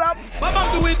 Budum, badam.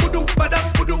 Babam do it, budum,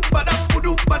 badam, budum, badam,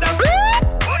 budum, badam.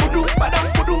 Budum, badam,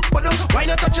 budum, badam. Why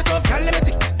not touch your toes, girl, let me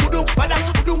see. Budum, badam,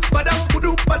 budum, badam,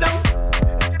 budum, badam.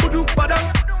 Budum, badam,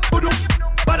 budum,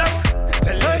 badam.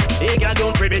 Tell her, hey girl,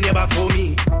 don't fret when you're back for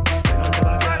me.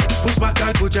 Push back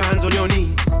and put your hands on your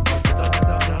knees.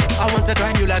 I want to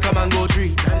climb you like a mango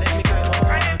tree.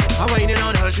 I'm whining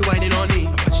on her, she whining on me.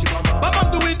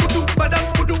 Babam do it, budum,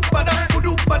 badam, budum, badam,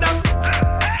 budum, badam.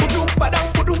 Budum,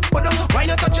 badam, budum, badam. Why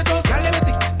not touch your toes, girl, let me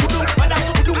see. Budum, badam,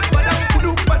 budum, badam,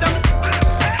 budum, badam.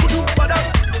 Budum, badam,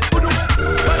 budum,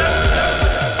 badam.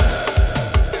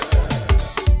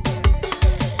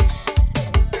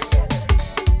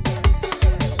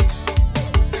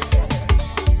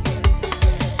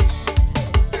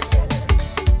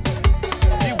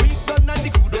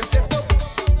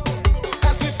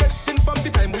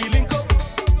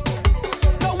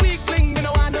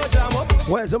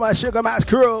 Where's my Sugar Mass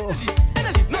crew?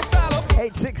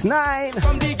 869.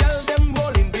 From the girl them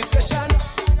rolling this session.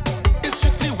 It's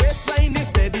strictly waistline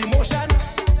instead emotion.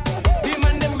 The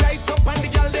man them right up and the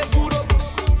girl them good up.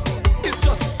 It's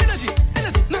just energy,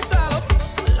 no style up.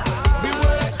 We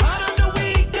work hard on the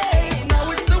weekdays,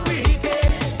 now it's the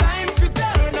weekend. Time to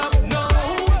turn up now.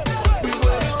 We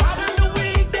work hard on the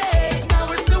weekdays,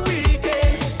 now it's the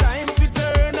weekend. Time to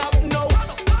turn up now.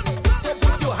 So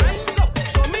put your hands up,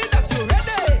 show me that you're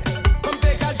ready. Come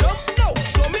take a jump now,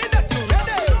 show me that you're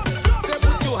ready. Say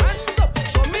put your hands up,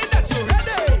 show me that you're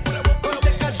ready. Come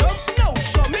take a jump now,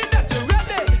 show me that you're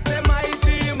ready. Say my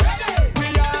team ready, we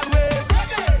always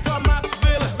ready. From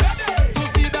Maxville ready to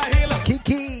see the hill.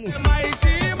 Kiki, My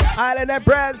team Island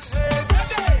Empress.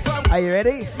 Are you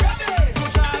ready? to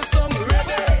Charleston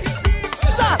ready.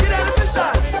 Stop. Get on the fish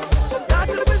dance, dance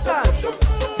to the fish dance.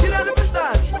 Get on the fish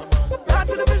dance, dance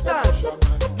to the fish dance.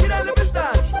 Get on the fish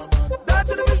dance, dance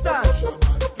to the fish dance.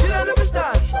 Get on the fish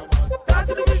dance, dance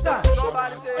to the fish dance.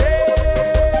 Somebody say,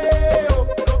 hey, yo,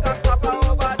 you can't stop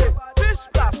our body. Fish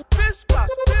splash, fish splash,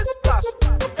 fish splash.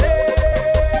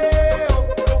 Hey, yo,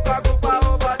 you can't go by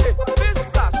our body. Fish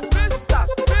splash, fish splash,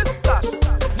 fish splash.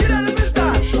 Get on the fish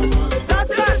dance, dance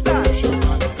to the fish dance.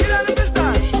 Get on the fish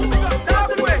dance, dance to the fish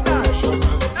dance.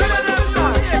 Get on the fish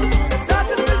dance, dance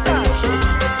to the fish dance.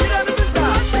 Get on the fish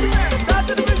dance, dance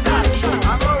to the fish dance.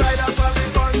 I'm a rider from the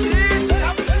country,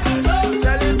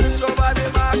 selling fish over the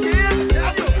market.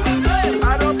 I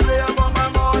don't play about my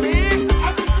money.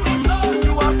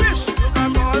 You a fish, you can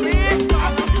call me.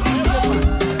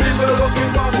 People looking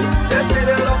for me, they say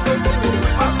they love to see me.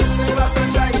 My fish never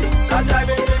sunshine, that's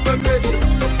driving people crazy.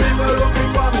 People looking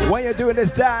for me. When you're doing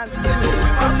this dance,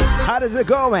 how does it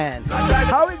go, man?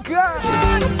 How it go?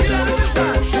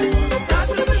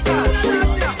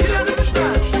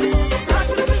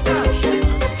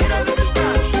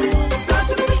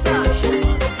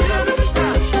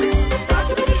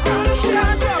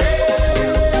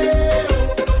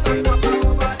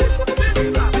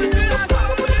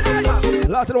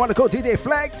 Lot of the one to call DJ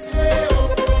Flex. I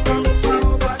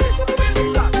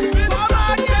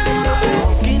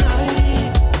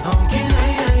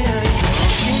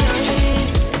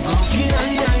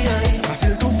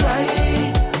feel too fly,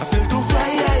 I feel too fly,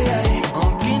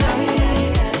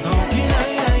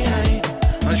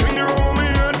 I drink the rum, me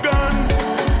head gone.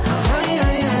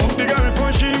 Up the girl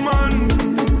before she man.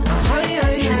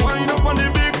 She wind up on the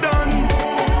big done.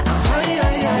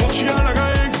 But she had like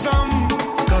a exam.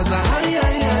 Cause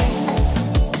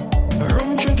rum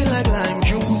drinking like lime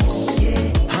juice.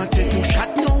 I take no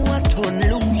shot, no one turn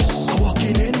loose. I walk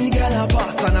in any girl I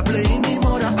pass and I play in the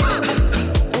mother.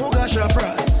 Oh gosh, I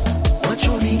frost. Watch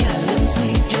on the yellow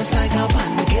sweet just like a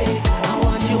pancake. I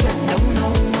want you bend down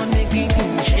now and make me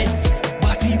think shit.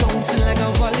 Body bouncing like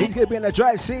a volley. He's gonna be in the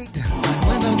drive seat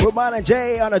with Man and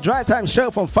Jay on a drive time show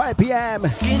from 5 p.m.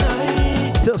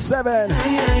 till 7.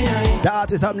 The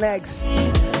artist up next.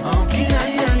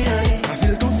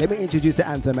 Let me introduce the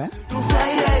anthem, man. DJ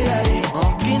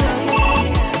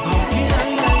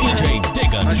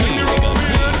Digga.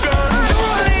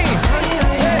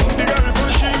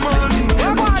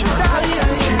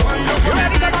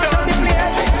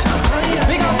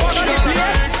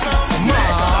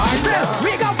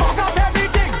 We gon' fuck up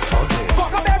everything.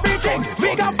 Fuck up everything.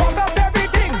 We gon' fuck up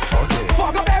everything.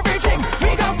 Fuck up everything.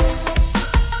 We gon'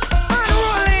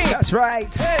 That's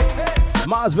right.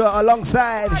 Marsville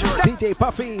alongside DJ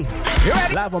Puffy.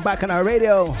 Live on Back on our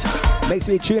radio. Make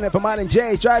sure you tune in for Mine and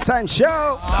Jay's Drive Time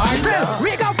Show.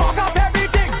 We gon' fuck up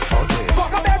everything.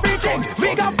 Fuck up everything.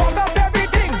 We gon' fuck up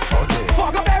everything.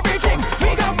 Fuck up everything.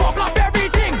 We gon' fuck up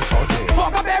everything.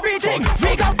 Fuck up everything.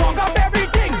 We gon' fuck up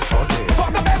everything.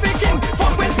 Fuck up everything.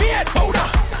 Fuck with beard. Powder.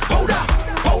 Powder.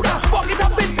 Powder. Fuck it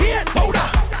up with beard. Powder.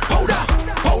 Powder.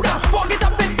 Powder. Fuck it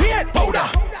up with beard. Powder.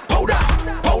 Powder.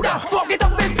 Powder. Fuck it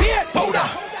up with beard. Powder.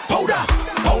 Powder.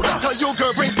 Powder. Tell you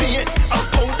girl bring beard. A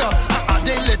powder. Add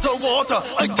a little water.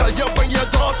 I tell you bring your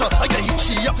daughter. I can heat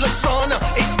she up like sauna.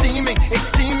 It's steaming. It's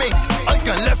steaming. I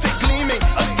can left it gleaming.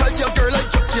 I tell you girl I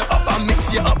chuck you up. I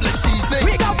mix you up like seasoning.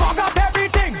 We gon' fuck up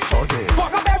everything.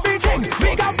 Fuck up everything.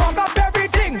 We gon' fuck up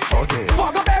everything.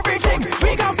 Fuck up everything.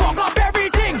 We gon' fuck up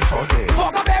everything.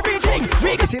 Fuck up everything.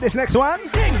 We You see this next one?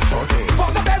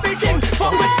 fuck up everything.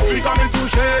 Fuck with. We coming to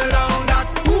shell down that.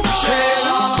 Shell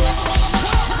down.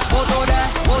 Moto there.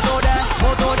 Moto there.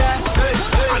 Moto there.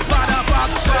 And Bada Fox.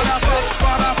 Bada Fox.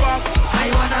 Bada Fox. I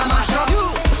wanna mash up.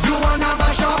 You wanna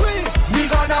mash up. We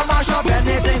gonna mash up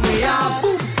anything we have.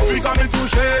 We coming to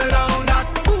shell down that.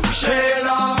 Shell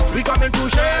down. We coming to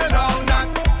shell down that.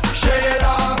 Shell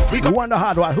down. Who want the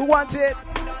hard one? Who wants it?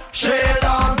 Shell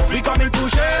down. We coming to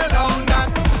shell down that.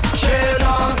 Shell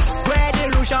down. Where the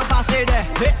Lucian pass it there.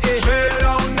 Shell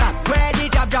down that. Where the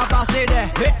Jab Jab pass it there.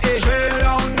 Shell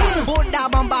down that. Put that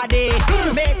bomba day.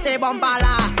 Make the bomba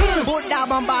la. Put that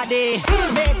bomba day.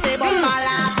 Make the bomba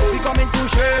la. We coming to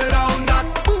shell down that.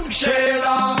 Shell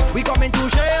down. We coming to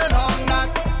shell down that.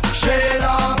 Shell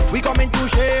down. We coming to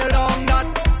shell down that.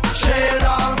 Shell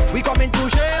down. We coming to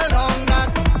shell down that.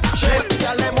 Shell down.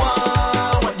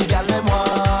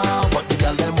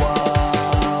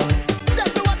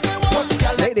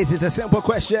 Ladies, it's a simple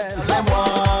question.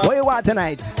 What you want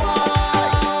tonight?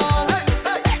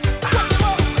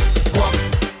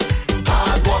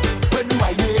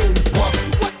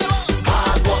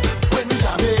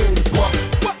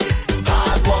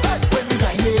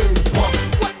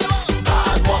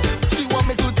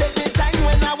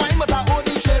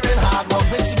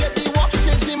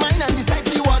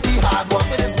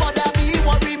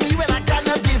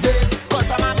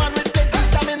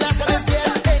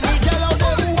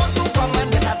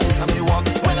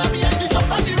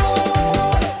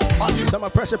 Summer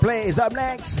Pressure Play is up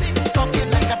next.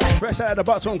 Fresh out of the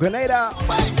box from Grenada.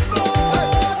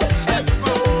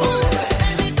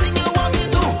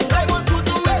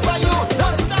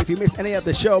 If you missed any of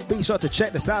the show, be sure to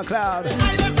check the SoundCloud.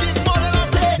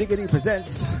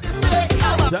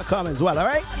 DiggityPresents.com as well,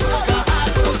 alright?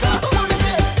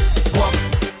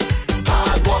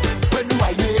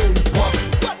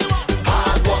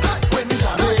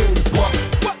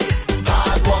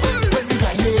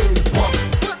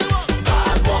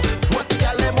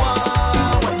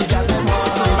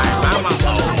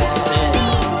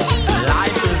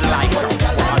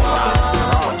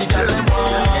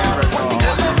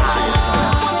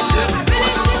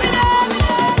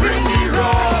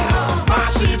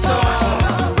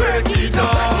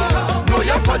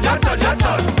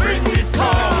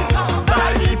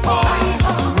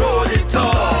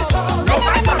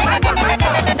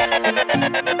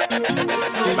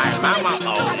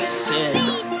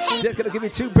 Just gonna give you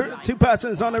two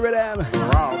persons on the rhythm.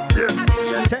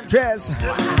 Temptress,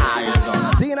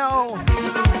 Dino.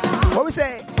 What we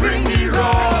say? Bring the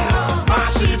raw,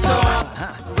 mash it up,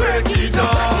 break it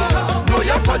up. No,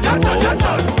 your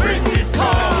turn. Bring this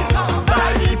house,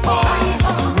 buy the pump,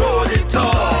 roll it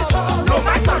up. No,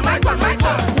 my turn.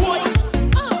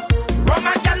 Rum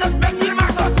and gallows make the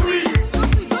mass so sweet.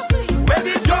 When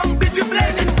the drum beat, we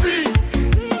play it see.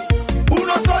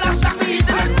 Uno sola shack me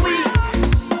eating it quick.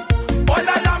 All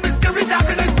alarm is carried up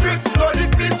in the street. No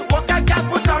defeat, walk a gap,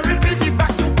 put a real busy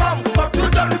back to come. Fuck you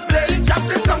done, we play it, chop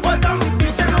this and go down.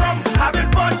 Eating rum, having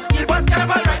fun, it was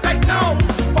carnival right now.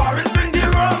 Forest bring the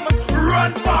rum,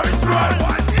 run, Forest run.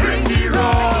 Bring the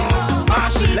rum,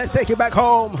 mash it. Let's take it back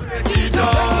home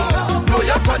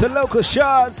to local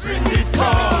shots. Bring this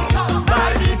house,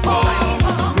 buy the pump,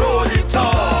 roll it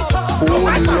up. Oh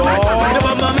Lord, the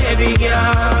mama maybe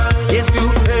girl. Yes you,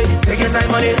 hey, take your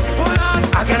time on it.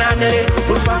 I can handle it.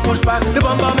 Push back. The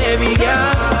mama maybe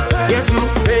girl. Yes you,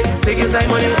 hey, take your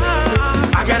time on it.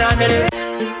 I can handle it.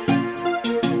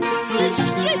 You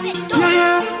stupid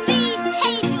dog.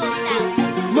 Behave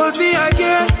yourself. Mercy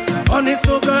again. On this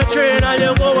sugar train, and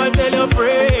you go and tell your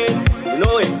friend. You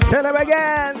know it. Tell him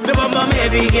again. The mama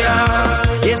maybe girl.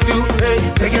 Yes you, hey,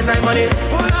 take your time on it.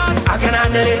 I can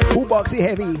handle it. Who boxy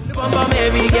heavy? The mama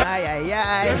maybe girl. Aye.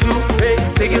 Yes you, hey,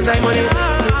 take your time on it.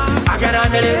 I can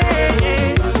handle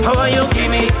it. How are you give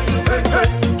me?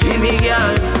 Give me,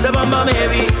 girl, the bamba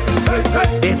heavy.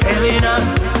 It's heavy now.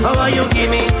 How are you give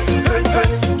me?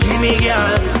 Give me,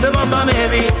 girl, the bamba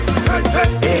heavy.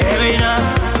 It's heavy now.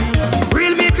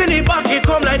 Real meat in the pocket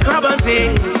come like crab and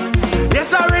ting.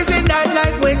 Yes, I reason that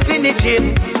like weights in the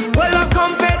gym. Well, I'm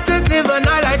competitive and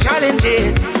I like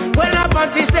challenges. Well, I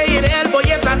panty stay in elbow,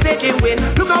 yes, I'm taking win.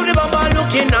 Look how the bamba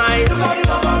looking nice.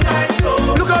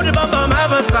 Look how the bamba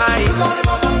have a size.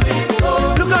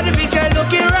 Look how the picture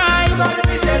looking right.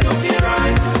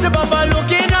 The bamba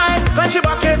looking nice. When she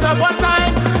back it up one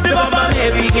time. The bamba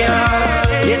heavy, girl.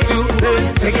 Yes, you,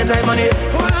 take your time on it.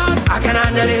 I can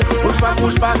handle it.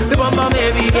 Push back, the bamba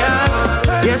heavy,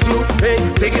 girl. Yes, you,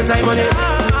 take your time on it.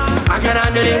 I can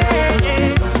handle it.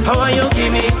 How are you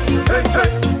give me?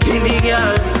 Give me,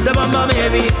 girl, the bamba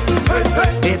heavy.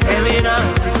 It's heavy now.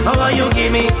 How are you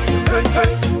give me?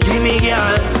 Give me,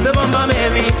 girl, the bamba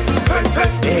heavy.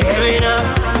 It's heavy now.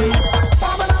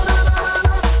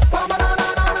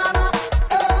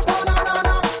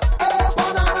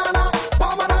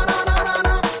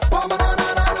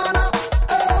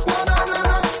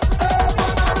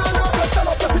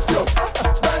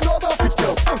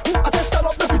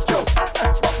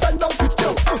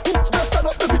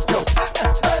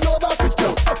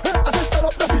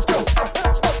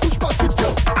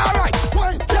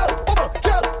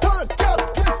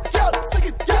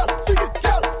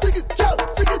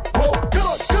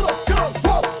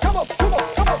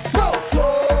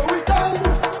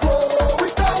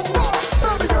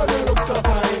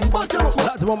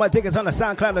 My tickets on the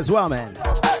SoundCloud as well, man.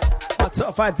 My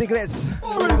top 5 tickets.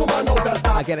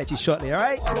 I'll get at you shortly,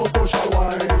 alright?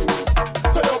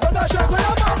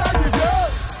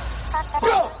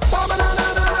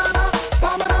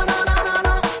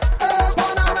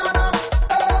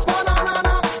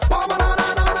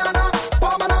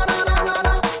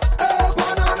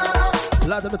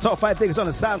 Lots of the top 5 tickets on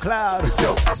the SoundCloud.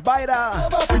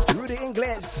 Spider, Rudy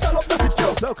English,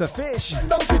 Soca Fish,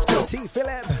 T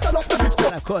Philip,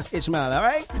 and of course Ishmael,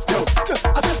 alright?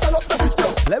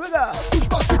 Let me go.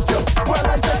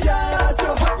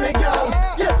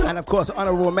 And of course,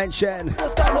 honorable mention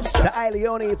to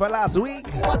Ileone for last week.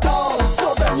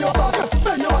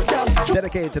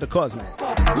 Dedicated to the cause, man.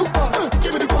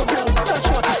 Give me the pose, girl.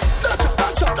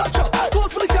 That shot.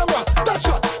 Pose for the camera. That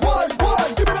shot. One.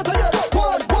 Give me that again.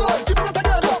 One. Give me that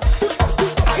again.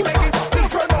 I make it.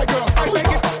 Please, friend, my girl. I make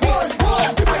it. One.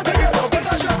 Give me that again.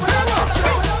 That shot.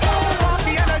 Who got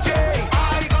the energy?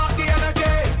 I got the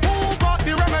energy. Who got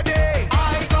the remedy?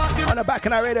 I got the On the Back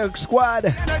in our radio squad.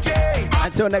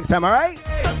 Until next time, alright?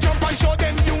 jump and show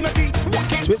them unity.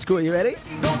 Switch crew, you ready?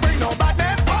 Don't bring no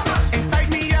badness inside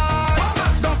me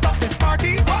yard. Don't stop this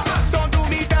party. Don't do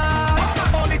me down.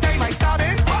 Only time I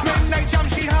started when I jam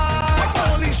she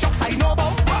hard. Only shots I know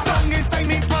about. Tongue inside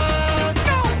me pants.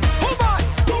 Hold on,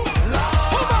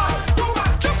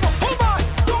 jump up, hold on,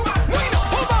 wind up,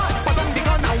 hold on. But don't dig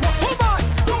on now. Hold on,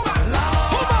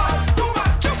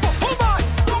 jump up, hold on,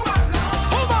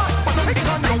 but don't dig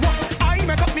on now. I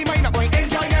make up me mind. I'm going to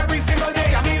enjoy every single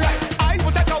day of me life. I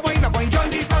would take away. I'm going to join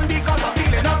the fun because I'm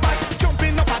feeling alright.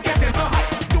 Jumping up and getting so high.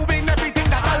 Doing everything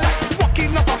that I like.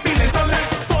 Walking up and feeling so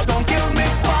nice. So don't kill me,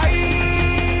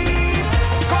 vibe.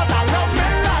 Cause I love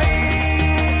my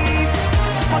life.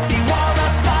 But the wall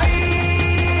aside.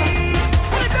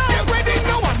 Get ready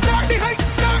now and start the hype.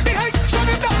 Show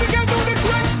them that we can do this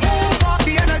right. Who got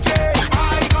the energy?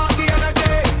 I got the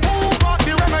energy. Who got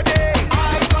the remedy?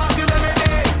 I got the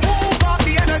remedy. Who got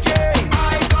the energy?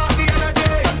 I got the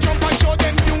energy. Jump and show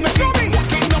them unity.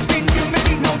 Walking up in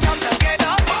unity. No jam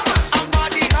together. I'm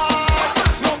body hard.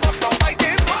 No fuss, no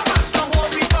fighting. No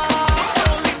worry about.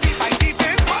 Only teeth by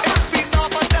teething. It's peace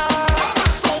of a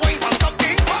dog. So wait for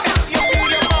something. You feel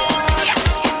your heart.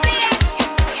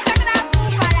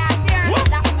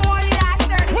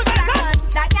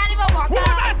 That can't even walk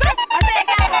out. I say I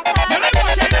can't walk out. You ain't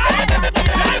walking out.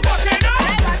 You ain't walking out.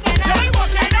 You ain't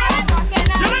walking out.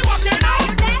 You ain't walking out.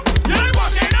 You ain't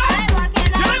walking out.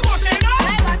 You ain't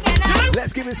walking out.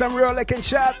 Let's give it some real licking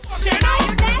shots. Who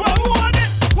on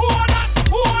this? Who on that?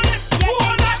 Who on this? Who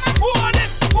on that? Who on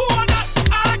this? Who on that?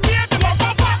 I can't give a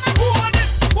fuck. Who on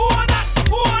this? Who on that?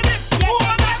 Who on this? Who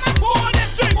on that? Who on this?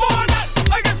 Strings who on that?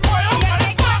 I get spoiled on the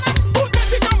spot. Who does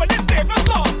she come with this day for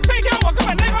so? Say you walk up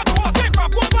and lay out the wall, say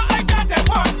crap over, I can't take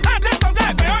part. I take some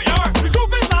time for your yard. The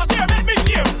truth is last year made me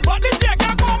shame. But this year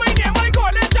can't call my name. I call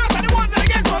it just and the ones that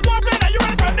against one more play that you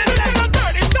run from this day. Listen on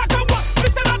dirty, suck up what?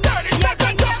 Listen on dirty, suck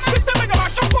up what? Listen make a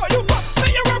match up for you fuck. Say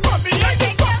you run from me, I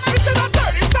can fuck. Listen on dirty.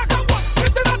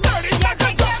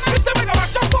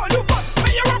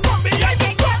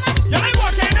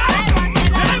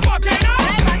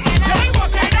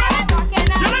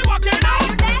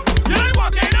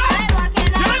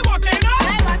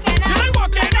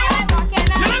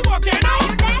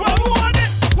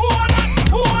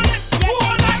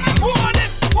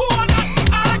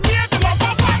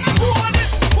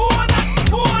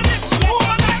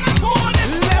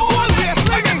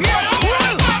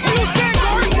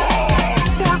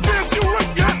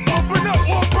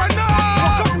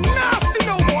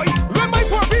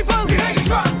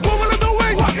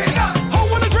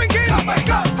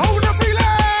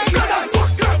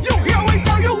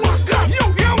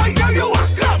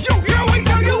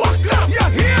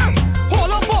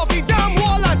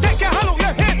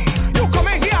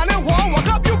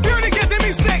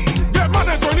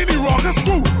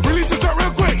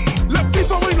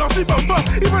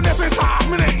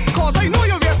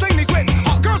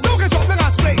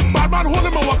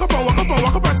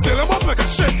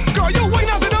 shit. Girl, you wind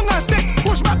up the dung and stick.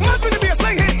 Push back, mad with the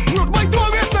baseline hit. Root right to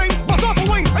a waistline. Bust off a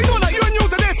wing. I know that you're new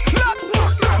to this. Look,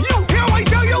 you hear what I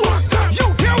tell you? You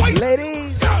hear what?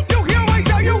 Ladies. You hear what I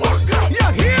tell you? You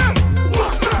hear?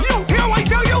 You hear what I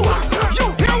tell you? You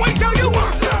hear what I tell you?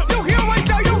 You hear what I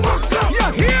tell you? You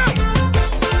hear?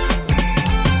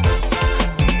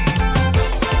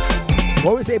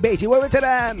 What we say, Beatty? What we tell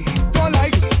them? Don't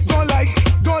like, don't like,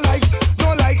 don't like,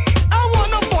 don't like. I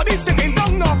want nobody sitting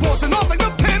down now, posting off like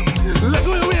the pimp. Like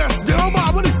the waist, they don't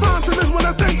bother with the fancy, this what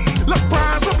I think. Look,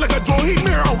 prance up like a Joe Heat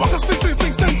mirror. Walk a stick.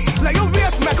 Like your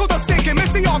waist, make out a stink. And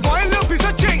missing your boy, little piece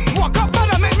of chink. Walk up,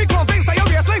 and make me convince that your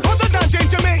waist like hotter than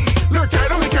ginger mints. Look, carry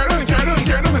on,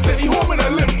 and send you home in a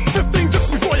lip. 15 jokes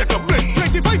before you can blink.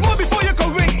 25 more before you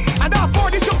can ring. And that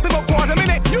 40 jokes in a quarter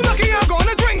minute. You lucky I'm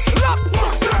gonna drinks. Look,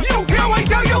 you hear what I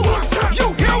tell you?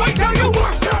 You hear what I tell you?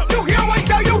 You hear what I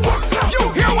tell you? You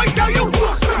hear what I tell you?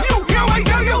 You hear what I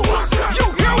tell you? You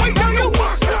hear what I tell you?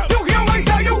 You hear what I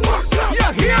tell you? You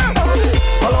hear?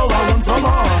 Hello, I want some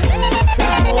on.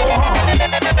 It's more on.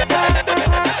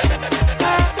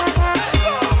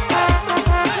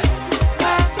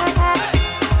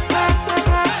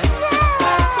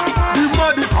 The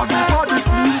maddest and the baddest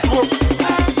link up.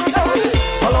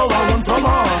 Hello, I want some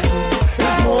on.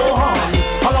 It's more on.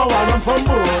 Hello, I want some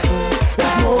boat.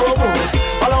 It's more boats.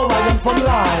 Hello, I want some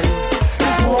lies.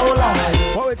 It's more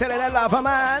lies. What we telling that lover,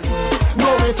 man? No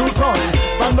way to turn.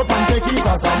 Stand up and take it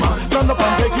as a man. Stand up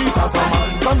and take it as a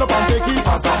man. Stand up and take it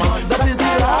as a man. That is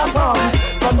the last song.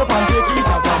 Stand up and take it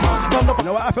as a man. Stand up. You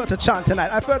know what? I felt a chant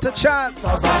tonight. I felt a chant.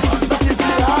 As a man. That is the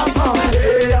last song.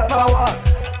 Hey, ya power.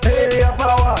 Hey, ya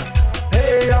power.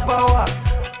 Hey, ya power.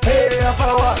 Hey, ya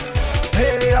power.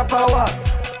 Hey, ya power.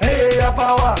 Hey, ya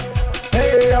power.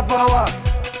 Hey, ya power.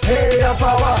 Hey, ya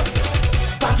power.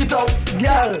 Back it up,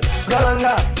 girl.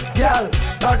 Galanga, girl.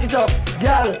 Back it up,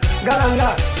 girl. Galanga,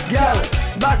 girl.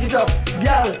 Back it up,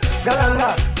 girl. Galanga,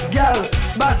 girl.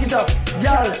 Back it up,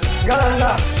 girl.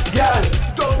 Galanga, girl.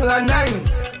 2009,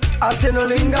 I say no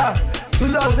linger.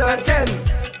 2010,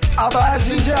 I buy a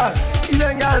ginger.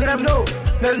 Even girl them know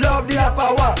they love the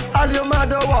power. All your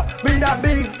mother bring that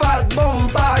big fat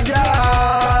bumper,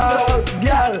 girl.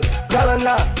 Girl,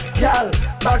 galanga, girl.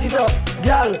 Back it up,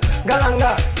 girl.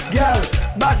 Galanga, girl.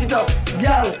 Back it up,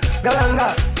 girl.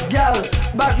 Galanga, girl.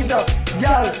 Back it up,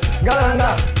 girl. Galanga,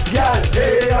 girl.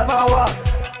 Hey, ya power.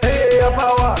 Hey, ya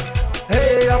power.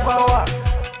 Hey, ya power.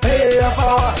 Hey, ya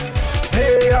power.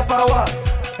 Hey, ya power.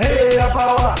 Hey, ya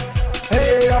power.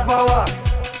 Hey, ya power.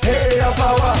 Hey, ya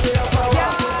power.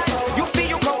 You feel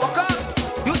you can walk up,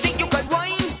 you think you can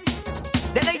whine,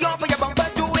 then I yop your bumper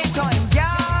do it time,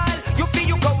 girl. You feel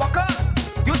you can walk up,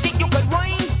 you think you can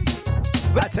whine.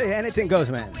 I tell you, anything goes,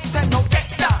 man. No take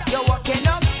that, you're walking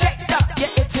up, take that,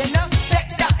 you're itching up,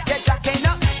 take that, you're jacking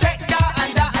up, take that,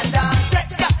 and that,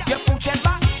 take that, you're pushing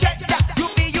back, take that, you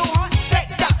feel you hot,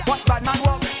 take that, what bad man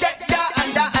walk, take that,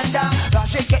 and that.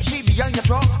 Rush it, get she behind your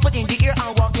truck, put in the ear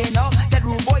and walking up. That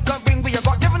rude boy can bring where you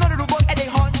got, never know the rude boy, it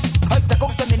ain't hot. Hype the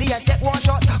coat to me and take one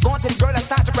shot, go on to the girl and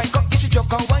start to crank up, get your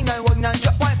joke on wine and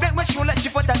drop one break when she will let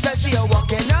you put that tell she you're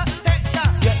walking up, take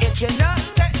that, you're itching up,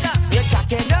 take that, you're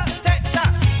jacking up, take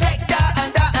that,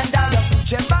 and that, you're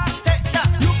pushing back, take that,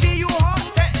 you feel you hot,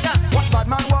 take that, what bad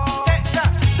man walk, take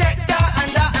that,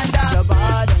 and that. You're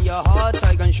bad and you're hot,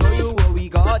 I can show you what we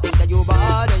got. Think that you're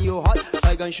bad and you're hot,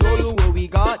 I can show you what we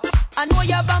got. I know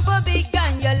your bumper big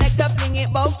and you like to fling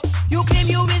it bout. You claim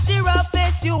you is the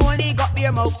roughest, you only got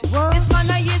beer mouth. This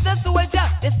man I is a soldier,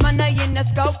 this man I in a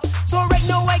scout. So right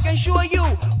now I can show you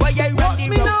why I run the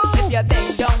road. If you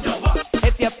bend down, you walk.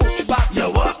 If you push back, you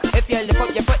walk. If you lift up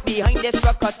your foot behind this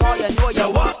record, all you know you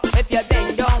walk. If you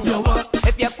bend down, you walk.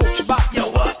 If you push back, you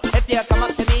walk. If you come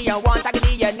up to me and want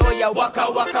agony, you know you walk. That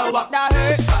hurt, that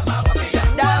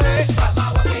hurt,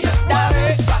 that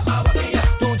hurt.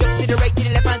 Two just to the right, to the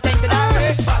left and center. That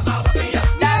hurt,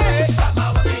 that hurt,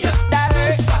 that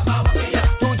hurt.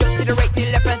 Two just to the right, to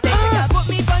the left and center. Put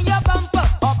me on your bumper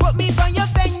or put me on your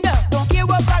fender. Don't care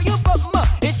what car you put me.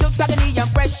 It took agony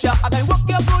and pressure. I can walk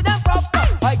you good and proper.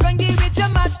 I can give it your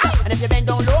master. And if you bend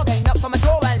down low, hang up from a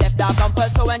toe and left that bumper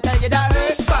so and tell you that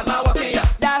hurt. Bad man walking ya.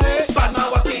 That hurt. Bad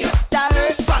man walking ya. That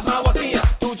hurt. Bad man walking ya.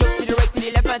 Two just to the right, to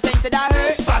the left and center. That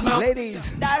hurt. Bad man.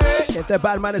 Ladies, that hurt. if the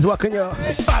bad man is walking you,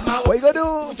 what you gonna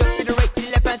do? Just to the right, to the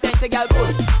left and center, girl. Pull.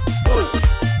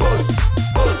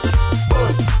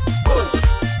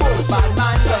 Bad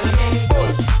man running.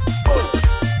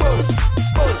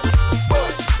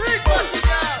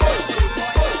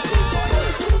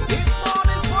 This one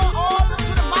is for all to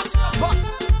the magnum, but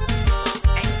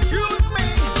excuse me.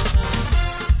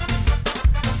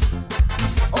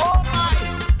 Oh my,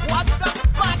 what's that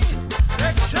body?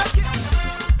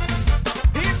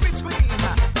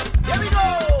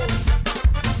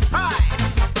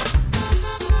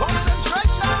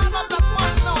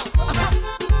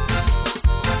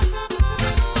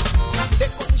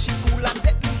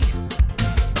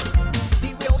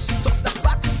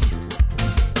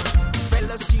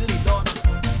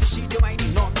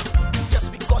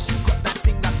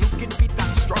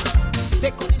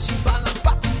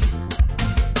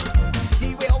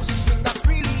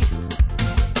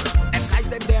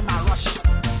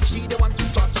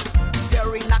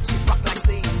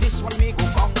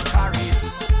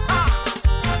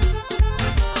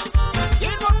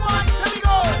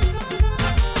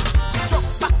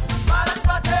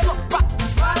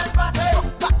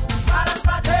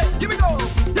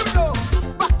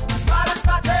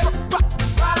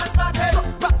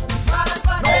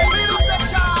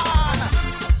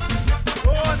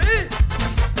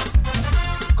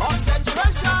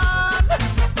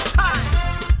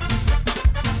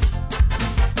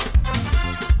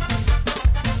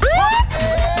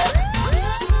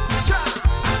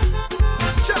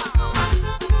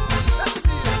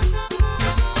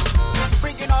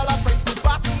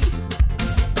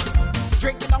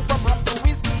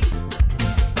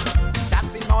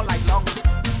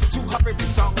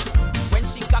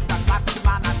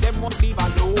 won't leave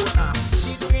alone.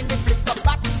 She doing the flip up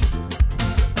back,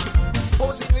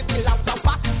 posing with the loud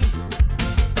capacity.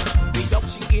 Big up,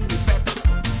 she in the vet.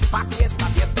 Party is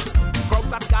not yet.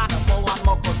 Crowds at garden for one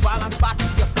more, cause while I'm back,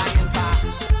 just I enter.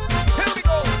 Here we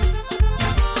go.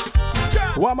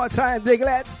 One more time,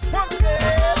 Diglets. Once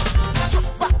again.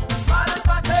 Stroke back, balance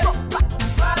party. Stroke back,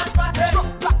 balance party.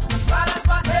 Stroke back, balance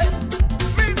party.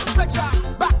 Middle section,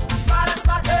 back, balance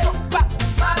party. Stroke back,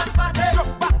 balance party.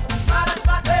 Stroke back, balance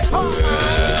party.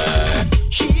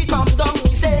 She come down,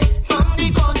 we say, from the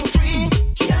country.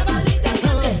 She have a little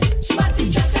body, she body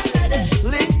just and ready.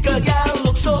 Little girl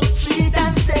look so sweet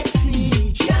and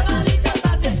sexy. She have a little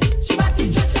body, she body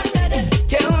just and ready.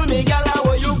 Tell me, girl,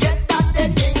 where you get that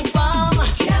thing from?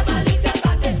 She have a little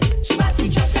body, she body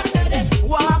just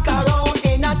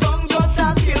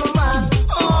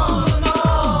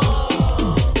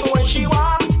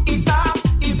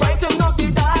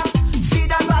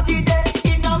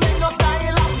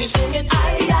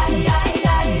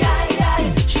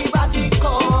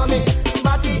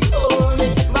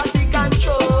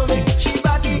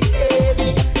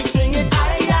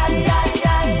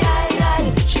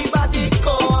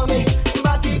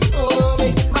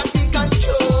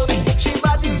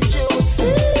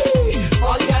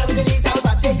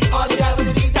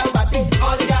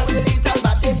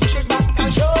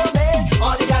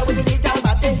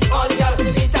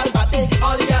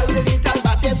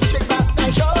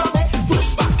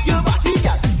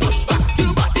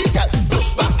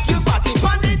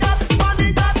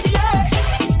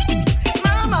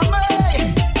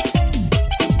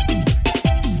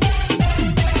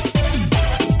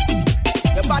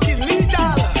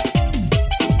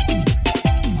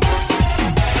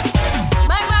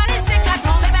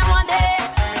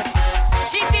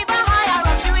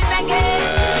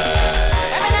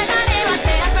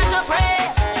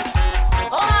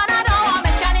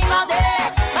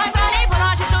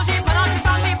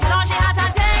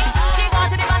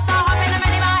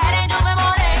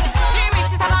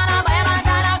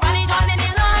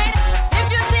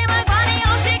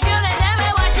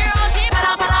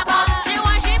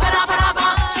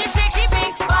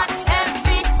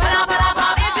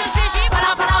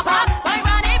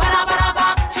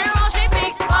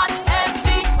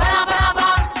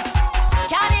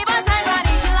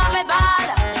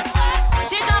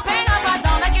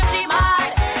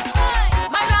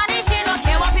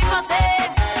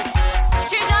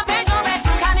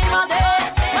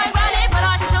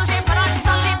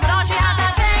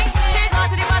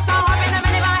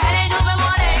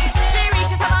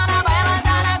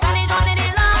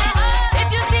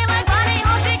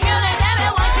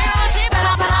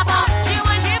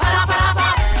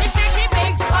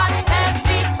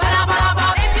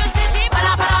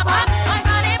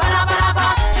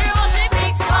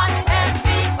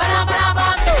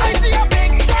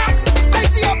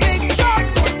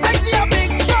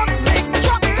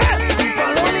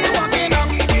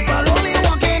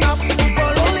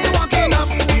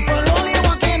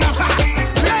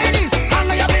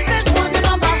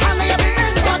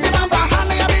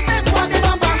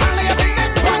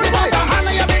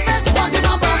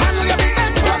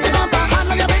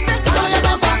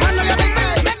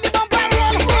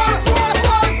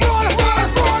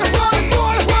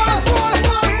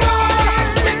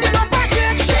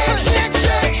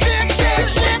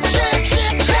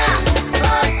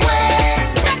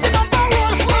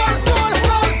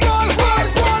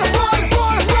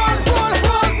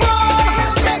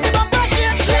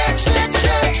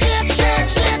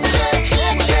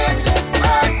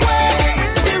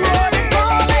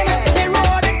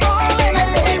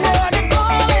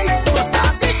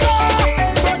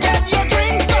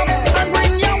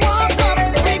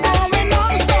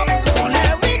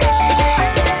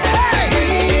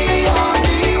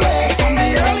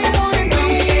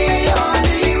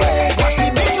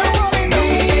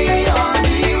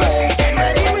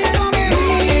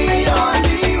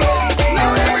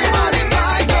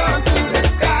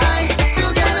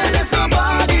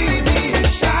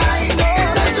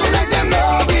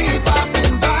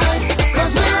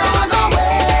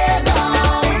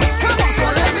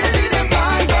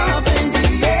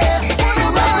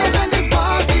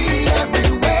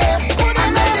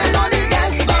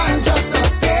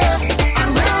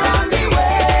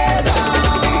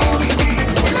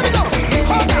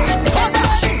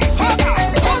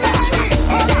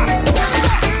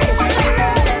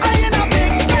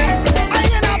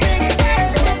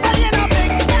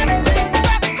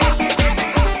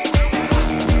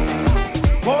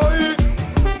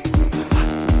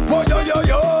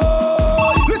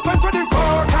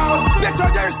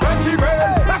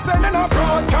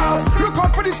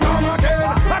be strong again.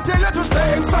 I tell you to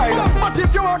stay inside, but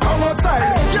if you want to come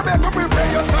outside, you better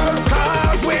prepare yourself.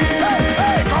 Cause we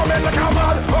come in like a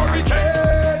mad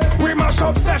hurricane. We mash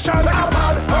up session, a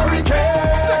mad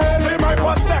hurricane. 60 miles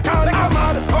per second, a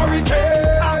mad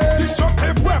hurricane.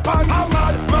 Destructive weapon, a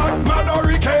mad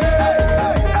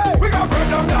hurricane. We got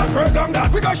burn them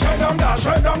that. We got shred them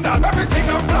that. Everything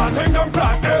them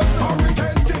flat, yes.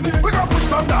 Hurricane skinny. We got push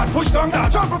them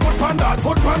that. Jump a foot on that. Oh,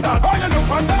 you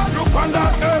look on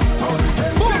that, yes.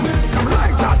 Hurricane skinny. Come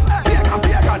lighters,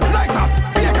 pagan, lighters.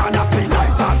 Pagan, I see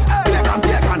lighters. Pagan,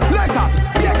 lighters.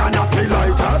 Pagan, I see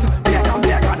lighters. Pagan,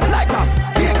 lighters.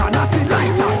 Pagan, I see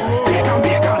lighters. Pagan.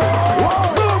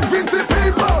 Boom, Vincy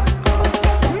people.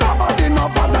 Nobody know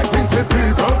bad like Vincy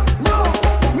people.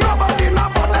 Nobody know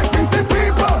bad like Vincy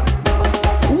people.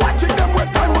 Watching them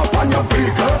with time up on your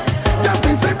vehicle. Them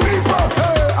Vincy people.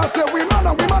 I say we mad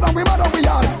and we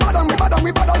all.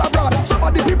 We bad all abroad. Some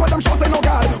of the people them shouting no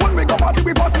God. When we go party,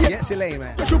 we party. Yes, Elaine,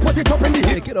 man. You should put it up in the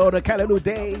heat. Take it all the Callaloo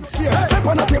days. Yeah, step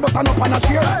on a table, stand up on a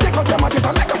chair. Take out your matches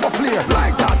and let them go flare.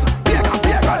 Lighters, pagan,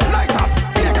 lighters.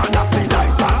 Pagan, I see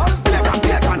lighters.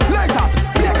 Pagan, lighters.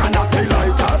 Pagan, I see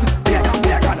lighters.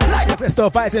 Pagan, lighters. Festo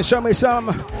Fights and show me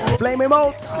some flame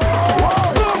emotes.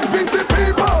 Boom, Vincy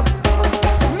people.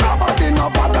 Nobody know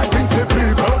bad like Vincy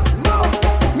people.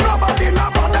 Nobody know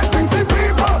bad like Vincy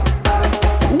people.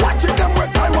 Watching them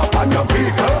with time up on your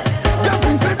vehicle. The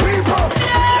Vincy people.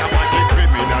 You're party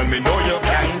criminal, me know you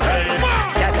can tell.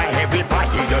 Scatter every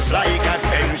party just like a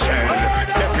pension.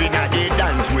 Stepping at the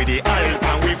dance with the help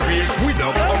and we face. We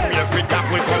don't come here for that,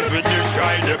 we come to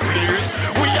destroy the place.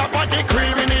 We are party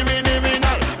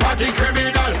criminal. Party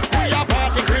criminal. We are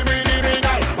party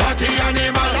criminal. Party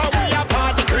animal. We are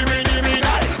party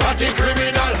criminal. Party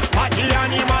criminal. Party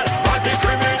animal. Party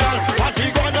criminal. Party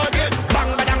gonna get bang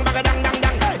badang bagadang dang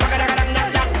dang. Bagadang dang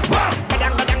dang dang. Bang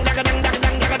badang badang dang dang dang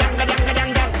dang dang dang dang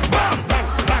dang dang. Bang bang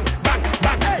bang bang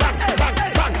bang bang bang bang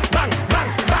bang bang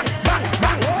bang bang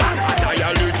bang bang.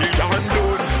 Dial it and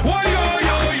down. Whoa yo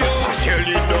yo yo. Shell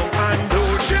it down and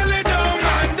down. Shell it down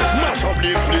and down. Mash up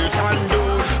the place and down.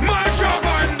 Mash up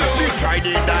and down. This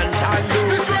Friday dance and down.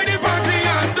 This Friday party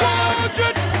and down.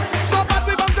 So bad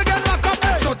we bound to get locked up.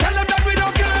 So tell them that we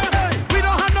don't care. We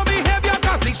don't have no behavior.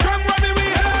 Catholic strong running we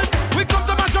head. We come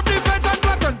to mash up the fence and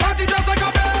flatten party just like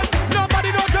a bed. Nobody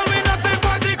don't tell me nothing.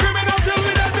 Party criminal till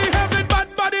we dead. Behaving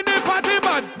bad in the party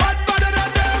bad. Bad badder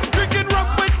than them. Drinking rum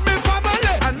with me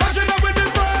family and mashing up with me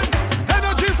friend.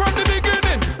 Energy from the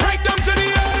beginning right down to the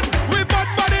end. We bad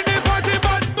in the party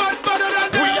bad badder than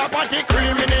them. We are party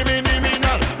criminal.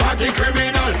 Party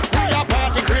criminal. We are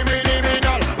party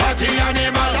criminal. Party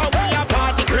animal. We are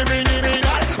party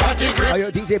criminal. Party criminal. Oh, yo,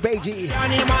 DJ Beiji.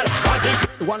 Animal. Party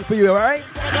One for you, alright?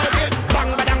 bang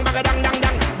badang bagadang dang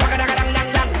dang. Bagadang dang dang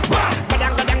dang. Bang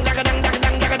badang badang dang dang dang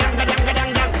dang dang dang dang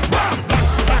dang dang. Bang bang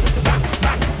bang bang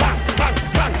bang bang bang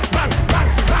bang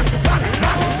bang bang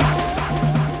bang.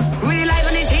 Really live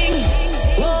on the thing.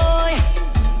 Boy.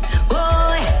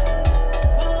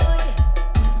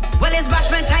 Well, it's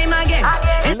bashment time again.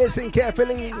 Listen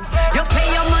carefully. You pay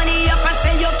your money up and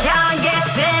say you can't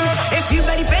get in. If you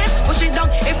ready fast, push it down.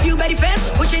 If you ready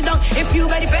fast, push it down. If you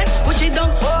ready fast, push it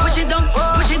down. Push it down.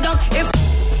 Push it down. If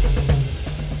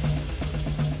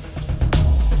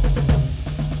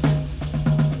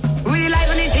really live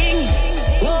on the thing.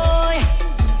 Boy.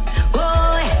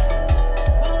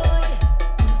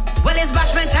 Well, it's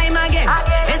bashment time again.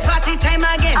 It's party time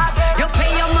again. You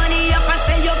pay your money up and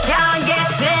say you can't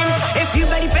get in. If you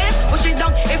ready fast, push it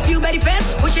down. If you ready fast,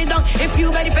 push it down. If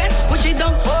you ready fast, push it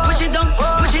down. Push it down.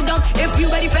 Push it down. If you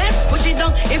ready fast, push it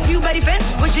down. If you ready fast,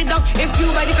 push it down. If you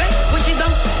ready fast, push it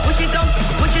down. Push it down.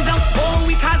 Push it down. Oh,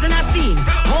 we causing a scene.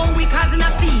 Oh, we causing a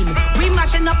scene. We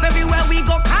mashing up everywhere we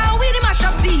go. Car we the mash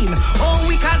up team. Oh,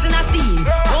 we causing a scene.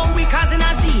 Oh, we causing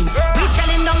a scene. We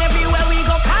shelling down everywhere we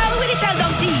go. Car we the shell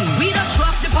down team. We just throw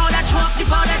up the powder, throw up the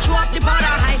powder, throw up the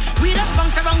powder high. We just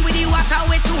bounce around with the water,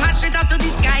 with two hands straight out to the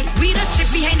sky. We just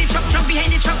chip behind the truck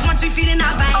behind the truck once we feeling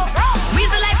our vibe. We's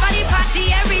the life of the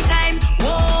party every time.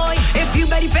 Whoa, if you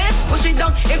ready fast, push it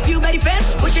down. If you ready fast,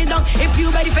 push it down. If you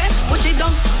ready fast, push it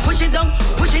down. Push it down,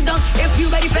 push it down. If you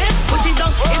ready fast, push it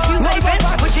down. If you ready fast,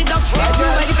 push it down. If you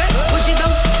ready fast, push it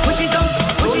down. Push it down,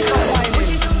 push it down.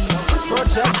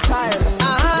 Projectile.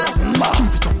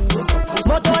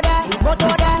 Motor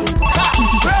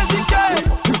Crazy guy.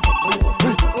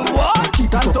 What?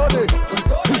 Cantone.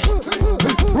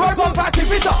 Roll bumper,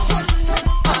 keep it up.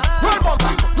 Roll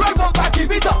bumper,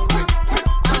 keep it up.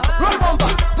 Roll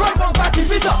bumper,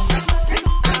 keep it up.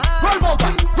 Roll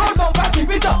bumper, keep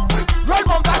it up. Roll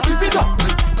bumper, keep it up.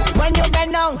 When you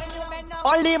bend down,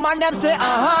 all All the man them say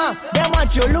They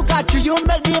want you look at you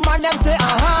make the man them say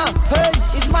Hey,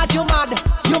 it's mad you madder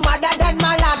than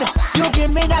my lad. You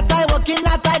give me that I working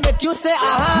that I make you say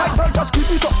My girl just keep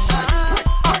it up.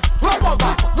 Roll on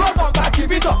back,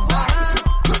 keep it up.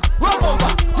 Roll on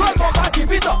back, keep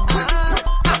it up.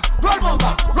 Roll on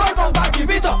back,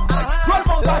 keep it up. Roll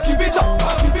on back, keep it up.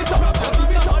 Keep it up.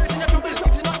 Always in a trouble. If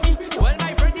it's not me, well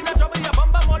my friend in a trouble. Yeah,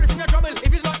 bum bum. Always in a trouble.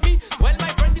 If it's not me, well my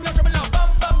friend in a trouble. Now bum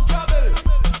bum trouble.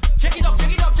 Shake it up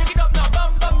now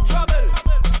bum bum trouble.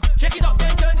 Shake it up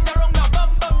then turn it around now bum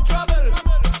bum trouble.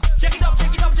 Shake it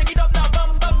up now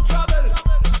bum bum trouble.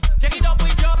 Shake it up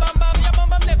with your bum bum. Your bum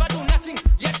bum never do nothing.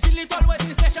 Yet still it always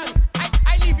in session.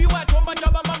 I leave you at home but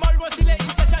your bum bum always still in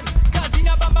session. Cause in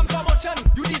a bum bum promotion,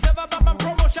 you deserve a bum bum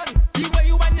promotion. The way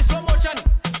you want this promotion.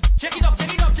 Shake it up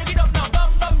now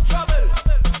bum bum trouble.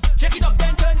 Shake it up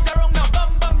then turn it around now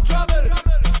bum bum trouble.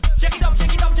 Shake it up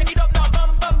now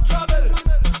bum bum trouble.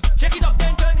 Shake it up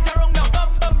then turn it around now bum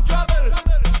bum trouble.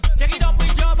 Shake it up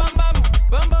with your bum bum.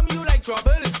 Bum bum you like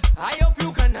trouble. I hope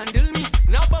you can handle me.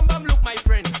 Now bum bum look my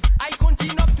friend. I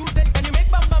continue up to 10. Can you make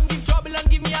bum bum give trouble and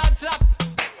give me a hard slap?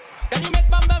 Can you make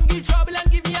bum bum give trouble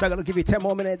and give me a So I'm gonna give you 10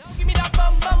 more minutes. Give me that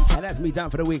bum bum. And that's me done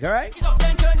for the week, alright? Shake it up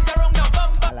then turn it around now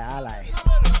bum bum. Alright.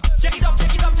 Shake it up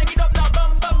now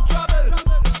bum bum trouble.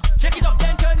 Shake it up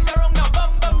then turn it around now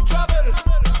bum bum trouble.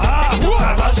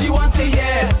 Cause all she want to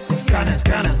hear is cannons.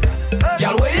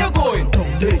 Girl, where you going?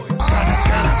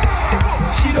 Cannons.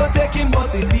 She don't take him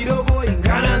bus if he don't go in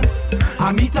cannons.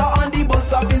 I meet her on the bus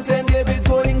stop in St. David's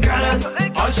going cannons.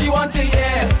 All she want to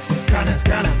hear is cannons.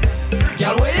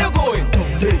 Girl, where you going?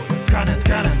 Cannons.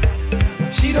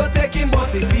 She don't take him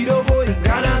bus if he don't go in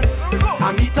cannons.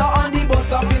 I meet her on the bus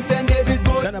stop in St. David's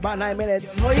going. Send about 9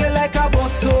 minutes. Know you like a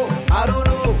bus, so I don't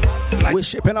know. Like we're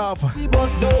shipping off. The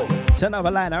bus door. Send off a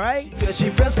line, alright? She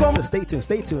friends come. So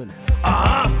stay tuned.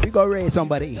 We go raid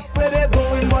somebody. Where they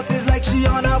going, but it's like she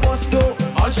on a bus too.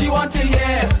 All she want to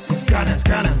hear is cannons.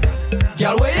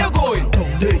 Girl, where you going?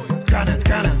 Cannons.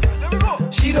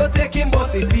 She don't take him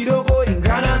bus if he don't go in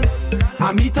cannons.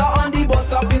 I meet her on the bus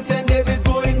stop in St. David's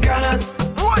going cannons.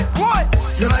 What?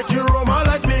 You like your room, I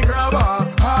like me grabber,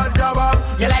 hard grabber.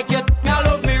 You like your I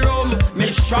love me room,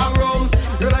 me strong room.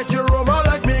 You like your room, I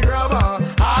like me grabber,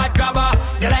 hard grabber.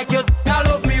 You like your I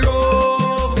love me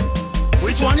room.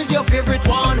 Which one is your favorite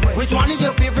one? Which one is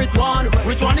your favorite one?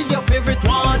 Which one is your favorite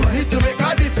one? Need to make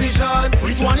a decision.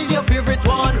 Which one is your favorite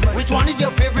one? Which one is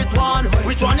your favorite one?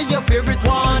 Which one is your favorite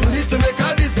one? Need to make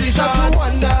a decision. Start to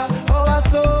wonder how I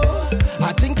saw.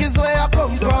 I think it's where I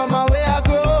come from and where I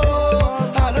go.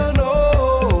 I don't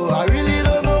know. I really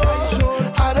don't know.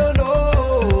 I don't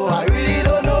know. I really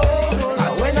don't know.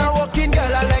 And when I walk in, girl,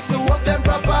 I like to walk them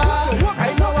proper.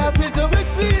 Right now I feel to make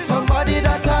peace. Somebody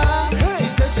that she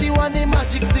says she want a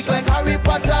magic stick like Harry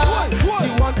Potter. She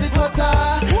want it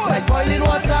hotter, like boiling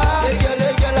water. Hey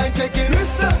girl, I'm taking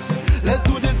risks. Let's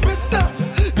do this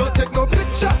business. Don't take no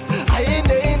picture. I ain't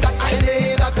laying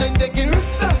that. I'm taking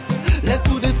risks. Let's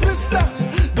do this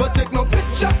business. Don't take no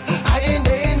picture. I ain't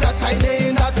laying that.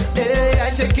 Hey,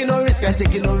 I'm taking no risk. I'm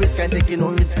taking no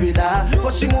risk with her.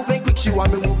 Cause she moving quick. She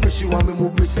want me move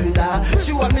brisk with her.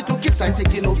 She want me to kiss. I'm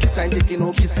taking no kiss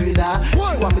with her.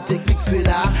 She want me take pics with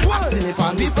her. Asking if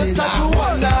I'm missing her. People start to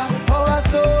wonder how I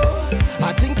saw.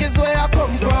 I think it's where I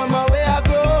come from and where I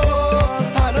go.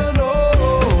 I don't know.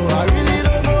 I really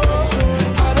don't know.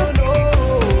 I don't know.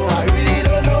 I really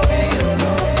don't know.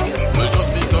 Well,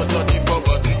 just because of the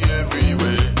poverty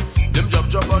everywhere, them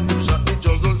job and them shot, they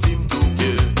just don't seem to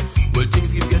care. Well,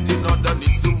 things keep getting hard and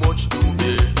it's too much to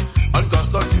bear. And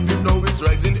cost of living now is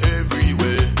rising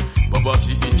everywhere.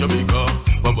 Poverty in Jamaica,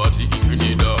 poverty in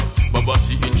Grenada,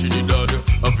 poverty in Trinidad,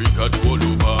 Africa, the all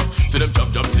over. See them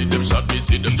job, see them shot, me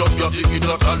see them just get it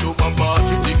out all over. March,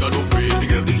 you think I don't afraid. They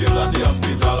give the jail and the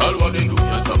hospital. All what they do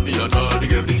can't stop me at all. They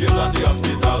give the jail and the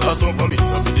hospital. I saw from the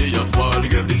day I small.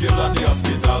 They give the jail and the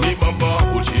hospital. Me mama,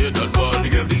 hold she head and ball. They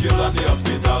give the jail and the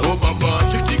hospital. Oh mama,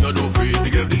 you think I don't afraid.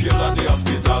 They give the jail and the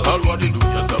hospital. All what they do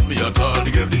can't stop me at all.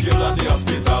 They give the jail and the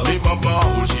hospital. Me mama,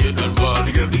 hold she head and ball.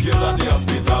 They give the jail and the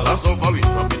hospital. I saw from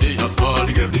the day I small.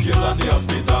 They give the jail and the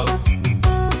hospital.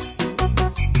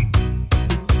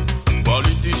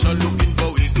 Politicians looking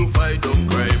for ways to fight down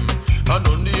crime, and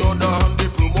on the other hand they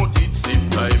promote it same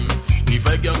time. If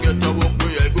I can get a walk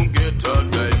where I go get a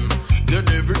time, then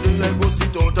every day I go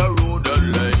sit out a road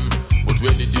and lime. But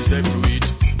when it is time to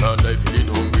eat, and I feeling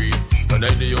hungry, and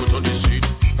I day out on the street,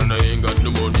 and I ain't got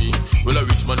no money, well a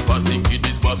rich man pass thinking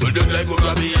this pass, well then I go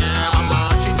grab it. I'm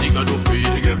a shit thing I don't feel.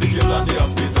 They give the jail and the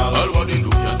hospital. All what they do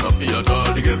can't stop me at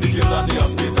all. They give the jail and the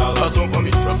hospital. I suffer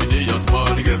it from the day I small.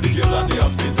 They give the jail and the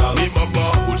hospital. Me mama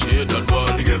hold she head and ball.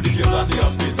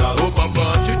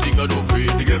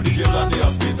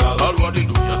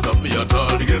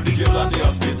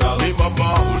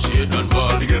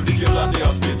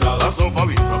 suffer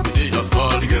we from the day you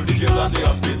small. They give the jail and the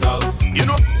hospital. You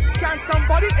know. Can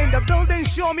somebody in the building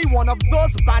show me one of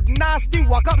those bad nasty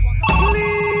walk-ups?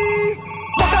 Please!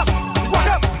 Walk up! Walk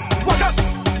up! Walk up!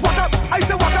 Walk up! I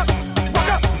say walk up! Walk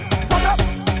up! Walk up!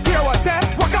 Hear what there?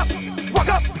 Walk up! Walk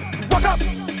up! Walk up!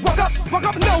 Walk up! Walk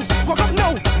up! No! Walk up! No!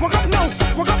 Walk up! No!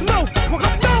 Walk up! No! Walk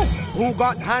up! No! Who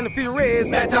got hand feel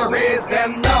raised? Better raise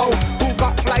them now. Who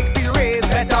got flight feel raised?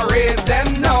 Better raise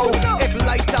them now. If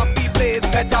light up be blaze,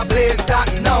 better blaze that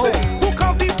now. Who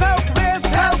can't be belt raised?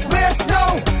 Belt raised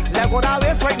now. Let go that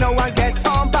waist right now and get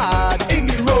on bad. In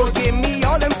the road, give me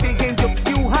all them stinking jokes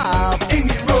you have. In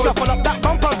the road, shuffle up that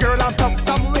bumper, girl, and tuck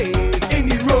some ways. In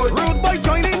the road, rude boy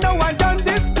joining now and done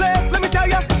this place. Let me tell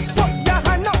ya, put your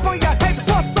hand up on your head,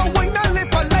 toss a wine and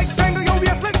lift a leg, tangle your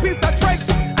waist like piece of thread,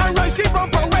 and run she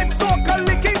bumper red, soca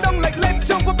licking down like lead.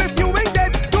 Jump up if you ain't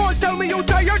dead. Don't tell me you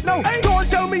tired now. Don't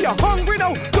tell me you're hungry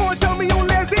now. Don't tell me you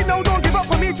lazy now. Don't give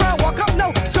up on me, try and walk up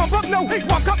now. Jump up now,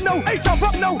 walk up now, jump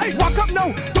up now, walk up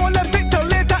now. Don't let it till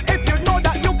later if you know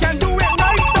that you can do it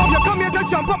right now. You come here to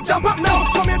jump up now.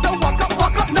 Come here to walk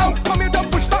up now. Come here to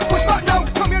push back now.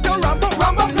 Come here to ramp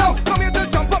up now. Come here to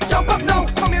jump up now.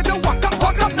 Come here to walk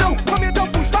up now. Come here to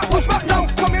push back now.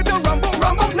 Come here to ramp up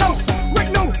now. Right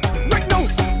now, right now,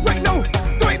 right now.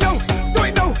 Do it now, do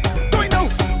it now, do it now,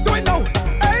 do it now.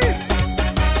 Hey,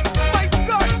 my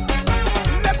gosh,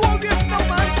 let go of this now,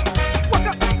 man. Walk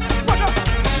up, walk up.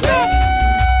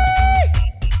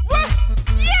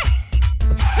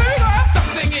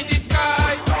 Something in the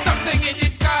sky, something in the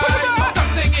sky,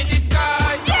 something in the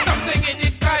sky, something in the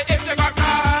sky. If you got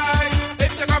eyes,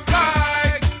 if you got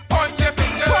flies, on your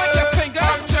finger, on your finger,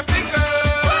 on your finger.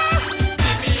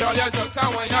 Give me all your jokes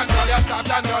and wine and all your stabs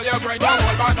and all your brain. Don't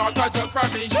hold back, not a joke from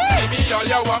me. Give me all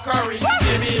your walkery.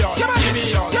 Give me all, give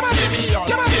me all, give me all,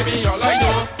 give me all. I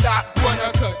know that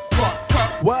wanna cut, walk.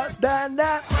 What's that? Worse than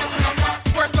that.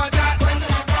 Worse than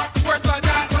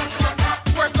that.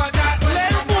 Worse than that.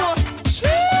 Little more.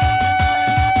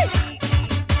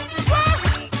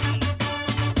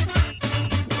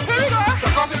 Here we go.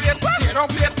 Rock off the place. Tear down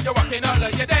place. You're walking out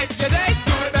like your day. Your day.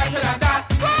 Do it better than that.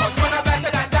 Cause you're not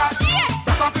better than that.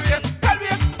 Rock off the place. Tell me,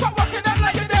 stop walking out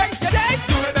like your day. Your day.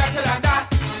 Do it better than that.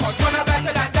 Cause you're not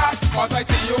better than that. Cause I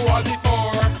see you all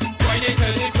before. Going into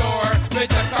the floor. With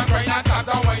just some brain and stabs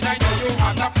and wine. I know you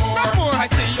have not more. I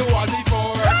see you all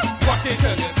before. Walking to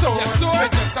the store. Yes, sir.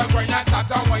 With just some brain and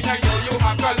stabs and wine. I know you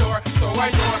have galore. So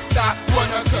I know that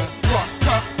wanna go rock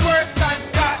up. Worse than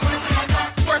that.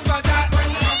 Worse than that.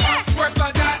 Worse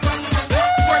than that.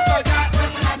 Worse than that.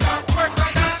 Worse than that. Worse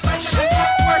than that. Worse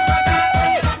than that.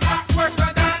 Worse than that. Worse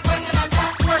than that.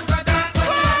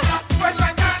 Worse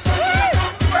than that.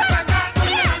 Worse than that.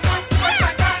 Worse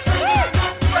than that.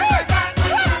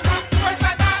 Worse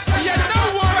than that. You know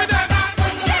what with that.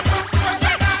 Worse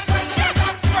than that.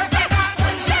 Worse than that.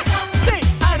 See,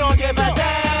 I don't give a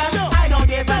damn. I don't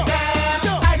give a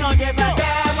damn. I don't give a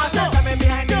damn. What's that coming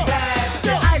behind the bag?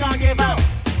 See, I don't give up.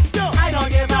 I don't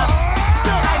give up.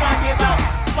 I don't give up.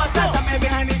 What's that coming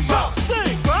behind the truck?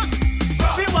 See, truck,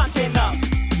 we walking up.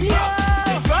 Yeah,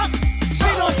 the truck, we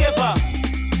don't give up.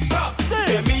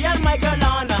 See, me and my girl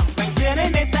Lana, when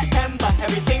sailing in September,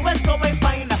 everything was going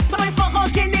fine. So I for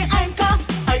hook in the anchor,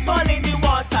 I fall in the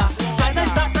water, and I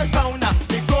start to drown.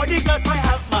 Before the girl try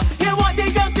help me, hear what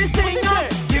the girl she sing.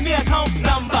 Give me account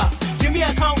number, give me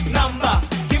account number,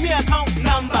 give me account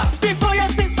number. Before you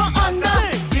sing for under,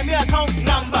 give me account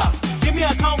number, give me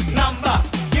account number,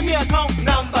 give me account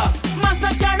number.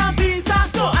 Mastercard and Visa,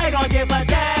 so I don't give a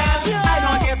damn. I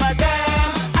don't give a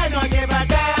damn. I don't give a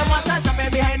damn. What's that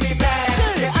jumping behind the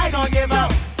bag? Say I don't give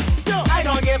up. I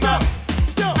don't give up.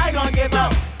 I don't give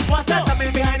up. What's that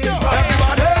jumping behind the truck?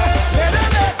 Everybody, let it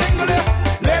tingle it,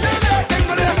 let it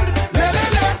tingle it, let it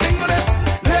tingle it,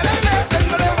 let it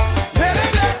tingle it, let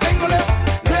it tingle it,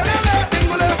 let it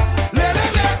tingle it, let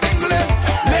it tingle it,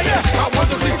 let it. I want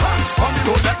to see hands on the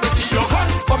road. Let me see your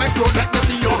hands. Come explode. Let me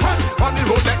see your hands on the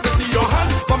road. Let me see your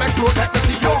hands. Come explode. Let me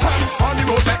see your hands on the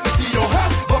road. Let me see your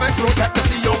hands. Come explode. Let me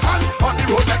see your hands on the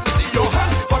road. Let me see your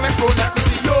hands. Come explode. Let me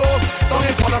see your. Don't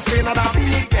it call us pain at a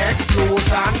big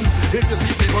explosion. If you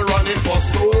see people running for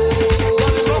soul,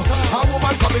 a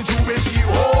woman coming through with she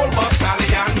whole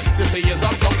battalion. They say yes,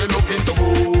 I'm coming looking to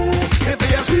move. If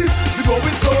they are she, we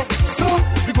going so,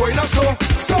 we going up so,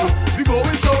 we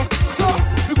going so,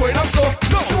 we going up so.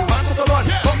 No, man set to run,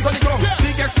 bombs on the ground.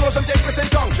 Big explosion take place in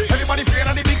town. Everybody afraid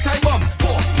of the big time bomb.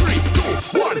 4, 3,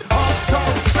 2, 1.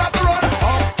 Uptown, start the run.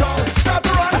 Uptown, start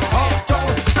the run.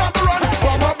 Uptown, start the run.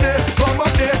 Bomb up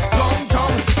there,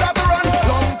 downtown, start the run.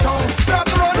 Downtown, start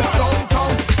the run.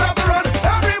 Downtown, start the run.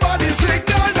 Everybody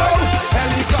signal now.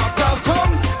 Helicopters come.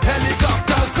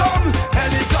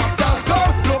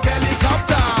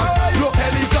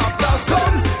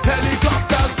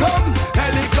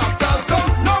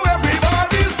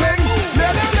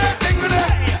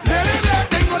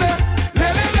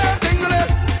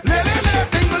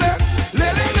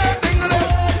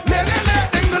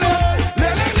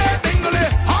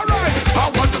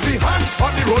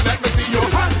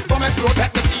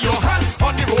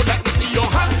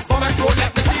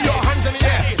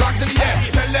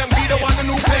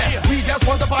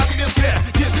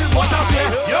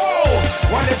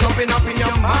 stepping up in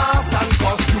your mask and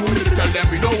costume. Tell them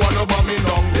we don't wanna bomb in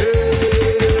long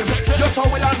day. Your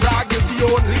towel and rag is the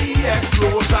only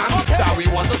explosion that we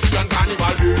want to see on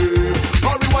Carnival Day.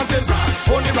 All we want is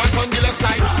only rocks on the left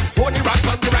side, only rocks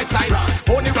on the right side,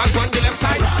 only rocks on the left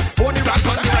side, only rocks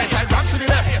on the right side. Rocks to the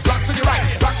left, rocks to the right,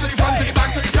 rocks to the front, to the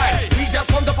back, to the side. We just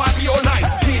want the party all night.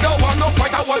 We don't want no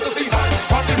fight. I want to see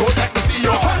on the road. Let me see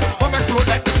your hands. Come explode.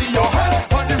 Let me see your hands.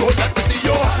 On the road. Let me see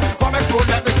your hands. Come explode.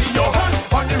 Let me see your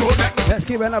hands. On the road. Let me see. Let's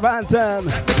give an anthem.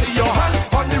 Let me see your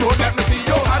hands. On the road. Let me see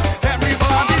your hands.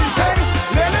 Everybody say,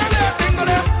 le le le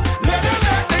dingle, le le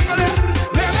le dingle,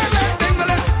 le le le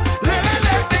dingle, le le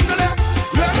le dingle,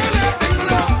 le le le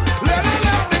dingle, le le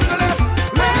le dingle,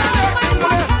 le le le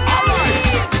dingle. All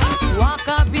right. Walk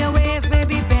up your waist,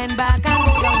 baby, bend back and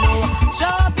go down low.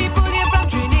 Show people you're from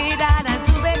Trinidad and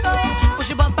Tobago. Push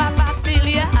your bumper back till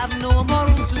you have no more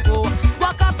room to go.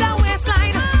 Walk up that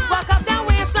waistline, walk up that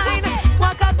waistline,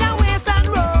 walk up that waistline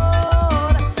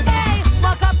road. Hey,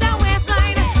 walk up that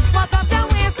waistline, walk up that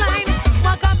waistline,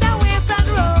 walk up that waistline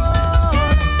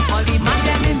road. All the man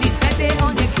them in the bed, they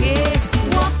on the case.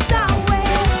 Walk that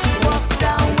waist,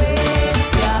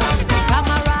 yeah.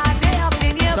 Camera, they up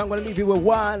in your So I'm gonna leave you with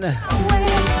one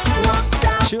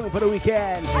tune for the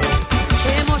weekend.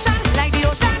 emotion like the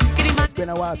ocean. It's been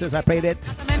a while since I played it,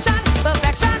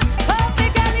 Perfection,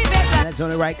 perfect elevation. and it's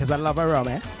only right because I love her rum,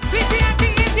 eh? Sweet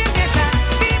beauty is your mission.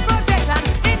 Be protection.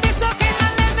 In this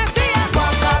occasion, let me see ya.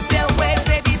 Walk up your waist,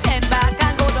 baby, bend back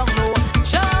and go down low.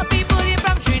 Show people you're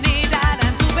from Trinidad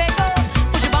and Tobago.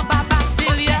 Push your bumper back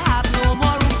till you have no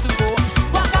more room to go.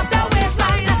 Walk up that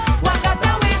waistline, walk up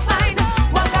that waistline,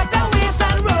 walk up that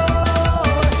waistline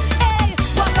road. Hey,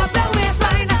 walk up that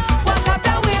waistline, walk up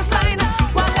that waistline,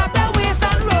 walk up that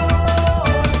waistline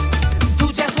road. Do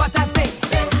just what I say,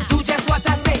 do just what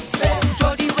I say.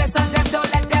 Throw the waist on them, don't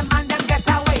let them and them get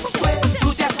away.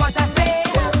 Do just what I say,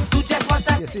 do just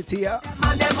what I You see, Tia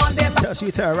man them on their back. tells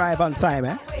you to arrive on time,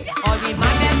 eh? All the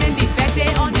man them in the bed,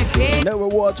 they on your case. No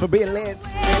rewards for being late.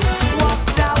 Walk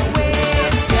that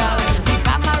waist, girl. The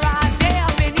camera, they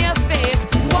up in your face.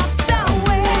 Walk that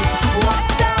waist, walk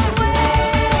that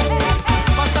waist.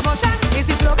 First emotion is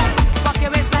the slogan. Fuck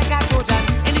your waist like a Trojan.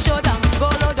 In the showdown, go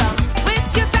low down.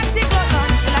 With your sexy clothes on,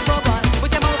 feel like go on,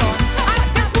 with your move on.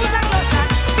 Ask your smooth like lotion.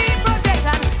 Be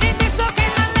protection. In this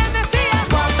occasion, let me see ya.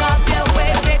 Walk up your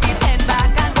waist, baby, bend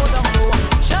back and go down low.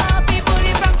 Show people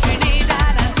you're from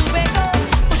Trinidad and Tobago.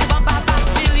 Push your bumper back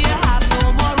till you have no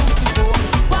more room to go.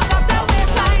 Walk up that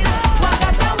waistline, walk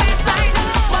up that waistline,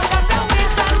 walk up that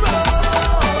waistline road.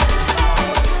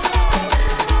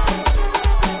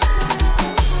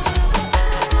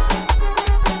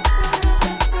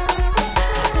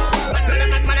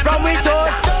 From we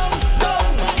toast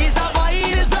down, is a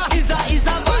vibe, is a vibe, is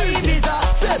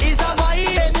a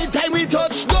vibe. Anytime we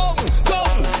touch down,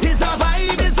 is a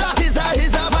vibe, is a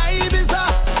vibe, is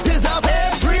a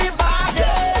everybody.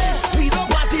 We don't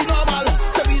party normal,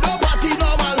 so we don't party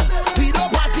normal. We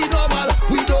don't party normal,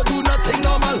 we don't do nothing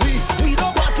normal. We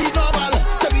don't party normal,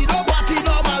 so we don't party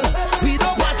normal. We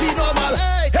don't party normal.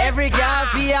 Every girl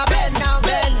be a bend down,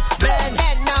 bend down,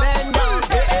 bend down,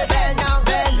 bend down,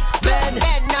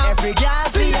 bend down. Every girl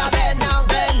be a bend down,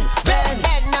 bend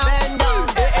down,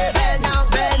 bend down,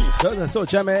 bend. Those are so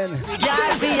jamming.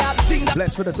 Girl be a ding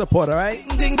Blessed for the support, alright?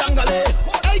 ding dangale.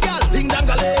 Hey girl, ding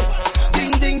dangale,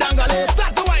 ding dangale.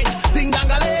 Start to wine, ding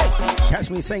dangale. Catch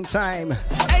me same time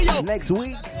Hey yo, next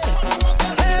week.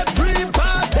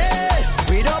 everybody.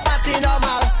 We don't party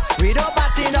normal. We don't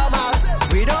party normal.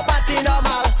 We don't party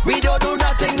normal. We don't do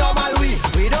nothing normal.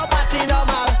 We don't party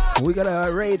normal. We're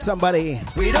gonna raid somebody.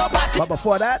 We don't party. But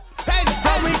before that, Hey,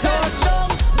 from we touch down,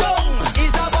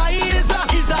 is a vibe, is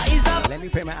a let me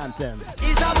play my anthem.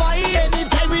 is a vibe.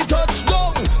 Anytime we touch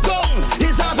down,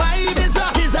 is a vibe, is a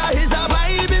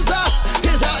vibe, is a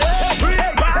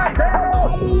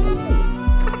everybody.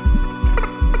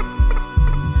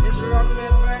 It's wrong, my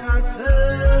brother,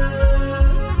 sir.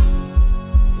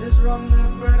 It's wrong, my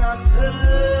brother, sir.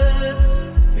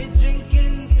 We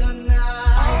drinking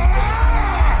tonight.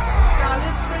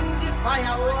 Darling, bring the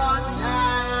fire water.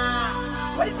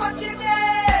 What you watching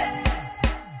there?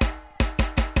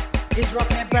 It's wrong,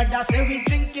 my brother, say we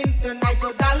drinking tonight.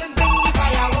 So darling, bring the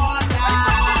fire water.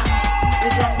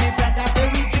 It's wrong, my brother, say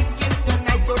we drinking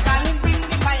tonight. So darling, bring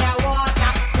the fire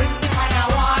water. Bring the fire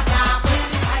water. Bring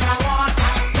the fire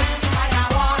water. Bring the fire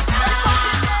water.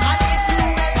 And if you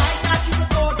were like that, you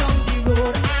could go down the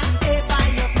road and stay by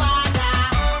your father.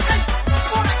 Hey,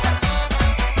 go like that.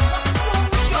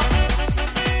 Don't jump.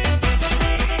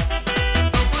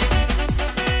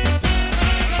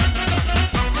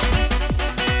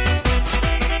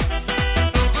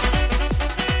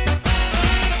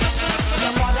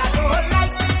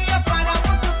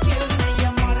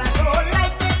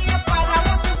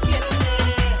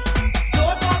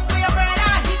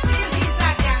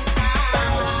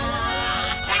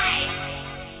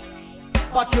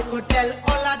 But you could tell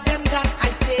all of them that I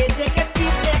say they can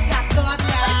keep their cat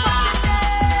daughter.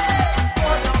 Go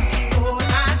down the road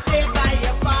and stay by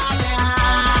your father.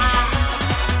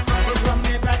 It's what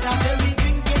my brother say we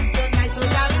drinking tonight, so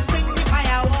darling bring the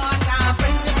fire water,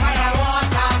 bring the fire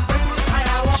water, bring the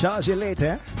fire water. Charge you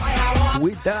later.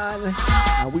 We done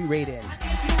and we rated.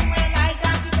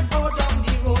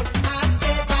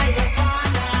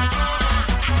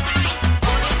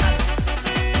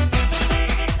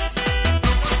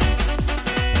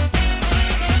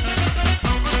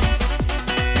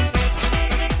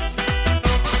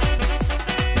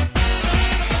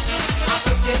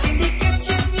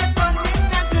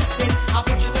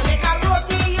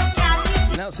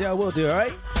 See, I will do, all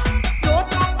right?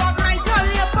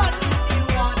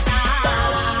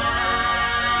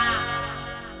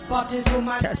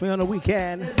 Catch me on the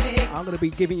weekend. I'm going to be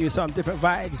giving you some different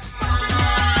vibes.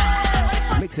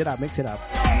 Mix it up, mix it up.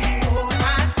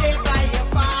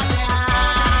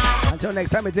 Until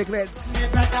next time, Diglets,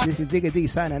 this is Digga D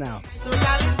signing out.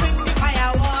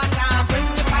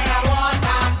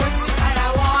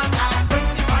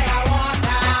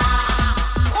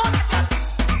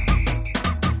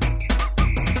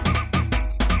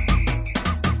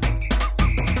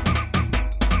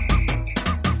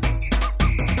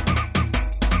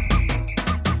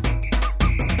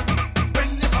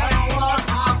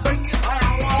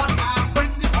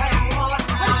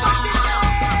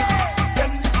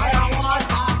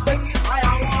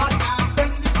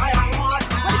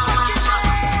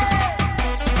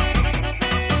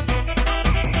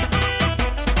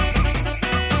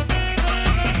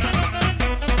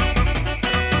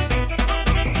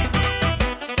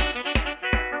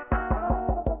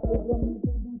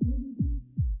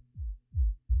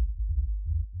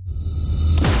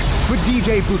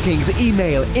 DJ bookings,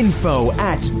 email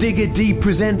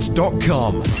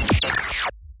info@diggadpresents.com.